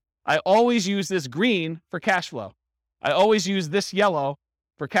 Okay. I always use this green for cash flow. I always use this yellow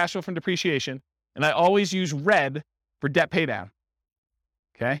for cash flow from depreciation. And I always use red for debt paydown.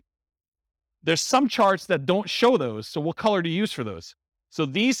 Okay. There's some charts that don't show those. So what color to use for those? So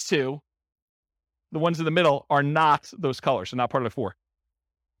these two, the ones in the middle, are not those colors. They're not part of the four.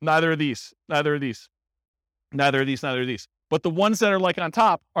 Neither of these, neither of these, neither of these, neither of these. But the ones that are like on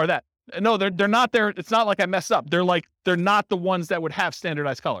top are that. No, they're not there. It's not like I messed up. They're not the ones that would have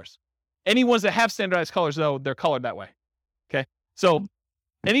standardized colors. Any ones that have standardized colors, though, they're colored that way. Okay. So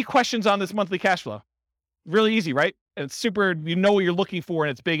any questions on this monthly cash flow? Really easy, right? And it's super, you know what you're looking for,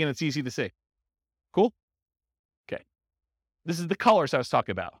 and it's big and it's easy to see. Cool? Okay. This is the colors I was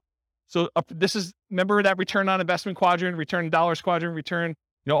talking about. So this is, remember that return on investment quadrant, return in dollars quadrant, return,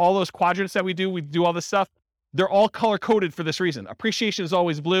 all those quadrants that we do all this stuff. They're all color coded for this reason. Appreciation is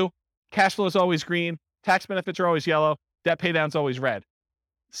always blue. Cash flow is always green. Tax benefits are always yellow. Debt pay down is always red.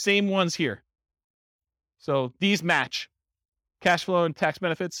 Same ones here. So these match. Cash flow and tax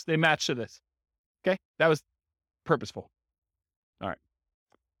benefits, they match to this. Okay? That was purposeful. All right.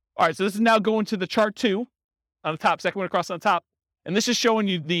 So this is now going to the chart 2 on the top, second one across on the top. And this is showing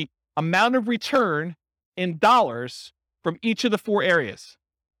you the amount of return in dollars from each of the 4 areas.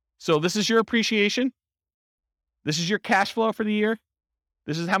 So this is your appreciation. This is your cash flow for the year.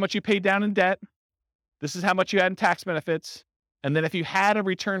 This is how much you paid down in debt. This is how much you had in tax benefits. And then if you had a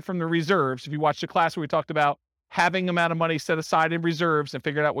return from the reserves, if you watched the class where we talked about having amount of money set aside in reserves and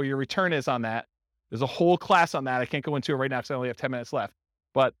figured out what your return is on that, there's a whole class on that. I can't go into it right now because I only have 10 minutes left.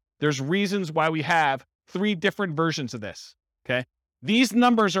 But there's reasons why we have 3 different versions of this, okay? These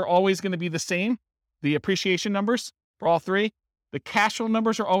numbers are always going to be the same, the appreciation numbers for all 3. The cash flow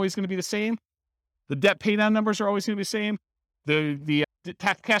numbers are always going to be the same. The debt pay down numbers are always going to be the same. The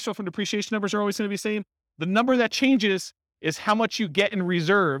cash flow from depreciation numbers are always going to be the same. The number that changes is how much you get in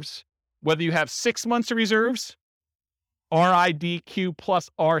reserves, whether you have 6 months of reserves, RIDQ plus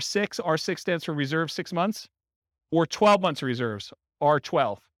R6. R6 stands for reserve 6 months, or 12 months of reserves,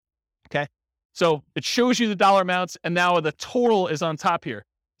 R12. Okay. So it shows you the dollar amounts, and now the total is on top here.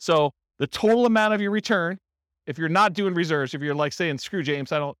 So the total amount of your return, if you're not doing reserves, if you're like saying, screw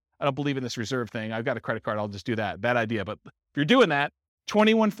James, I don't believe in this reserve thing. I've got a credit card. I'll just do that. Bad idea. But if you're doing that,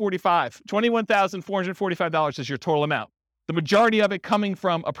 $21,445 is your total amount. The majority of it coming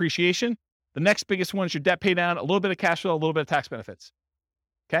from appreciation. The next biggest one is your debt pay down, a little bit of cash flow, a little bit of tax benefits.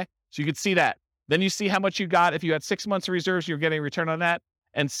 Okay. So you can see that. Then you see how much you got. If you had 6 months of reserves, you're getting a return on that.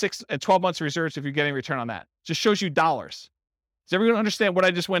 And 12 months of reserves if you're getting a return on that. Just shows you dollars. Does everyone understand what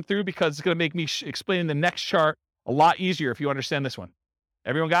I just went through? Because it's going to make me explaining the next chart a lot easier if you understand this one.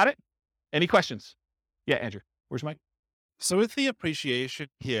 Everyone got it? Any questions? Yeah, Andrew. Where's Mike? So with the appreciation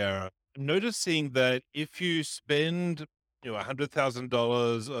here, I'm noticing that if you spend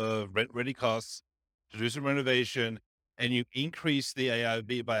 $100,000 of rent-ready costs to do some renovation, and you increase the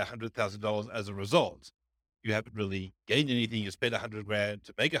ARV by $100,000 as a result, you haven't really gained anything. You spent $100,000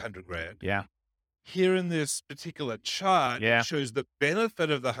 to make $100,000. Yeah. Here in this particular chart, it shows the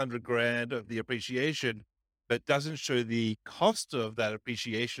benefit of the $100,000 of the appreciation, but doesn't show the cost of that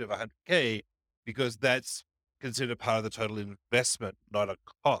appreciation of $100K, because that's considered part of the total investment, not a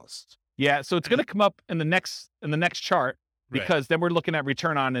cost. Yeah. So it's going to come up in the next chart, because then we're looking at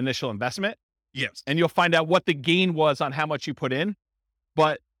return on initial investment. Yes. And you'll find out what the gain was on how much you put in.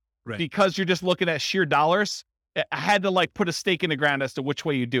 But because you're just looking at sheer dollars, I had to put a stake in the ground as to which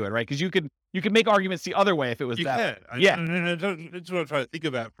way you do it, right? Because you could make arguments the other way if it was that. That's what I'm trying to think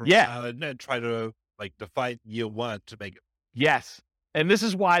about. And then try to define year 1 to make it. Yes. And this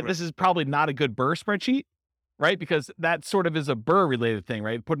is why this is probably not a good BRRRR spreadsheet, right? Because that sort of is a BRRRR related thing,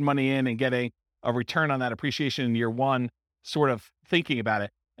 right? Putting money in and getting a return on that appreciation in year 1, sort of thinking about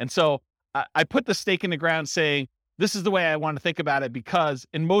it. And so I put the stake in the ground saying, this is the way I want to think about it, because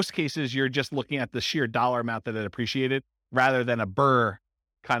in most cases, you're just looking at the sheer dollar amount that it appreciated rather than a BRRRR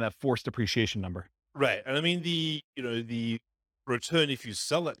kind of forced appreciation number. Right. And I mean, the return, if you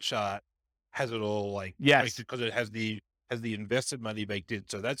sell that chart, has it all because it has the invested money baked in.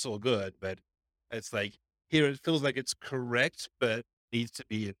 So that's all good. But it's here it feels like it's correct, but needs to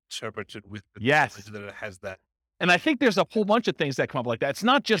be interpreted with the knowledge that it has that. And I think there's a whole bunch of things that come up like that. It's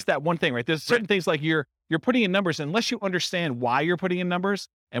not just that one thing, right? There's certain things like you're putting in numbers, unless you understand why you're putting in numbers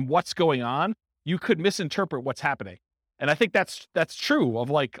and what's going on, you could misinterpret what's happening. And I think that's true of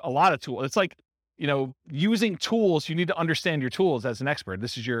a lot of tools. It's using tools, you need to understand your tools as an expert.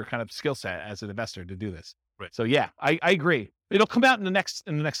 This is your kind of skill set as an investor to do this. Right. So yeah, I agree. It'll come out in the next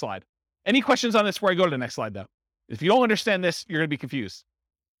slide. Any questions on this before I go to the next slide though? If you don't understand this, you're going to be confused.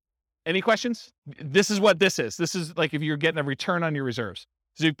 Any questions? This is what this is. This is like if you're getting a return on your reserves.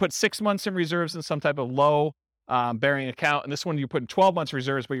 So you put 6 months in reserves in some type of low bearing account. And this one, you put 12 months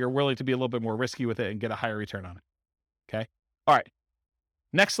reserves, but you're willing to be a little bit more risky with it and get a higher return on it. Okay. All right.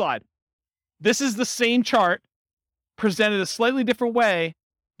 Next slide. This is the same chart presented a slightly different way,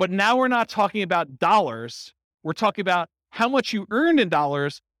 but now we're not talking about dollars. We're talking about how much you earned in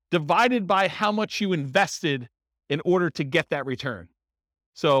dollars divided by how much you invested in order to get that return.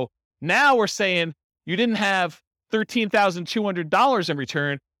 So now we're saying you didn't have $13,200 in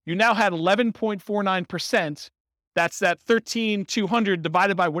return. You now had 11.49%. That's that 13,200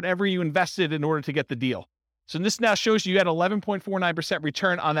 divided by whatever you invested in order to get the deal. So this now shows you had 11.49%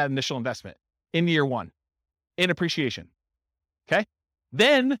 return on that initial investment in year one in appreciation. Okay.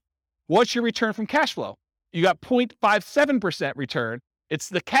 Then what's your return from cash flow? You got 0.57% return. It's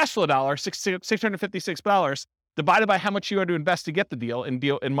the cash flow dollar, $656 divided by how much you had to invest to get the deal in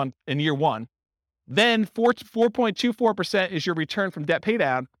year one. Then 4.24% is your return from debt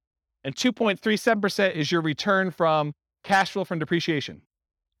paydown, and 2.37% is your return from cash flow from depreciation.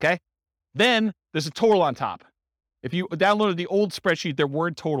 Okay. Then there's a total on top. If you downloaded the old spreadsheet, there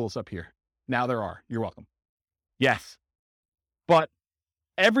weren't totals up here. Now there are. You're welcome. Yes. But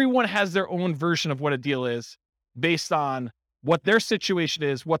everyone has their own version of what a deal is based on what their situation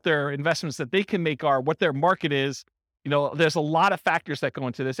is, what their investments that they can make are, what their market is. There's a lot of factors that go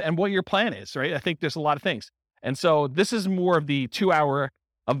into this and what your plan is, right? I think there's a lot of things. And so this is more of the 2 hour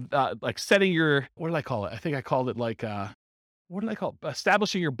of like setting your, what did I call it? I think I called it like, what did I call it?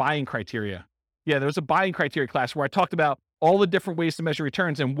 Establishing your buying criteria. Yeah, there was a buying criteria class where I talked about all the different ways to measure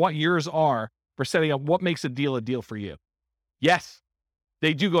returns and what yours are for setting up what makes a deal for you. Yes,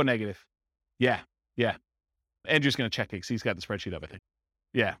 they do go negative. Yeah. Andrew's going to check it because he's got the spreadsheet up, I think.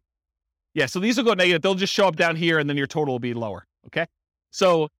 Yeah. So these will go negative. They'll just show up down here and then your total will be lower. Okay.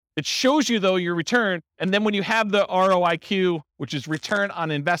 So it shows you though your return. And then when you have the ROIQ, which is return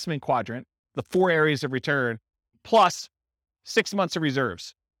on investment quadrant, the 4 areas of return plus 6 months of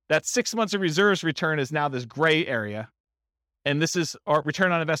reserves. That 6 months of reserves return is now this gray area. And this is our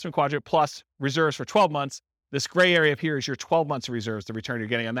return on investment quadrant plus reserves for 12 months. This gray area up here is your 12 months of reserves, the return you're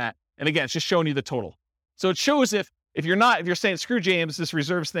getting on that. And again, it's just showing you the total. So it shows if you're saying, screw James, this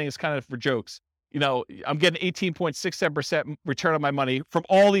reserves thing is kind of for jokes. I'm getting 18.67% return on my money from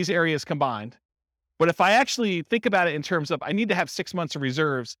all these areas combined. But if I actually think about it in terms of, I need to have 6 months of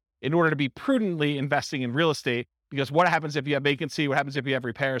reserves in order to be prudently investing in real estate, because what happens if you have vacancy? What happens if you have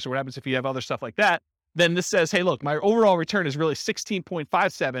repairs? Or what happens if you have other stuff like that? Then this says, hey, look, my overall return is really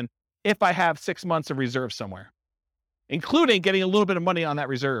 16.57 if I have 6 months of reserve somewhere, including getting a little bit of money on that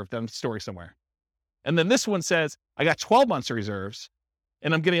reserve that I'm storing somewhere. And then this one says, I got 12 months of reserves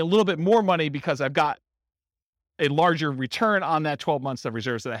and I'm getting a little bit more money because I've got a larger return on that 12 months of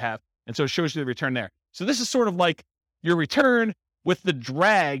reserves that I have. And so it shows you the return there. So this is sort of like your return with the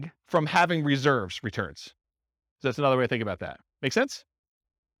drag from having reserves returns. So that's another way to think about that. Make sense?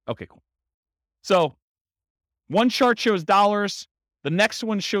 Okay, cool. So one chart shows dollars. The next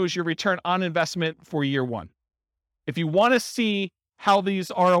one shows your return on investment for year one. If you want to see how these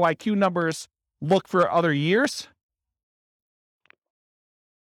ROIQ numbers look for other years,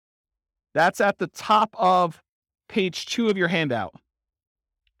 that's at the top of page 2 of your handout.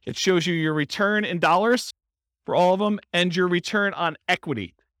 It shows you your return in dollars for all of them and your return on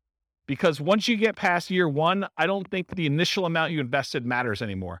equity. Because once you get past year one, I don't think the initial amount you invested matters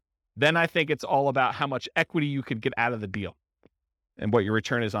anymore. Then I think it's all about how much equity you could get out of the deal and what your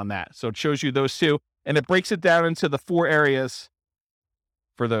return is on that. So it shows you those two, and it breaks it down into the 4 areas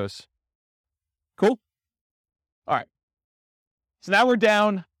for those. Cool? All right. So now we're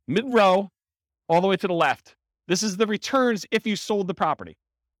down mid-row all the way to the left. This is the returns if you sold the property.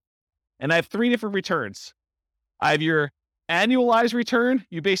 And I have 3 different returns. I have your annualized return.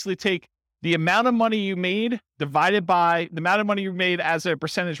 You basically take the amount of money you made divided by the amount of money you made as a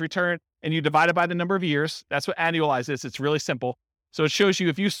percentage return, and you divide it by the number of years. That's what annualized is. It's really simple. So it shows you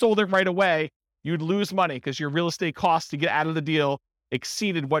if you sold it right away, you'd lose money because your real estate costs to get out of the deal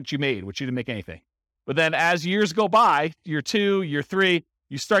exceeded what you made, which you didn't make anything. But then as years go by, year 2, year 3,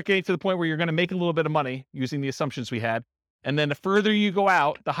 you start getting to the point where you're going to make a little bit of money using the assumptions we had. And then the further you go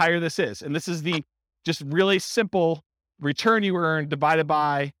out, the higher this is. And this is the just really simple return you earn divided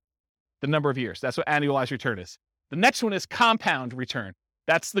by the number of years. That's what annualized return is. The next one is compound return.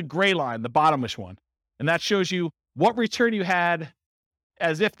 That's the gray line, the bottomish one. And that shows you what return you had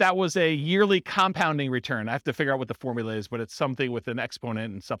as if that was a yearly compounding return. I have to figure out what the formula is, but it's something with an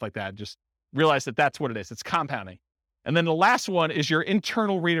exponent and stuff like that. Just realize that that's what it is. It's compounding. And then the last one is your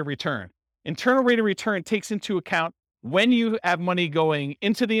internal rate of return. Internal rate of return takes into account when you have money going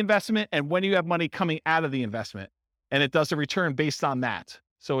into the investment and when you have money coming out of the investment. And it does a return based on that.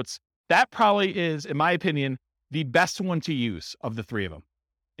 So that probably is, in my opinion, the best one to use of the three of them,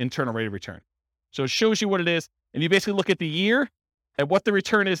 internal rate of return. So it shows you what it is. And you basically look at the year and what the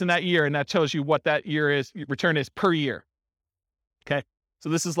return is in that year. And that tells you what that return is per year. Okay. So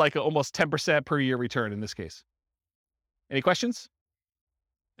this is like almost 10% per year return in this case. Any questions?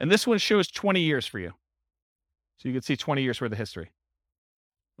 And this one shows 20 years for you. So you can see 20 years worth of history.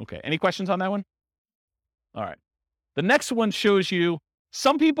 Okay. Any questions on that one? All right. The next one shows you,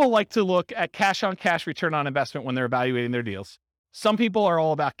 some people like to look at cash on cash return on investment when they're evaluating their deals. Some people are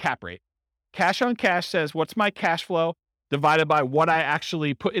all about cap rate. Cash on cash says, what's my cash flow divided by what I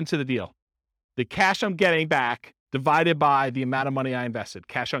actually put into the deal? The cash I'm getting back divided by the amount of money I invested.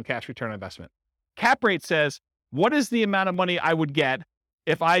 Cash on cash return on investment. Cap rate says, what is the amount of money I would get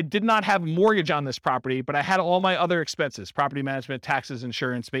if I did not have a mortgage on this property, but I had all my other expenses, property management, taxes,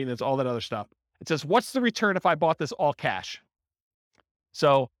 insurance, maintenance, all that other stuff. It says, what's the return if I bought this all cash?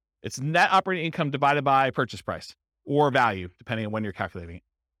 So it's net operating income divided by purchase price or value, depending on when you're calculating it.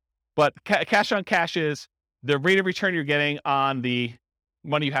 But cash on cash is the rate of return you're getting on the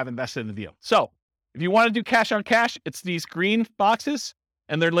money you have invested in the deal. So if you want to do cash on cash, it's these green boxes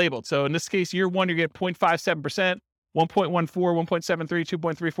and they're labeled. So in this case, year one, you get 0.57%, 1.14, 1.73,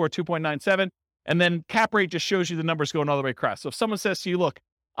 2.34, 2.97. And then cap rate just shows you the numbers going all the way across. So if someone says to you, look,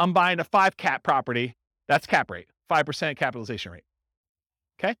 I'm buying a 5 cap property, that's cap rate, 5% capitalization rate.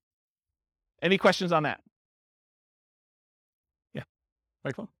 Okay? Any questions on that? Yeah.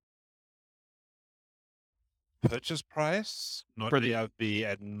 Microphone. Purchase price, not For the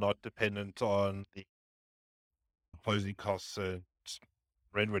ERV, and not dependent on the closing costs and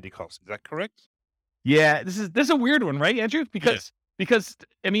rent ready costs. Is that correct? Yeah, this is a weird one, right, Andrew? Because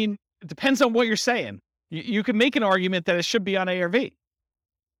I mean, it depends on what you're saying. You can make an argument that it should be on ARV.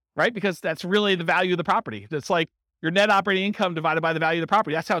 Right? Because that's really the value of the property. It's like your net operating income divided by the value of the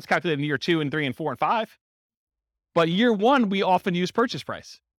property. That's how it's calculated in year 2 and 3 and 4 and 5. But year 1, we often use purchase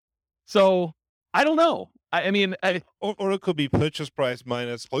price. So I don't know. I mean, or it could be purchase price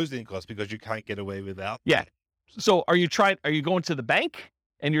minus closing costs because you can't get away without. Yeah. So are you going to the bank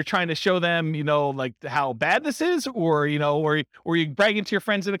and you're trying to show them, like how bad this is, or, or you bragging to your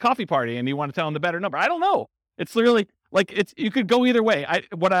friends at a coffee party and you want to tell them the better number? I don't know. It's literally like you could go either way.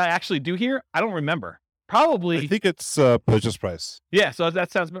 What I actually do here, I don't remember. Probably. I think it's purchase price. Yeah. So that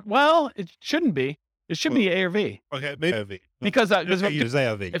sounds, well, it shouldn't be. It should be ARV. Okay, maybe ARV. Because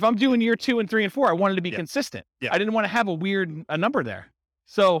if I'm doing year 2 and 3 and 4, I wanted to be consistent. Yeah. I didn't want to have a number there.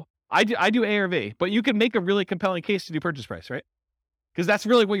 So I do ARV, but you can make a really compelling case to do purchase price, right? Because that's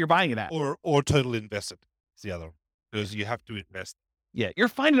really what you're buying it at. Or total invested. It's the other one. Because you have to invest. Yeah, you're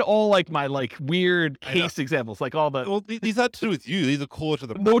finding all my weird case examples, like all the. Well, these are to do with you. These are core to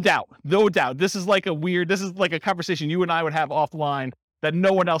the. No doubt. This is like a conversation you and I would have offline that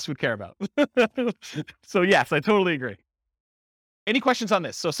no one else would care about. So yes, I totally agree. Any questions on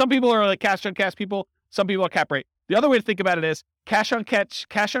this? So some people are like cash on cash people. Some people are cap rate. The other way to think about it is cash on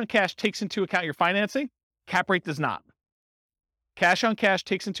cash takes into account your financing. Cap rate does not. Cash on cash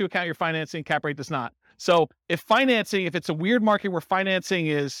takes into account your financing. Cap rate does not. So if it's a weird market where financing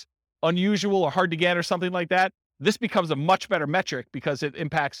is unusual or hard to get or something like that, this becomes a much better metric because it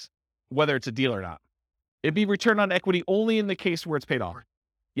impacts whether it's a deal or not. It'd be return on equity only in the case where it's paid off.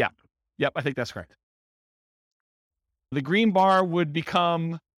 Yeah. Yep. I think that's correct. The green bar would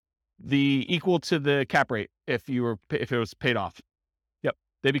become the equal to the cap rate if it was paid off. Yep.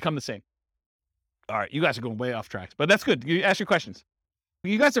 They become the same. All right. You guys are going way off track, but that's good. You ask your questions.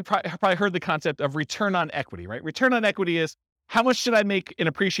 You guys have probably heard the concept of return on equity, right? Return on equity is how much should I make in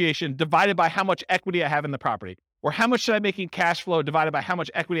appreciation divided by how much equity I have in the property? Or how much should I make in cash flow divided by how much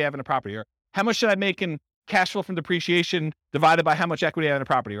equity I have in the property? Or how much should I make in cash flow from depreciation divided by how much equity I have in the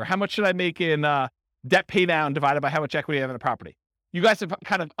property? Or how much should I make in debt pay down divided by how much equity I have in the property? You guys have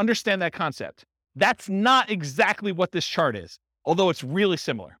kind of understand that concept. That's not exactly what this chart is, although it's really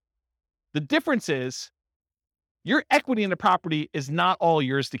similar. The difference is your equity in the property is not all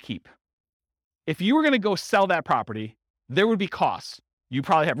yours to keep. If you were going to go sell that property, there would be costs. You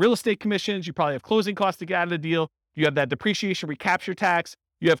probably have real estate commissions. You probably have closing costs to get out of the deal. You have that depreciation recapture tax.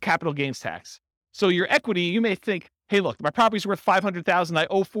 You have capital gains tax. So your equity, you may think, hey, look, my property's worth $500,000. I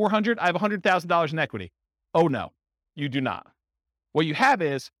owe $400,000. I have $100,000 in equity. Oh no, you do not. What you have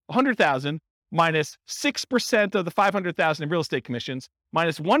is $100,000 minus 6% of the $500,000 in real estate commissions,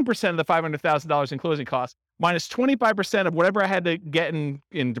 minus 1% of the $500,000 in closing costs, minus 25% of whatever I had to get in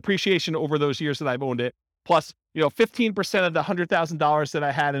depreciation over those years that I've owned it, plus 15% of the $100,000 that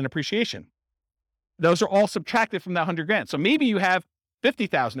I had in appreciation. those are all subtracted from that 100 grand. So maybe you have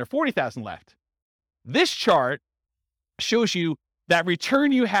 50,000 or 40,000 left. This chart shows you that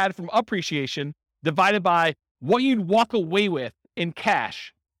return you had from appreciation divided by what you'd walk away with in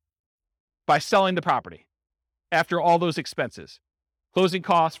cash by selling the property after all those expenses, closing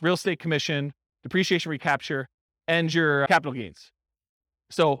costs, real estate commission, depreciation recapture, and your capital gains.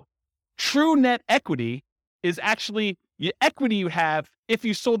 So true net equity is actually the equity you have if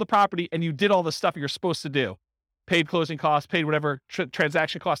you sold the property and you did all the stuff you're supposed to do, paid closing costs, paid whatever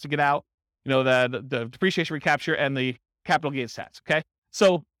transaction costs to get out, the depreciation recapture and the capital gains tax. Okay.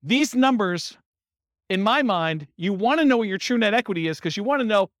 So these numbers, in my mind, you want to know what your true net equity is because you want to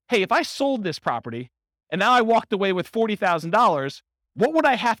know, hey, if I sold this property and now I walked away with $40,000, what would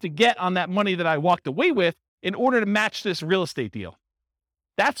I have to get on that money that I walked away with in order to match this real estate deal?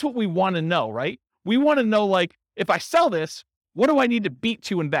 That's what we want to know, right? We want to know, like, if I sell this, what do I need to beat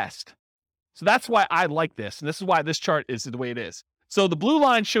to invest? So that's why I like this. And this is why this chart is the way it is. So the blue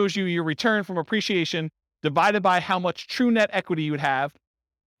line shows you your return from appreciation divided by how much true net equity you would have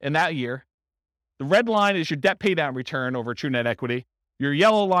in that year. The red line is your debt pay down return over true net equity. Your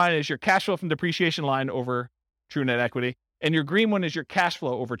yellow line is your cash flow from depreciation line over true net equity. And your green one is your cash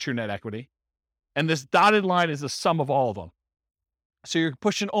flow over true net equity. And this dotted line is the sum of all of them. So you're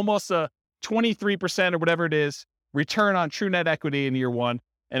pushing almost a 23% or whatever it is return on true net equity in year one,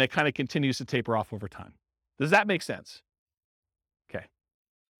 and it kind of continues to taper off over time. Does that make sense? Okay.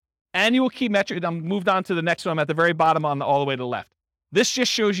 Annual key metric. I'm moved on to the next one. I'm at the very bottom all the way to the left. This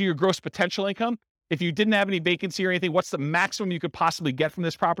just shows you your gross potential income. If you didn't have any vacancy or anything, what's the maximum you could possibly get from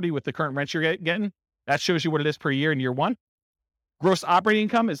this property with the current rent you're getting? That shows you what it is per year in year one. Gross operating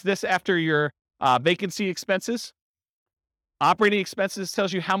income is this after your vacancy expenses. Operating expenses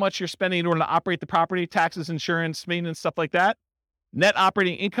tells you how much you're spending in order to operate the property, taxes, insurance, maintenance, stuff like that. Net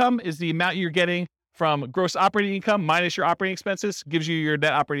operating income is the amount you're getting from gross operating income minus your operating expenses, gives you your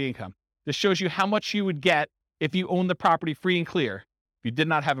net operating income. This shows you how much you would get if you own the property free and clear, if you did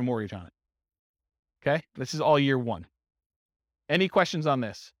not have a mortgage on it. Okay, this is all year one. Any questions on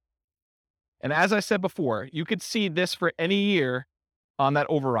this? And as I said before, you could see this for any year on that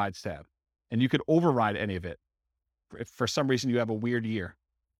overrides tab, and you could override any of it if for some reason you have a weird year.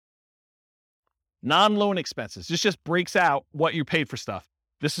 Non-loan expenses. This just breaks out what you paid for stuff.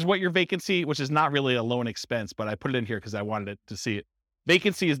 This is what your vacancy, which is not really a loan expense, but I put it in here because I wanted it to see it.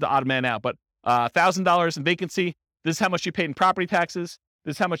 Vacancy is the odd man out, but $1,000 in vacancy. This is how much you paid in property taxes.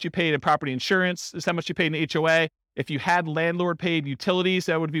 This is how much you paid in property insurance. This is how much you paid in HOA. If you had landlord paid utilities,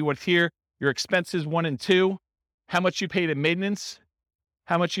 that would be what's here. Your expenses 1 and 2. How much you paid in maintenance.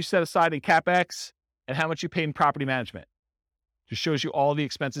 How much you set aside in CapEx. And how much you pay in property management. Just shows you all the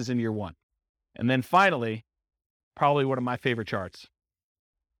expenses in year one. And then finally, probably one of my favorite charts.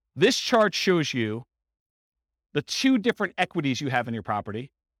 This chart shows you the two different equities you have in your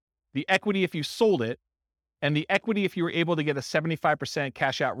property. The equity if you sold it, and the equity if you were able to get a 75%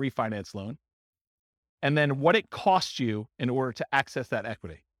 cash out refinance loan. And then what it costs you in order to access that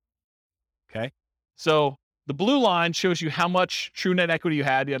equity. Okay. So the blue line shows you how much true net equity you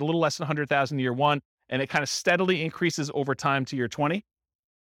had. You had a little less than 100,000 in year one, and it kind of steadily increases over time to year 20.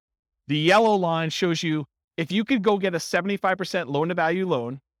 The yellow line shows you if you could go get a 75% loan to value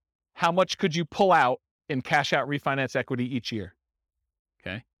loan, how much could you pull out in cash out refinance equity each year?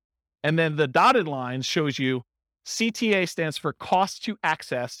 Okay. And then the dotted line shows you CTA stands for cost to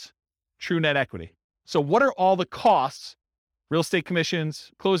access true net equity. So what are all the costs, real estate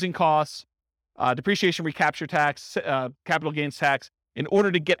commissions, closing costs, depreciation recapture tax, capital gains tax, in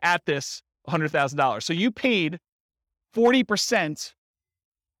order to get at this $100,000. So you paid 40%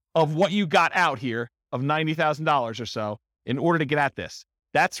 of what you got out here of $90,000 or so in order to get at this.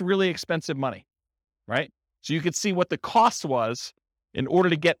 That's really expensive money, right? So you could see what the cost was in order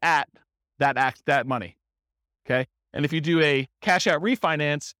to get at that money, okay? And if you do a cash out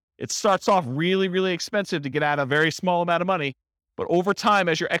refinance, it starts off really, really expensive to get out a very small amount of money. But over time,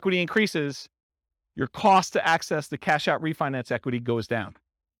 as your equity increases, your cost to access the cash out refinance equity goes down.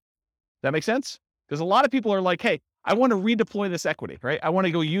 That make sense? Because a lot of people are like, hey, I want to redeploy this equity, right? I want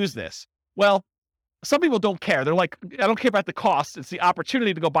to go use this. Well, some people don't care. They're like, I don't care about the cost. It's the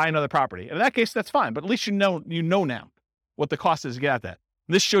opportunity to go buy another property. And in that case, that's fine. But at least you know now what the cost is to get at that.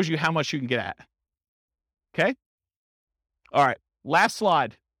 This shows you how much you can get at. Okay? All right. Last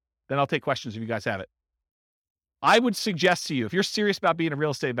slide. Then I'll take questions if you guys have it. I would suggest to you, if you're serious about being a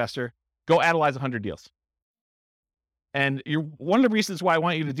real estate investor, go analyze 100 deals. And one of the reasons why I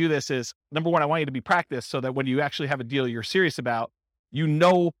want you to do this is, number one, I want you to be practiced so that when you actually have a deal you're serious about, you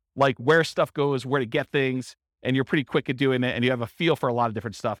know like where stuff goes, where to get things, and you're pretty quick at doing it, and you have a feel for a lot of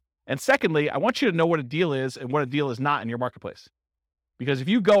different stuff. And secondly, I want you to know what a deal is and what a deal is not in your marketplace. Because if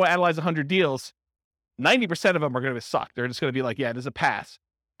you go analyze 100 deals, 90% of them are going to suck. They're just going to be like, yeah, it is a pass.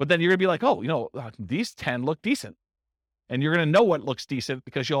 But then you're going to be like, oh, these 10 look decent. And you're going to know what looks decent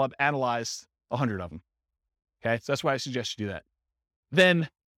because you'll have analyzed 100 of them. Okay. So that's why I suggest you do that. Then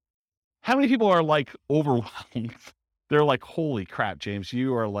how many people are like overwhelmed? They're like, holy crap, James,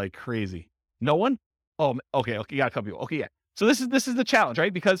 you are like crazy. No one? Oh, okay. You got a couple people. Okay. Yeah. So this is the challenge,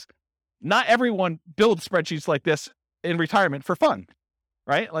 right? Because not everyone builds spreadsheets like this in retirement for fun,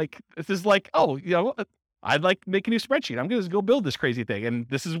 right? Like this is like, I'd like to make a new spreadsheet. I'm going to go build this crazy thing. And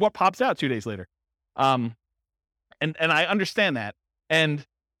this is what pops out 2 days later. And I understand that. And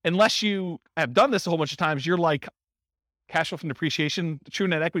unless you have done this a whole bunch of times, you're like, cash flow from depreciation, true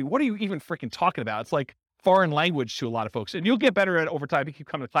net equity, what are you even freaking talking about? It's like foreign language to a lot of folks. And you'll get better at it over time if you keep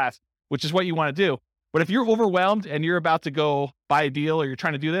coming to class, which is what you want to do. But if you're overwhelmed and you're about to go buy a deal or you're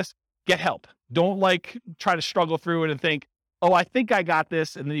trying to do this, get help. Don't like try to struggle through it and think, oh, I think I got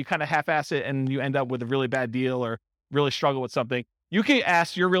this. And then you kind of half-ass it and you end up with a really bad deal or really struggle with something. You can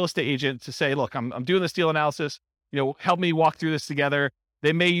ask your real estate agent to say, look, I'm doing this deal analysis. Help me walk through this together.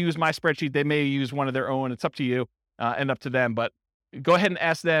 They may use my spreadsheet. They may use one of their own. It's up to you and up to them. But go ahead and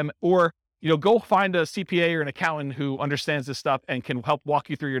ask them, or go find a CPA or an accountant who understands this stuff and can help walk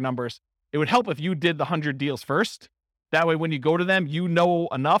you through your numbers. It would help if you did the 100 deals first. That way, when you go to them, you know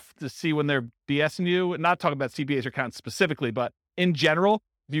enough to see when they're BSing you. Not talking about CPAs or accountants specifically, but in general,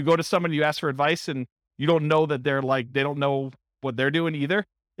 if you go to someone, you ask for advice and you don't know that they don't know what they're doing either.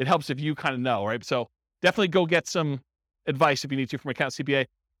 It helps if you kind of know, right? So definitely go get some advice if you need to from accountant CPA.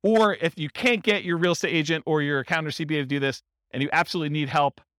 Or if you can't get your real estate agent or your accountant or CPA to do this and you absolutely need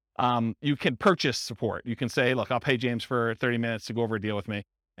help, you can purchase support. You can say, look, I'll pay James for 30 minutes to go over a deal with me.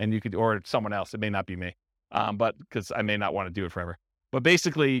 And you could, or someone else. It may not be me, but because I may not want to do it forever. But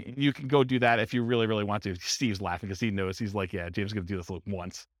basically, you can go do that if you really, really want to. Steve's laughing because he knows. He's like, yeah, James is going to do this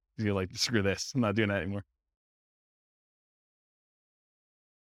once. He's going to like, screw this. I'm not doing that anymore.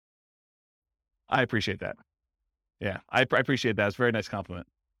 I appreciate that. Yeah, I appreciate that. It's a very nice compliment.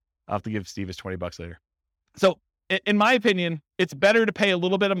 I'll have to give Steve his $20 later. So in my opinion, it's better to pay a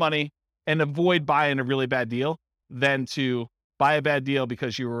little bit of money and avoid buying a really bad deal than to buy a bad deal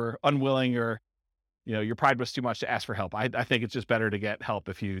because you were unwilling or, your pride was too much to ask for help. I think it's just better to get help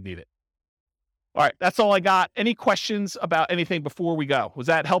if you need it. All right. That's all I got. Any questions about anything before we go? Was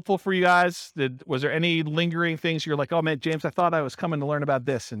that helpful for you guys? Was there any lingering things you're like, oh man, James, I thought I was coming to learn about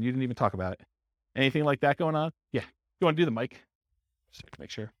this and you didn't even talk about it. Anything like that going on? Yeah. You want to do the mic? Just to make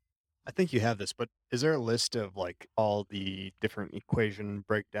sure. I think you have this, but is there a list of like all the different equation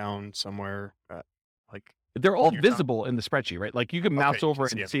breakdown somewhere? They're all visible in the spreadsheet, right? Like you can mouse over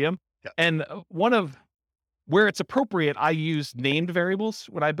and see them. Yeah. And one of where it's appropriate, I use named variables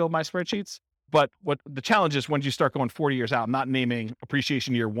when I build my spreadsheets. But what the challenge is when you start going 40 years out, not naming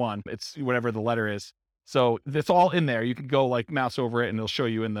appreciation year one, it's whatever the letter is. So it's all in there. You can go like mouse over it and it'll show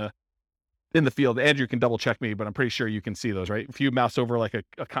you in the field. Andrew can double check me, but I'm pretty sure you can see those, right? If you mouse over like a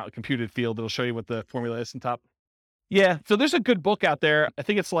computed field, it'll show you what the formula is on top. Yeah. So there's a good book out there. I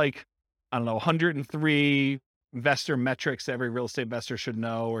think it's like, 103 investor metrics every real estate investor should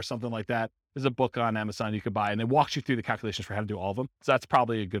know or something like that. There's a book on Amazon you could buy and it walks you through the calculations for how to do all of them. So that's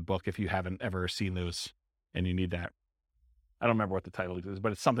probably a good book if you haven't ever seen those and you need that. I don't remember what the title is,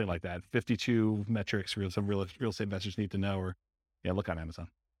 but it's something like that. 52 metrics some real estate investors need to know, or look on Amazon.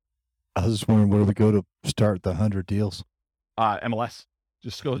 I was just wondering where we go to start the 100 deals. MLS.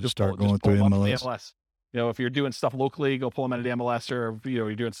 Just start going through MLS. If you're doing stuff locally, go pull them out of the MLS, or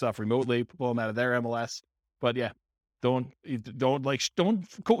you're doing stuff remotely, pull them out of their MLS. But yeah, don't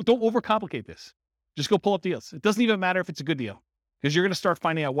overcomplicate this. Just go pull up deals. It doesn't even matter if it's a good deal because you're going to start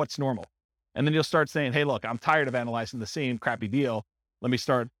finding out what's normal, and then you'll start saying, "Hey, look, I'm tired of analyzing the same crappy deal. Let me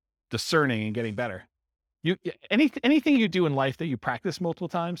start discerning and getting better." Anything you do in life that you practice multiple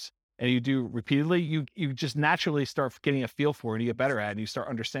times and you do repeatedly, you just naturally start getting a feel for it and you get better at it, and you start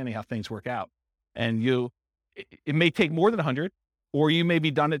understanding how things work out. And it may take more than 100, or you may be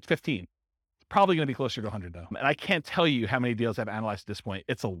done at 15. It's probably going to be closer to 100 though. And I can't tell you how many deals I've analyzed at this point.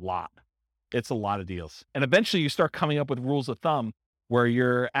 It's a lot. It's a lot of deals. And eventually you start coming up with rules of thumb where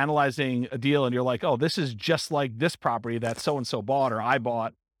you're analyzing a deal and you're like, oh, this is just like this property that so-and-so bought or I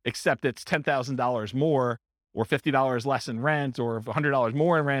bought, except it's $10,000 more or $50 less in rent or $100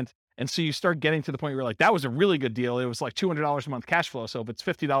 more in rent. And so you start getting to the point where you're like, that was a really good deal. It was like $200 a month cash flow. So if it's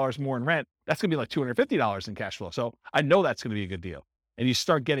 $50 more in rent, that's going to be like $250 in cash flow. So I know that's going to be a good deal. And you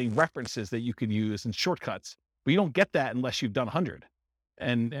start getting references that you can use and shortcuts, but you don't get that unless you've done 100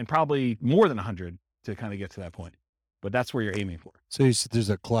 and probably more than 100 to kind of get to that point. but that's where you're aiming for. So you said there's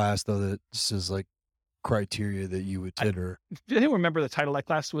a class though that says like criteria that you would consider. I didn't remember the title of that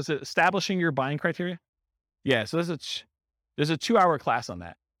class. Was it Establishing Your Buying Criteria? Yeah. So there's a 2-hour class on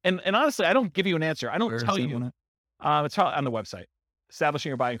that. And honestly, I don't give you an answer. I don't tell you. It's on the website, Establishing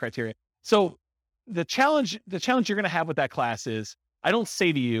Your Buying Criteria. So the challenge you're going to have with that class is, I don't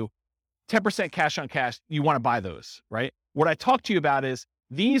say to you, 10% cash on cash, you want to buy those, right? What I talk to you about is,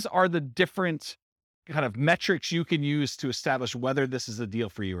 these are the different kind of metrics you can use to establish whether this is a deal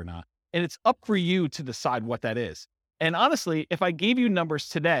for you or not. And it's up for you to decide what that is. And honestly, if I gave you numbers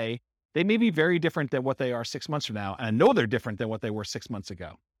today, they may be very different than what they are 6 months from now. And I know they're different than what they were 6 months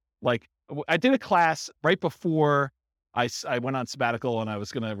ago. Like, I did a class right before I went on sabbatical and I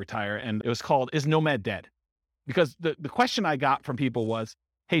was going to retire, and it was called, Is Nomad Dead? Because the question I got from people was,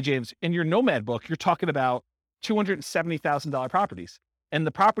 hey, James, in your Nomad book, you're talking about $270,000 properties. And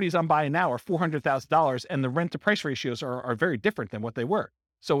the properties I'm buying now are $400,000, and the rent to price ratios are very different than what they were.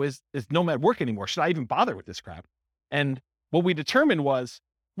 So is Nomad work anymore? Should I even bother with this crap? And what we determined was,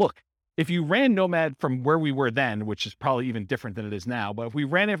 look, if you ran Nomad from where we were then, which is probably even different than it is now, but if we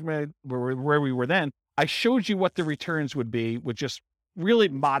ran it from where we were then, I showed you what the returns would be with just really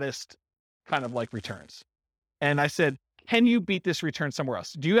modest kind of like returns. And I said, can you beat this return somewhere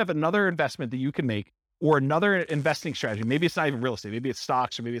else? Do you have another investment that you can make, or another investing strategy? Maybe it's not even real estate, maybe it's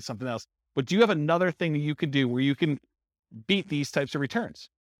stocks, or maybe it's something else. But do you have another thing that you can do where you can beat these types of returns?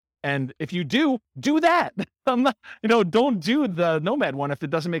 And if you do that. I'm not, don't do the Nomad one if it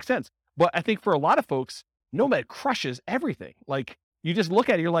doesn't make sense. But I think for a lot of folks, Nomad crushes everything. Like, you just look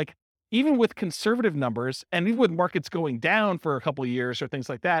at it, you're like, even with conservative numbers, and even with markets going down for a couple of years or things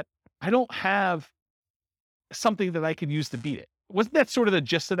like that, I don't have something that I could use to beat it. Wasn't that sort of the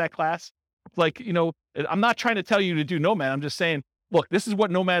gist of that class? Like, I'm not trying to tell you to do Nomad. I'm just saying, look, this is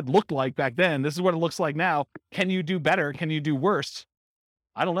what Nomad looked like back then. This is what it looks like now. Can you do better? Can you do worse?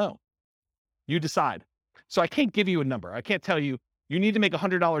 I don't know. You decide. So I can't give you a number. I can't tell you, you need to make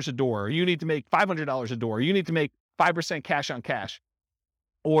 $100 a door, or you need to make $500 a door, or you need to make 5% cash on cash,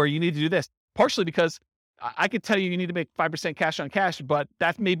 or you need to do this. Partially because I could tell you need to make 5% cash on cash, but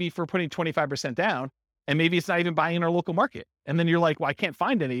that may be for putting 25% down. And maybe it's not even buying in our local market. And then you're like, well, I can't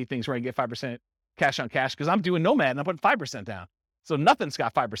find any things where I can get 5% cash on cash because I'm doing Nomad and I'm putting 5% down. So nothing's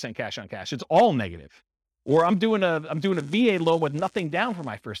got 5% cash on cash. It's all negative. Or I'm doing a VA loan with nothing down for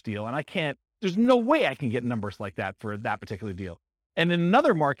my first deal. And there's no way I can get numbers like that for that particular deal. And in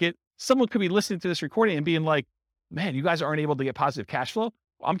another market, someone could be listening to this recording and being like, man, you guys aren't able to get positive cash flow.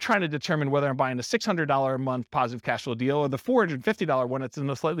 I'm trying to determine whether I'm buying a $600 a month positive cash flow deal or the $450 one that's in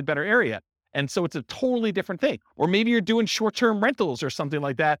a slightly better area. And so it's a totally different thing. Or maybe you're doing short-term rentals or something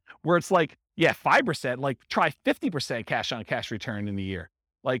like that, where it's like, yeah, 5%, like try 50% cash on cash return in the year.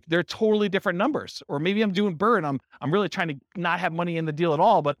 Like, they're totally different numbers. Or maybe I'm doing Burr and I'm really trying to not have money in the deal at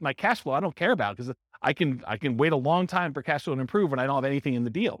all, but my cash flow I don't care about because I can wait a long time for cash flow to improve when I don't have anything in the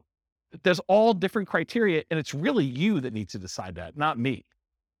deal. There's all different criteria, and it's really you that needs to decide that, not me.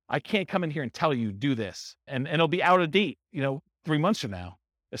 I can't come in here and tell you do this, and it'll be out of date, 3 months from now.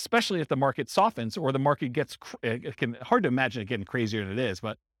 Especially if the market softens or the market gets, hard to imagine it getting crazier than it is,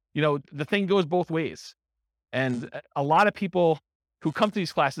 but the thing goes both ways. And a lot of people who come to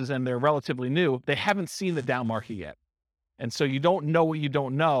these classes and they're relatively new, they haven't seen the down market yet. And so you don't know what you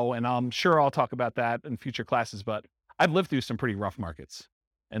don't know. And I'm sure I'll talk about that in future classes, but I've lived through some pretty rough markets.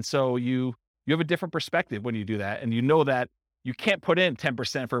 And so you have a different perspective when you do that. And you know that you can't put in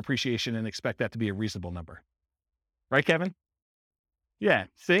 10% for appreciation and expect that to be a reasonable number. Right, Kevin? Yeah,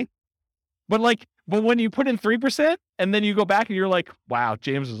 see? But when you put in 3% and then you go back and you're like, wow,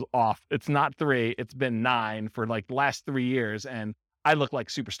 James is off. It's not 3, it's been 9 for like the last 3 years. And I look like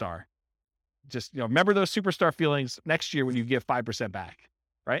superstar. Just, remember those superstar feelings next year when you give 5% back,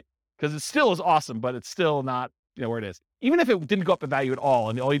 right? Because it still is awesome, but it's still not, where it is. Even if it didn't go up in value at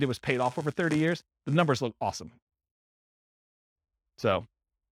all and all you did was pay it off over 30 years, the numbers look awesome. So,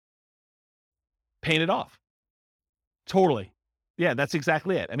 paying it off. Totally. Yeah, that's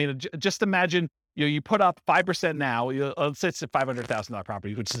exactly it. I mean, just imagine, you put up 5% now. Let's say it's a $500,000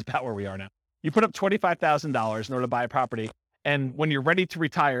 property, which is about where we are now. You put up $25,000 in order to buy a property, and when you're ready to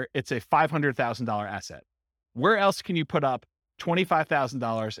retire, it's a $500,000 asset. Where else can you put up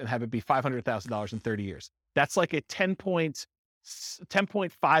 $25,000 and have it be $500,000 in 30 years? That's like a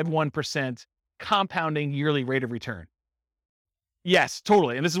 10.51% compounding yearly rate of return. Yes,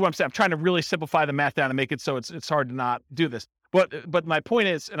 totally. And this is what I'm saying. I'm trying to really simplify the math down and make it so it's hard to not do this. But my point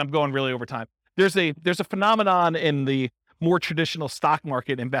is, and I'm going really over time, there's a phenomenon in the more traditional stock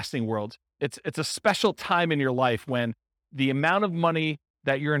market investing world. It's a special time in your life when the amount of money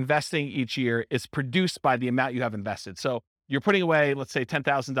that you're investing each year is produced by the amount you have invested. So you're putting away, let's say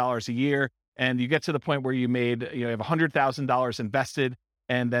 $10,000 a year, and you get to the point where you have $100,000 invested.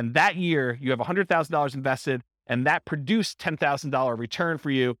 And then that year you have $100,000 invested, and that produced $10,000 return for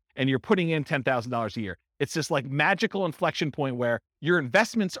you. And you're putting in $10,000 a year. It's this like magical inflection point where your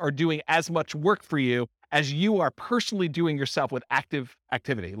investments are doing as much work for you as you are personally doing yourself with active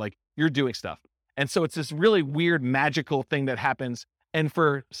activity. Like you're doing stuff. And so it's this really weird, magical thing that happens. And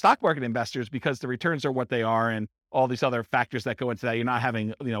for stock market investors, because the returns are what they are and all these other factors that go into that, you're not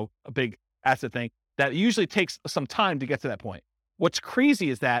having, a big asset thing, that usually takes some time to get to that point. What's crazy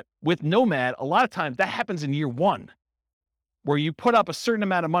is that with Nomad, a lot of times that happens in year one, where you put up a certain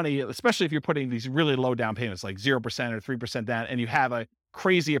amount of money, especially if you're putting these really low down payments, like 0% or 3% down, and you have a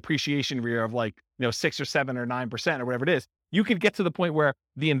crazy appreciation year of 6 or 7 or 9% or whatever it is. You could get to the point where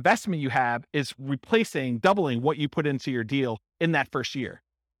the investment you have is doubling what you put into your deal in that first year.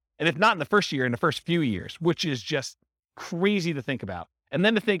 And if not in the first year, in the first few years, which is just crazy to think about. And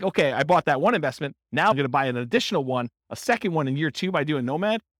then to think, okay, I bought that one investment. Now I'm going to buy an additional one, a second one in year 2 by doing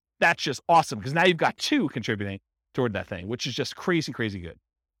Nomad. That's just awesome because now you've got 2 contributing toward that thing, which is just crazy, crazy good.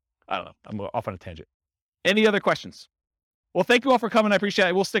 I don't know. I'm off on a tangent. Any other questions? Well, thank you all for coming. I appreciate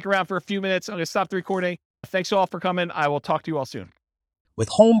it. We'll stick around for a few minutes. I'm going to stop the recording. Thanks all for coming. I will talk to you all soon. With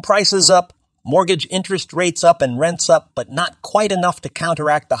home prices up, mortgage interest rates up, and rents up, but not quite enough to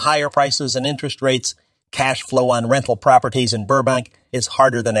counteract the higher prices and interest rates, cash flow on rental properties in Burbank is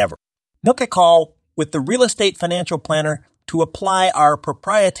harder than ever. Make a call with the Real Estate Financial Planner to apply our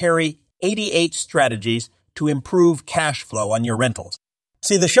proprietary 88 strategies to improve cash flow on your rentals.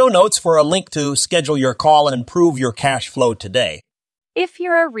 See the show notes for a link to schedule your call and improve your cash flow today. If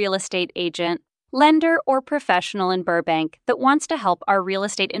you're a real estate agent, lender, or professional in Burbank that wants to help our real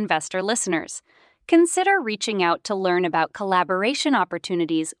estate investor listeners, consider reaching out to learn about collaboration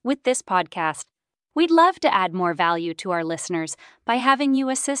opportunities with this podcast. We'd love to add more value to our listeners by having you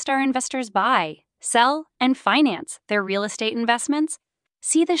assist our investors buy, sell, and finance their real estate investments.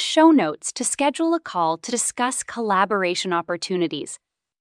 See the show notes to schedule a call to discuss collaboration opportunities.